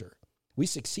whole picture. We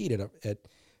succeed at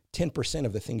 10%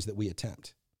 of the things that we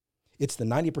attempt. It's the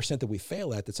 90% that we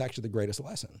fail at that's actually the greatest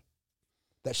lesson.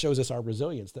 That shows us our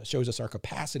resilience, that shows us our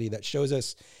capacity,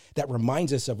 that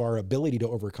reminds us of our ability to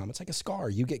overcome. It's like a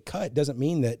scar. You get cut doesn't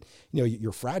mean that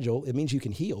you're fragile. It means you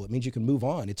can heal. It means you can move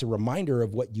on. It's a reminder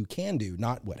of what you can do,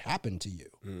 not what happened to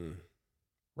you.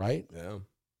 Right? Yeah.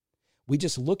 We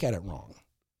just look at it wrong.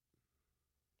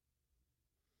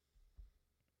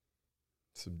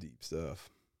 Some deep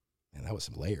stuff. Man, that was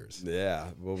some layers.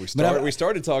 Yeah. Well, we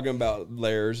started talking about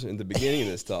layers in the beginning of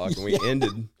this talk, and we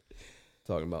ended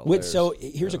talking about layers. So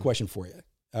here's a question for you.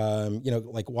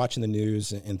 Like watching the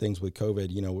news and things with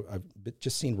COVID, I've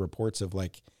just seen reports of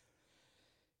like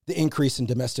the increase in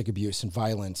domestic abuse and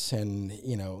violence and,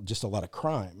 just a lot of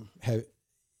crime.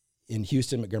 In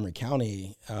Houston, Montgomery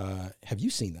County, have you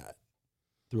seen that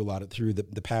through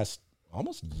the past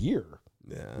almost year?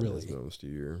 Yeah, really. Almost a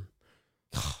year.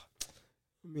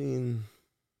 I mean,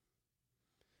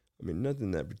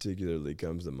 nothing that particularly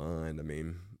comes to mind.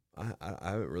 I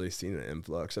haven't really seen an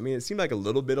influx. It seemed like a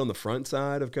little bit on the front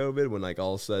side of COVID when like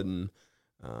all of a sudden,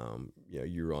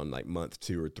 you're on like month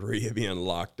 2 or 3 of being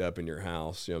locked up in your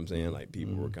house. You know what I'm saying? Like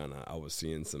people were I was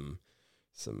seeing some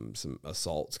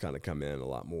assaults kind of come in a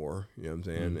lot more, you know what I'm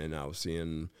saying? And I was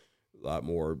seeing a lot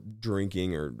more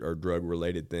drinking or drug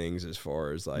related things as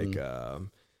far as like,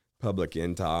 public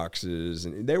intoxes.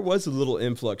 And there was a little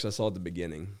influx I saw at the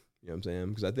beginning. You know what I'm saying?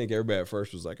 Because I think everybody at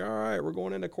first was like, all right, we're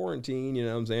going into quarantine, you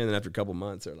know what I'm saying? And after a couple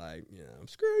months, they're like,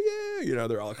 screw you.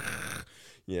 They're all,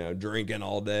 drinking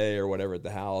all day or whatever at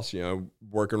the house,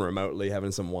 working remotely,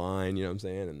 having some wine, you know what I'm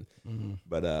saying? And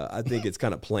but I think it's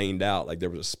kind of planed out. Like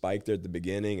there was a spike there at the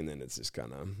beginning, and then it's just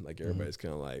kind of like everybody's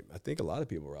kind of like, I think a lot of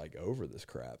people are like over this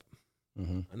crap.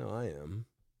 I know I am.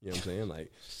 You know what I'm saying?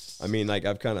 Like,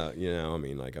 I've kind of,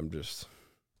 I'm just...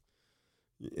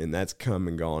 And that's come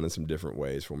and gone in some different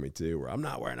ways for me too, where I'm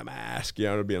not wearing a mask,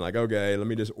 being like, okay, let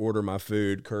me just order my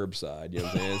food curbside, you know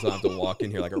what I'm saying? So I have to walk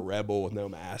in here like a rebel with no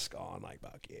mask on, like,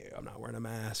 fuck you, I'm not wearing a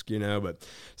mask, But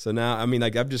so now,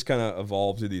 I've just kind of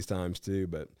evolved through these times too,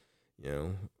 but, I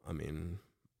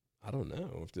don't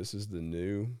know if this is the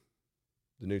new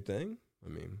thing.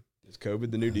 Is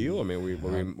COVID the new deal?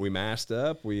 We masked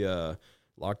up, we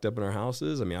locked up in our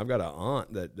houses. I've got an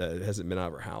aunt that hasn't been out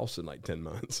of her house in like 10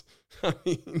 months. Up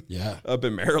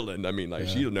in Maryland.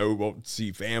 She won't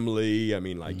see family.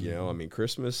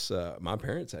 Christmas, my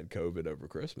parents had COVID over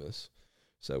Christmas.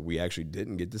 So we actually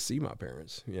didn't get to see my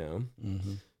parents,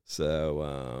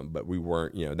 So, but we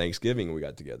weren't, Thanksgiving we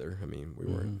got together. We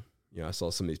weren't, I saw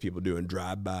some of these people doing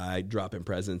drive-by, dropping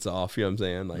presents off, you know what I'm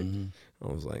saying? Like,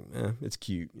 I was like, it's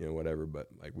cute, whatever. But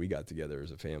like we got together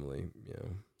as a family,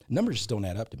 Numbers just don't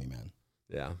add up to me, man.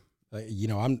 Yeah.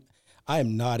 I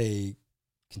am not a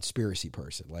conspiracy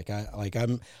person.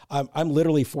 I'm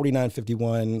literally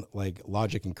 4951, like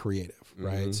logic and creative,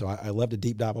 right? So I love to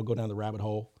deep dive. I'll go down the rabbit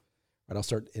hole, right? I'll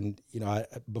start, and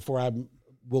before I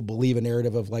will believe a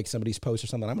narrative of like somebody's post or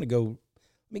something, let me go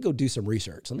do some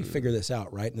research. Let me figure this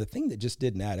out, right? And the thing that just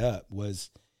didn't add up was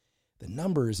the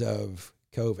numbers of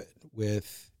COVID,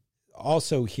 with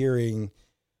also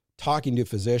talking to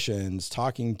physicians,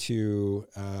 talking to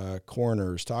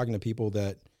coroners, talking to people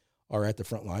that are at the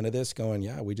front line of this, going,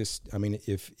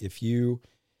 if you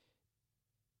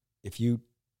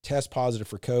test positive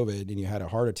for COVID and you had a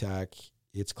heart attack,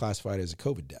 it's classified as a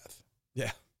COVID death.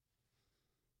 Yeah.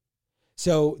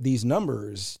 So these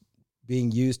numbers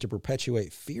being used to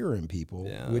perpetuate fear in people,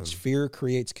 which fear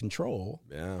creates control.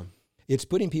 Yeah. It's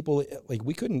putting people, like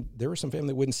there were some family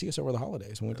that wouldn't see us over the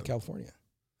holidays when we went to California.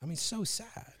 I mean, so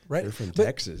sad, right? They're from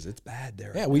Texas. It's bad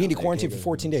there. Yeah, we need to quarantine for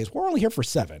 14 days. We're only here for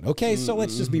 7, okay? So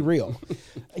let's just be real.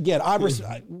 Again,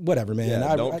 whatever, man.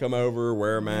 Yeah, don't come over,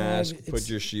 wear a mask, put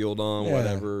your shield on, Yeah.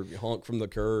 whatever, honk from the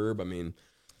curb. I mean,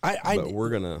 but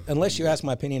we're going to... Unless you ask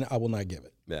my opinion, I will not give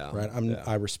it. Yeah. Right?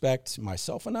 I respect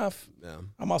myself enough. Yeah.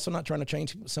 I'm also not trying to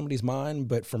change somebody's mind,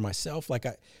 but for myself, like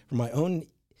for my own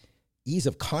ease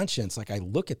of conscience, like I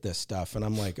look at this stuff and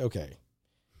I'm like, okay,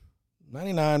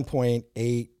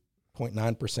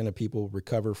 99.8.9% of people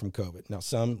recover from COVID. Now,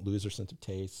 some lose their sense of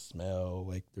taste, smell,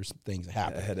 like there's some things that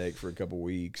happen. A headache for a couple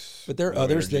weeks. But there are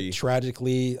others that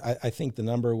tragically, I think the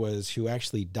number was who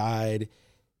actually died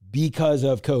because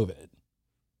of COVID.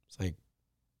 It's like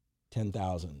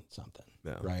 10,000 something,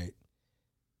 right?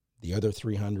 The other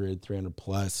 300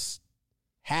 plus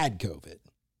had COVID.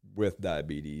 With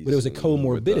diabetes. But it was a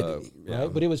comorbidity,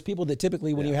 right? But it was people that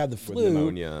typically when you have the flu. With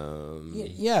pneumonia.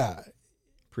 Yeah.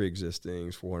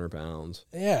 Pre-existing, 400 pounds.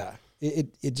 Yeah.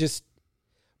 It just,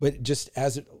 but just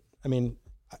as, I mean,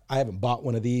 I haven't bought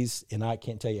one of these and I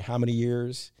can't tell you how many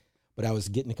years, but I was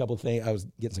getting a couple of things. I was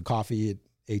getting some coffee at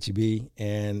H-E-B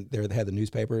and they had the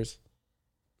newspapers.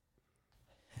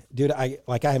 Dude, I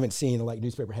haven't seen like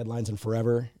newspaper headlines in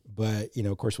forever, but you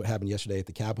know, of course, what happened yesterday at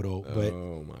the Capitol. But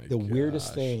the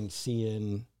weirdest thing,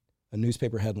 seeing a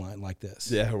newspaper headline like this.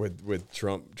 Yeah, with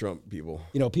Trump people.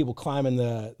 You know, people climbing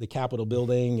the Capitol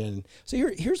building, and so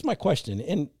here's my question,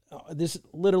 and this is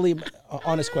literally an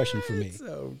honest question for me. It's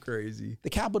so crazy. The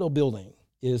Capitol building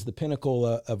is the pinnacle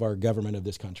of our government of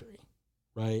this country,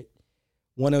 right?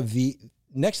 One of the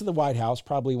next to the White House,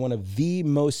 probably one of the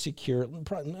most secure,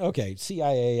 okay,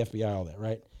 CIA, FBI, all that,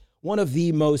 right? One of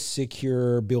the most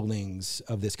secure buildings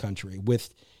of this country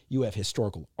you have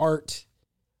historical art,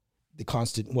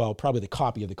 probably the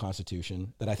copy of the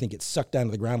Constitution that I think gets sucked down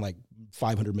to the ground like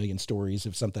 500 million stories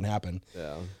if something happened.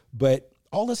 Yeah. But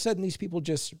all of a sudden these people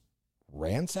just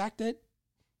ransacked it,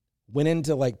 went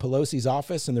into like Pelosi's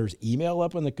office and there's email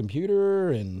up on the computer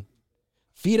and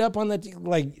feet up on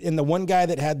and the one guy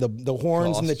that had the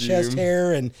horns and the chest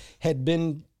hair and had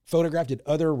been photographed at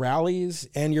other rallies,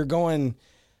 and you're going,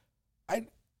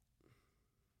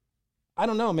 I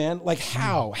don't know, man. Like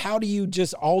how do you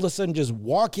just all of a sudden just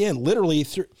walk in literally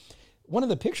through? One of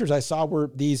the pictures I saw were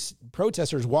these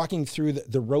protesters walking through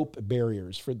the rope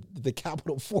barriers for the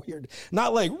Capitol foyer,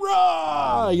 not like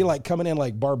rah, you're like coming in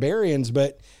like barbarians,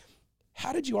 but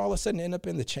how did you all of a sudden end up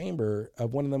in the chamber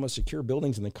of one of the most secure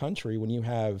buildings in the country when you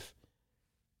have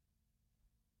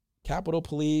Capitol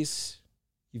Police,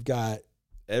 you've got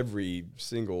every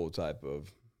single type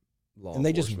of law and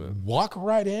they enforcement. Just walk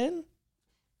right in?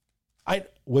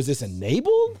 Was this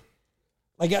enabled?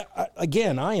 Like,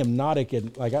 again, I am not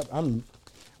I'm.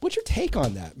 What's your take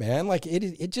on that, man? Like,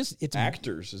 it's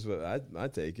actors is what my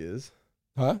take is.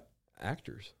 Huh?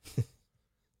 Actors.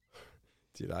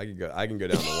 Dude, I can go down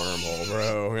the wormhole,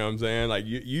 bro. You know what I'm saying? Like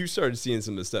you started seeing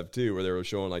some of the stuff too, where they were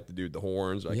showing like the dude the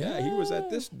horns, like yeah, he was at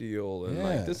this deal, and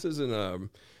like this isn't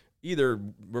either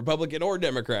Republican or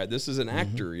Democrat. This is an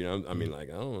actor, you know. I mean, like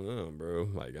I don't know, bro.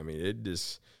 Like I mean, it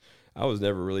just. I was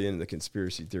never really into the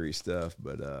conspiracy theory stuff,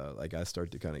 but like I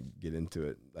start to kind of get into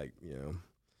it, like you know.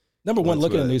 Number one,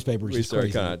 looking at newspapers. We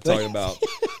started kind of talking about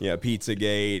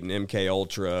Pizzagate and MK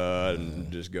Ultra, and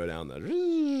just go down the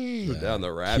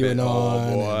rabbit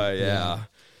hole, boy. Yeah.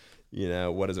 You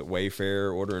know, what is it?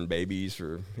 Wayfair ordering babies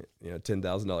for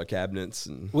 $10,000 cabinets,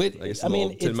 and I guess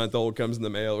 10-month-old comes in the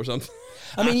mail or something.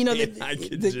 I mean, you know,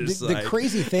 the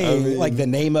crazy thing, like the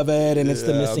name of it, and it's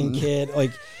the missing kid,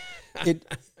 like it.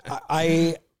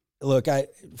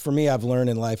 For me, I've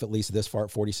learned in life, at least this far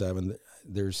at 47,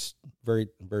 there's very,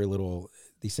 very little.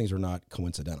 These things are not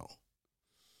coincidental.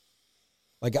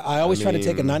 Like I always try to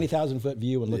take a 90,000 foot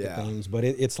view and look at things, but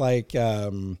it's like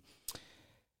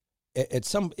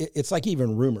it's like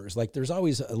even rumors. Like there's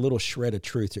always a little shred of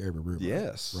truth to every rumor.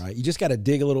 Yes, right. You just got to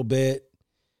dig a little bit,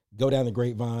 go down the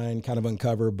grapevine, kind of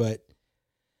uncover. But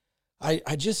I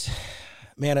just,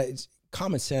 man, it's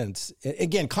common sense.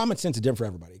 Again, common sense is different for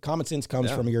everybody. Common sense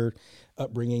comes from your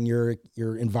upbringing, your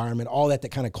environment, all that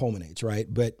kind of culminates,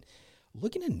 right? But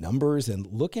looking at numbers and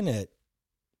looking at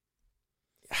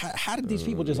how did these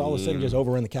people just all of a sudden just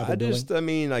overrun the Capitol building? Some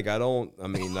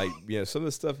of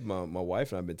the stuff my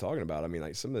wife and I've been talking about, I mean,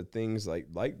 like some of the things, like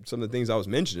some of the things I was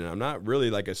mentioning, I'm not really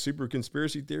like a super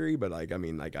conspiracy theory, but like, I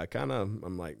mean, like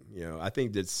I'm like, I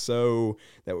think that's so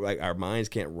that like our minds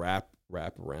can't wrap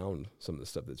around some of the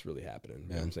stuff that's really happening.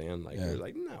 You know what I'm saying? Like, they're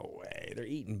like, no way. They're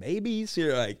eating babies.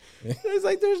 You're like, it's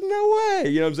like, there's no way.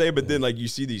 You know what I'm saying? But then, like, you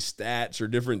see these stats or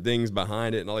different things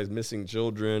behind it and all these missing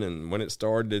children and when it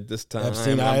started at this time.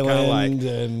 Epstein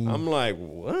Island. I'm like,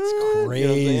 what? It's crazy. You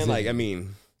know what I'm saying? Like, I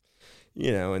mean,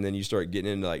 you know, and then you start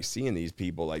getting into like seeing these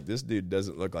people, like this dude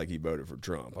doesn't look like he voted for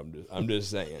Trump. I'm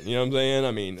just saying, you know what I'm saying?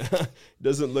 I mean,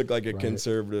 doesn't look like a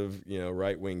conservative, you know,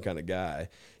 right wing kind of guy,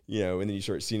 you know, and then you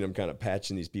start seeing them kind of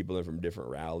patching these people in from different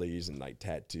rallies and like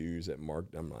tattoos that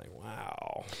marked. I'm like,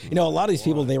 wow. You know, a lot of these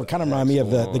people, they were kind of remind me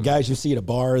of the guys you see at a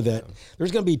bar that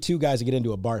there's going to be two guys that get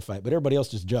into a bar fight, but everybody else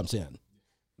just jumps in.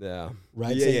 Yeah.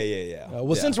 Right. Yeah.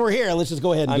 Well, since we're here, let's just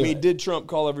go ahead and do it. Did Trump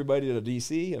call everybody to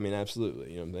DC? I mean,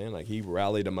 absolutely. You know what I'm saying? Like he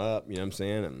rallied them up, you know what I'm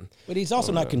saying? But he's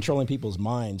also not controlling people's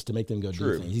minds to make them go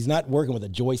do things. He's not working with a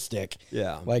joystick.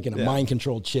 Yeah. Like in a mind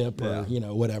control chip or, you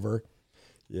know, whatever.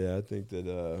 Yeah. I think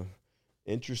that,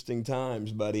 interesting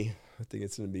times, buddy. I think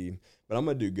it's going to be, but I'm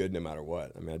going to do good no matter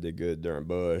what. I mean, I did good during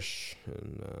Bush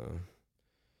and,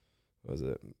 what was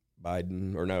it?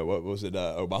 Biden or no, what was it?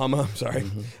 Obama. I'm sorry.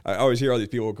 I always hear all these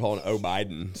people calling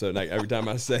Biden. So like every time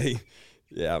I say,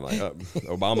 yeah, I'm like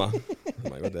Obama.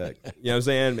 I'm like, what the heck? You know what I'm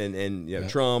saying? And you know,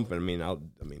 Trump. And I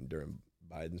mean, during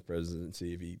Biden's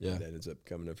presidency, if that ends up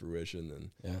coming to fruition,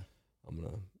 then I'm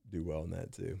gonna do well in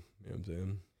that too. You know what I'm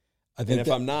saying? I think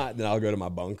if I'm not, then I'll go to my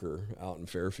bunker out in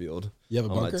Fairfield. You have a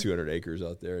bunker? On my 200 acres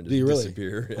out there and just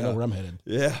disappear. I know where I'm headed.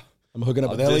 Yeah. I'm hooking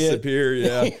up with Elliott. Disappear,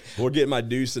 yeah. We'll get my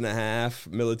deuce-and-a-half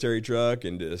military truck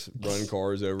and just run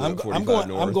cars over. I'm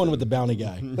going with the bounty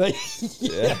guy.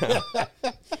 Yeah.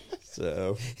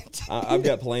 So I've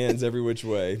got plans every which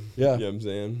way. Yeah. You know what I'm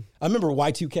saying? I remember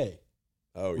Y2K.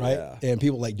 Oh, right? yeah. And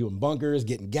people like doing bunkers,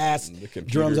 getting gas. And the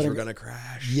computers were going to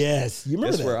crash. Yes. You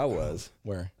remember Guess that? where I was?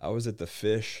 Where? I was at the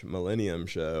Fish Millennium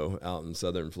Show out in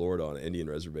southern Florida on an Indian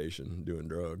reservation doing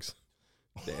drugs.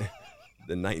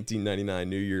 The 1999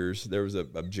 New Year's, there was a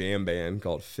jam band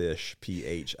called Phish,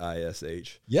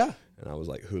 Phish. Yeah. And I was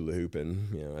like hula hooping,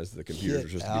 you know, as the computers were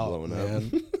just blowing up.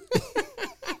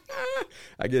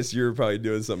 I guess you're probably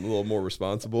doing something a little more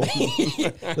responsible.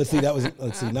 Let's see,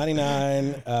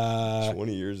 99.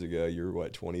 20 years ago, you were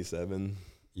what, 27?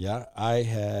 Yeah, I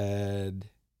had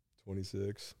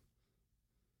 26.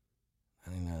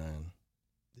 99.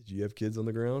 Did you have kids on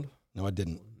the ground? No, I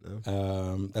didn't.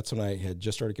 No. That's when I had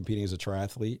just started competing as a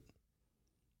triathlete.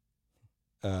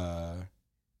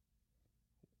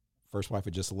 First wife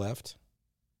had just left,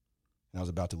 and I was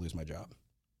about to lose my job.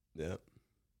 Yeah.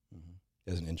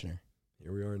 As an engineer.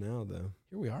 Here we are now, though.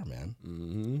 Here we are, man.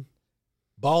 Mm-hmm.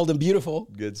 Bald and beautiful.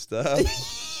 Good stuff.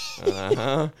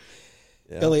 Yeah.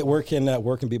 Elliott, where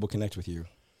can people connect with you?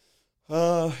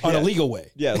 On a legal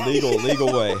way. Yeah,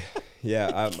 legal way.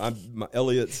 Yeah, my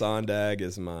Elliott Sondag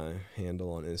is my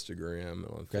handle on Instagram and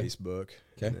on Facebook.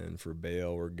 Okay. And then for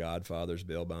bail, we're Godfather's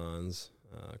Bail Bonds,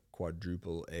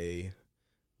 quadruple A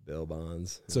bail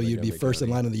bonds. So you'd be first in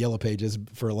line in the yellow pages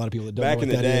for a lot of people that don't back know in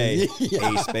what the that day. is.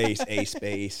 A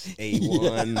space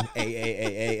A1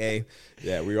 A.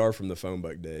 Yeah, we are from the phone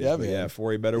book days. Yeah, man. Yeah,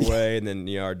 for a better way. And then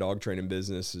our dog training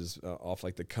business is off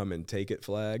like the come and take it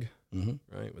flag,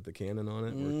 right, with the cannon on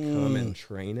it. We're come and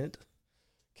train it.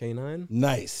 Canine.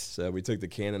 Nice. So we took the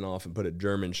cannon off and put a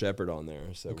German Shepherd on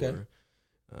there. So we're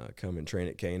come and train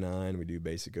at canine. We do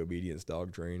basic obedience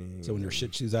dog training. So when your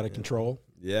shit shoes out of control.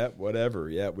 Yeah, whatever.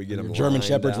 Yeah, we get them. Your German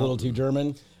Shepherd's a little too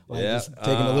German. Like just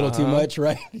taking a little too much,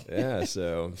 right? Yeah.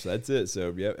 So that's it.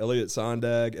 So yeah, Elliott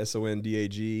Sondag,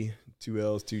 Sondag, 2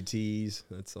 L's, 2 T's.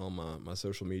 That's all my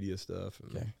social media stuff.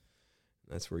 And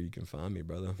that's where you can find me,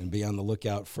 brother. And be on the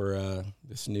lookout for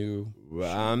this new.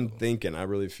 Well, I'm thinking. I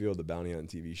really feel the Bounty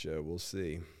Hunting TV show. We'll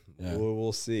see. Yeah.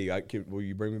 We'll see. Will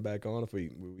you bring me back on if we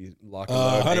lock in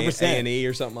 100% A&E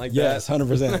or something like that? Yes,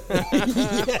 100%.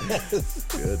 Yes.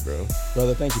 Good, bro.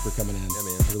 Brother, thank you for coming in. Yeah,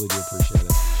 man. I really do appreciate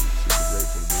it.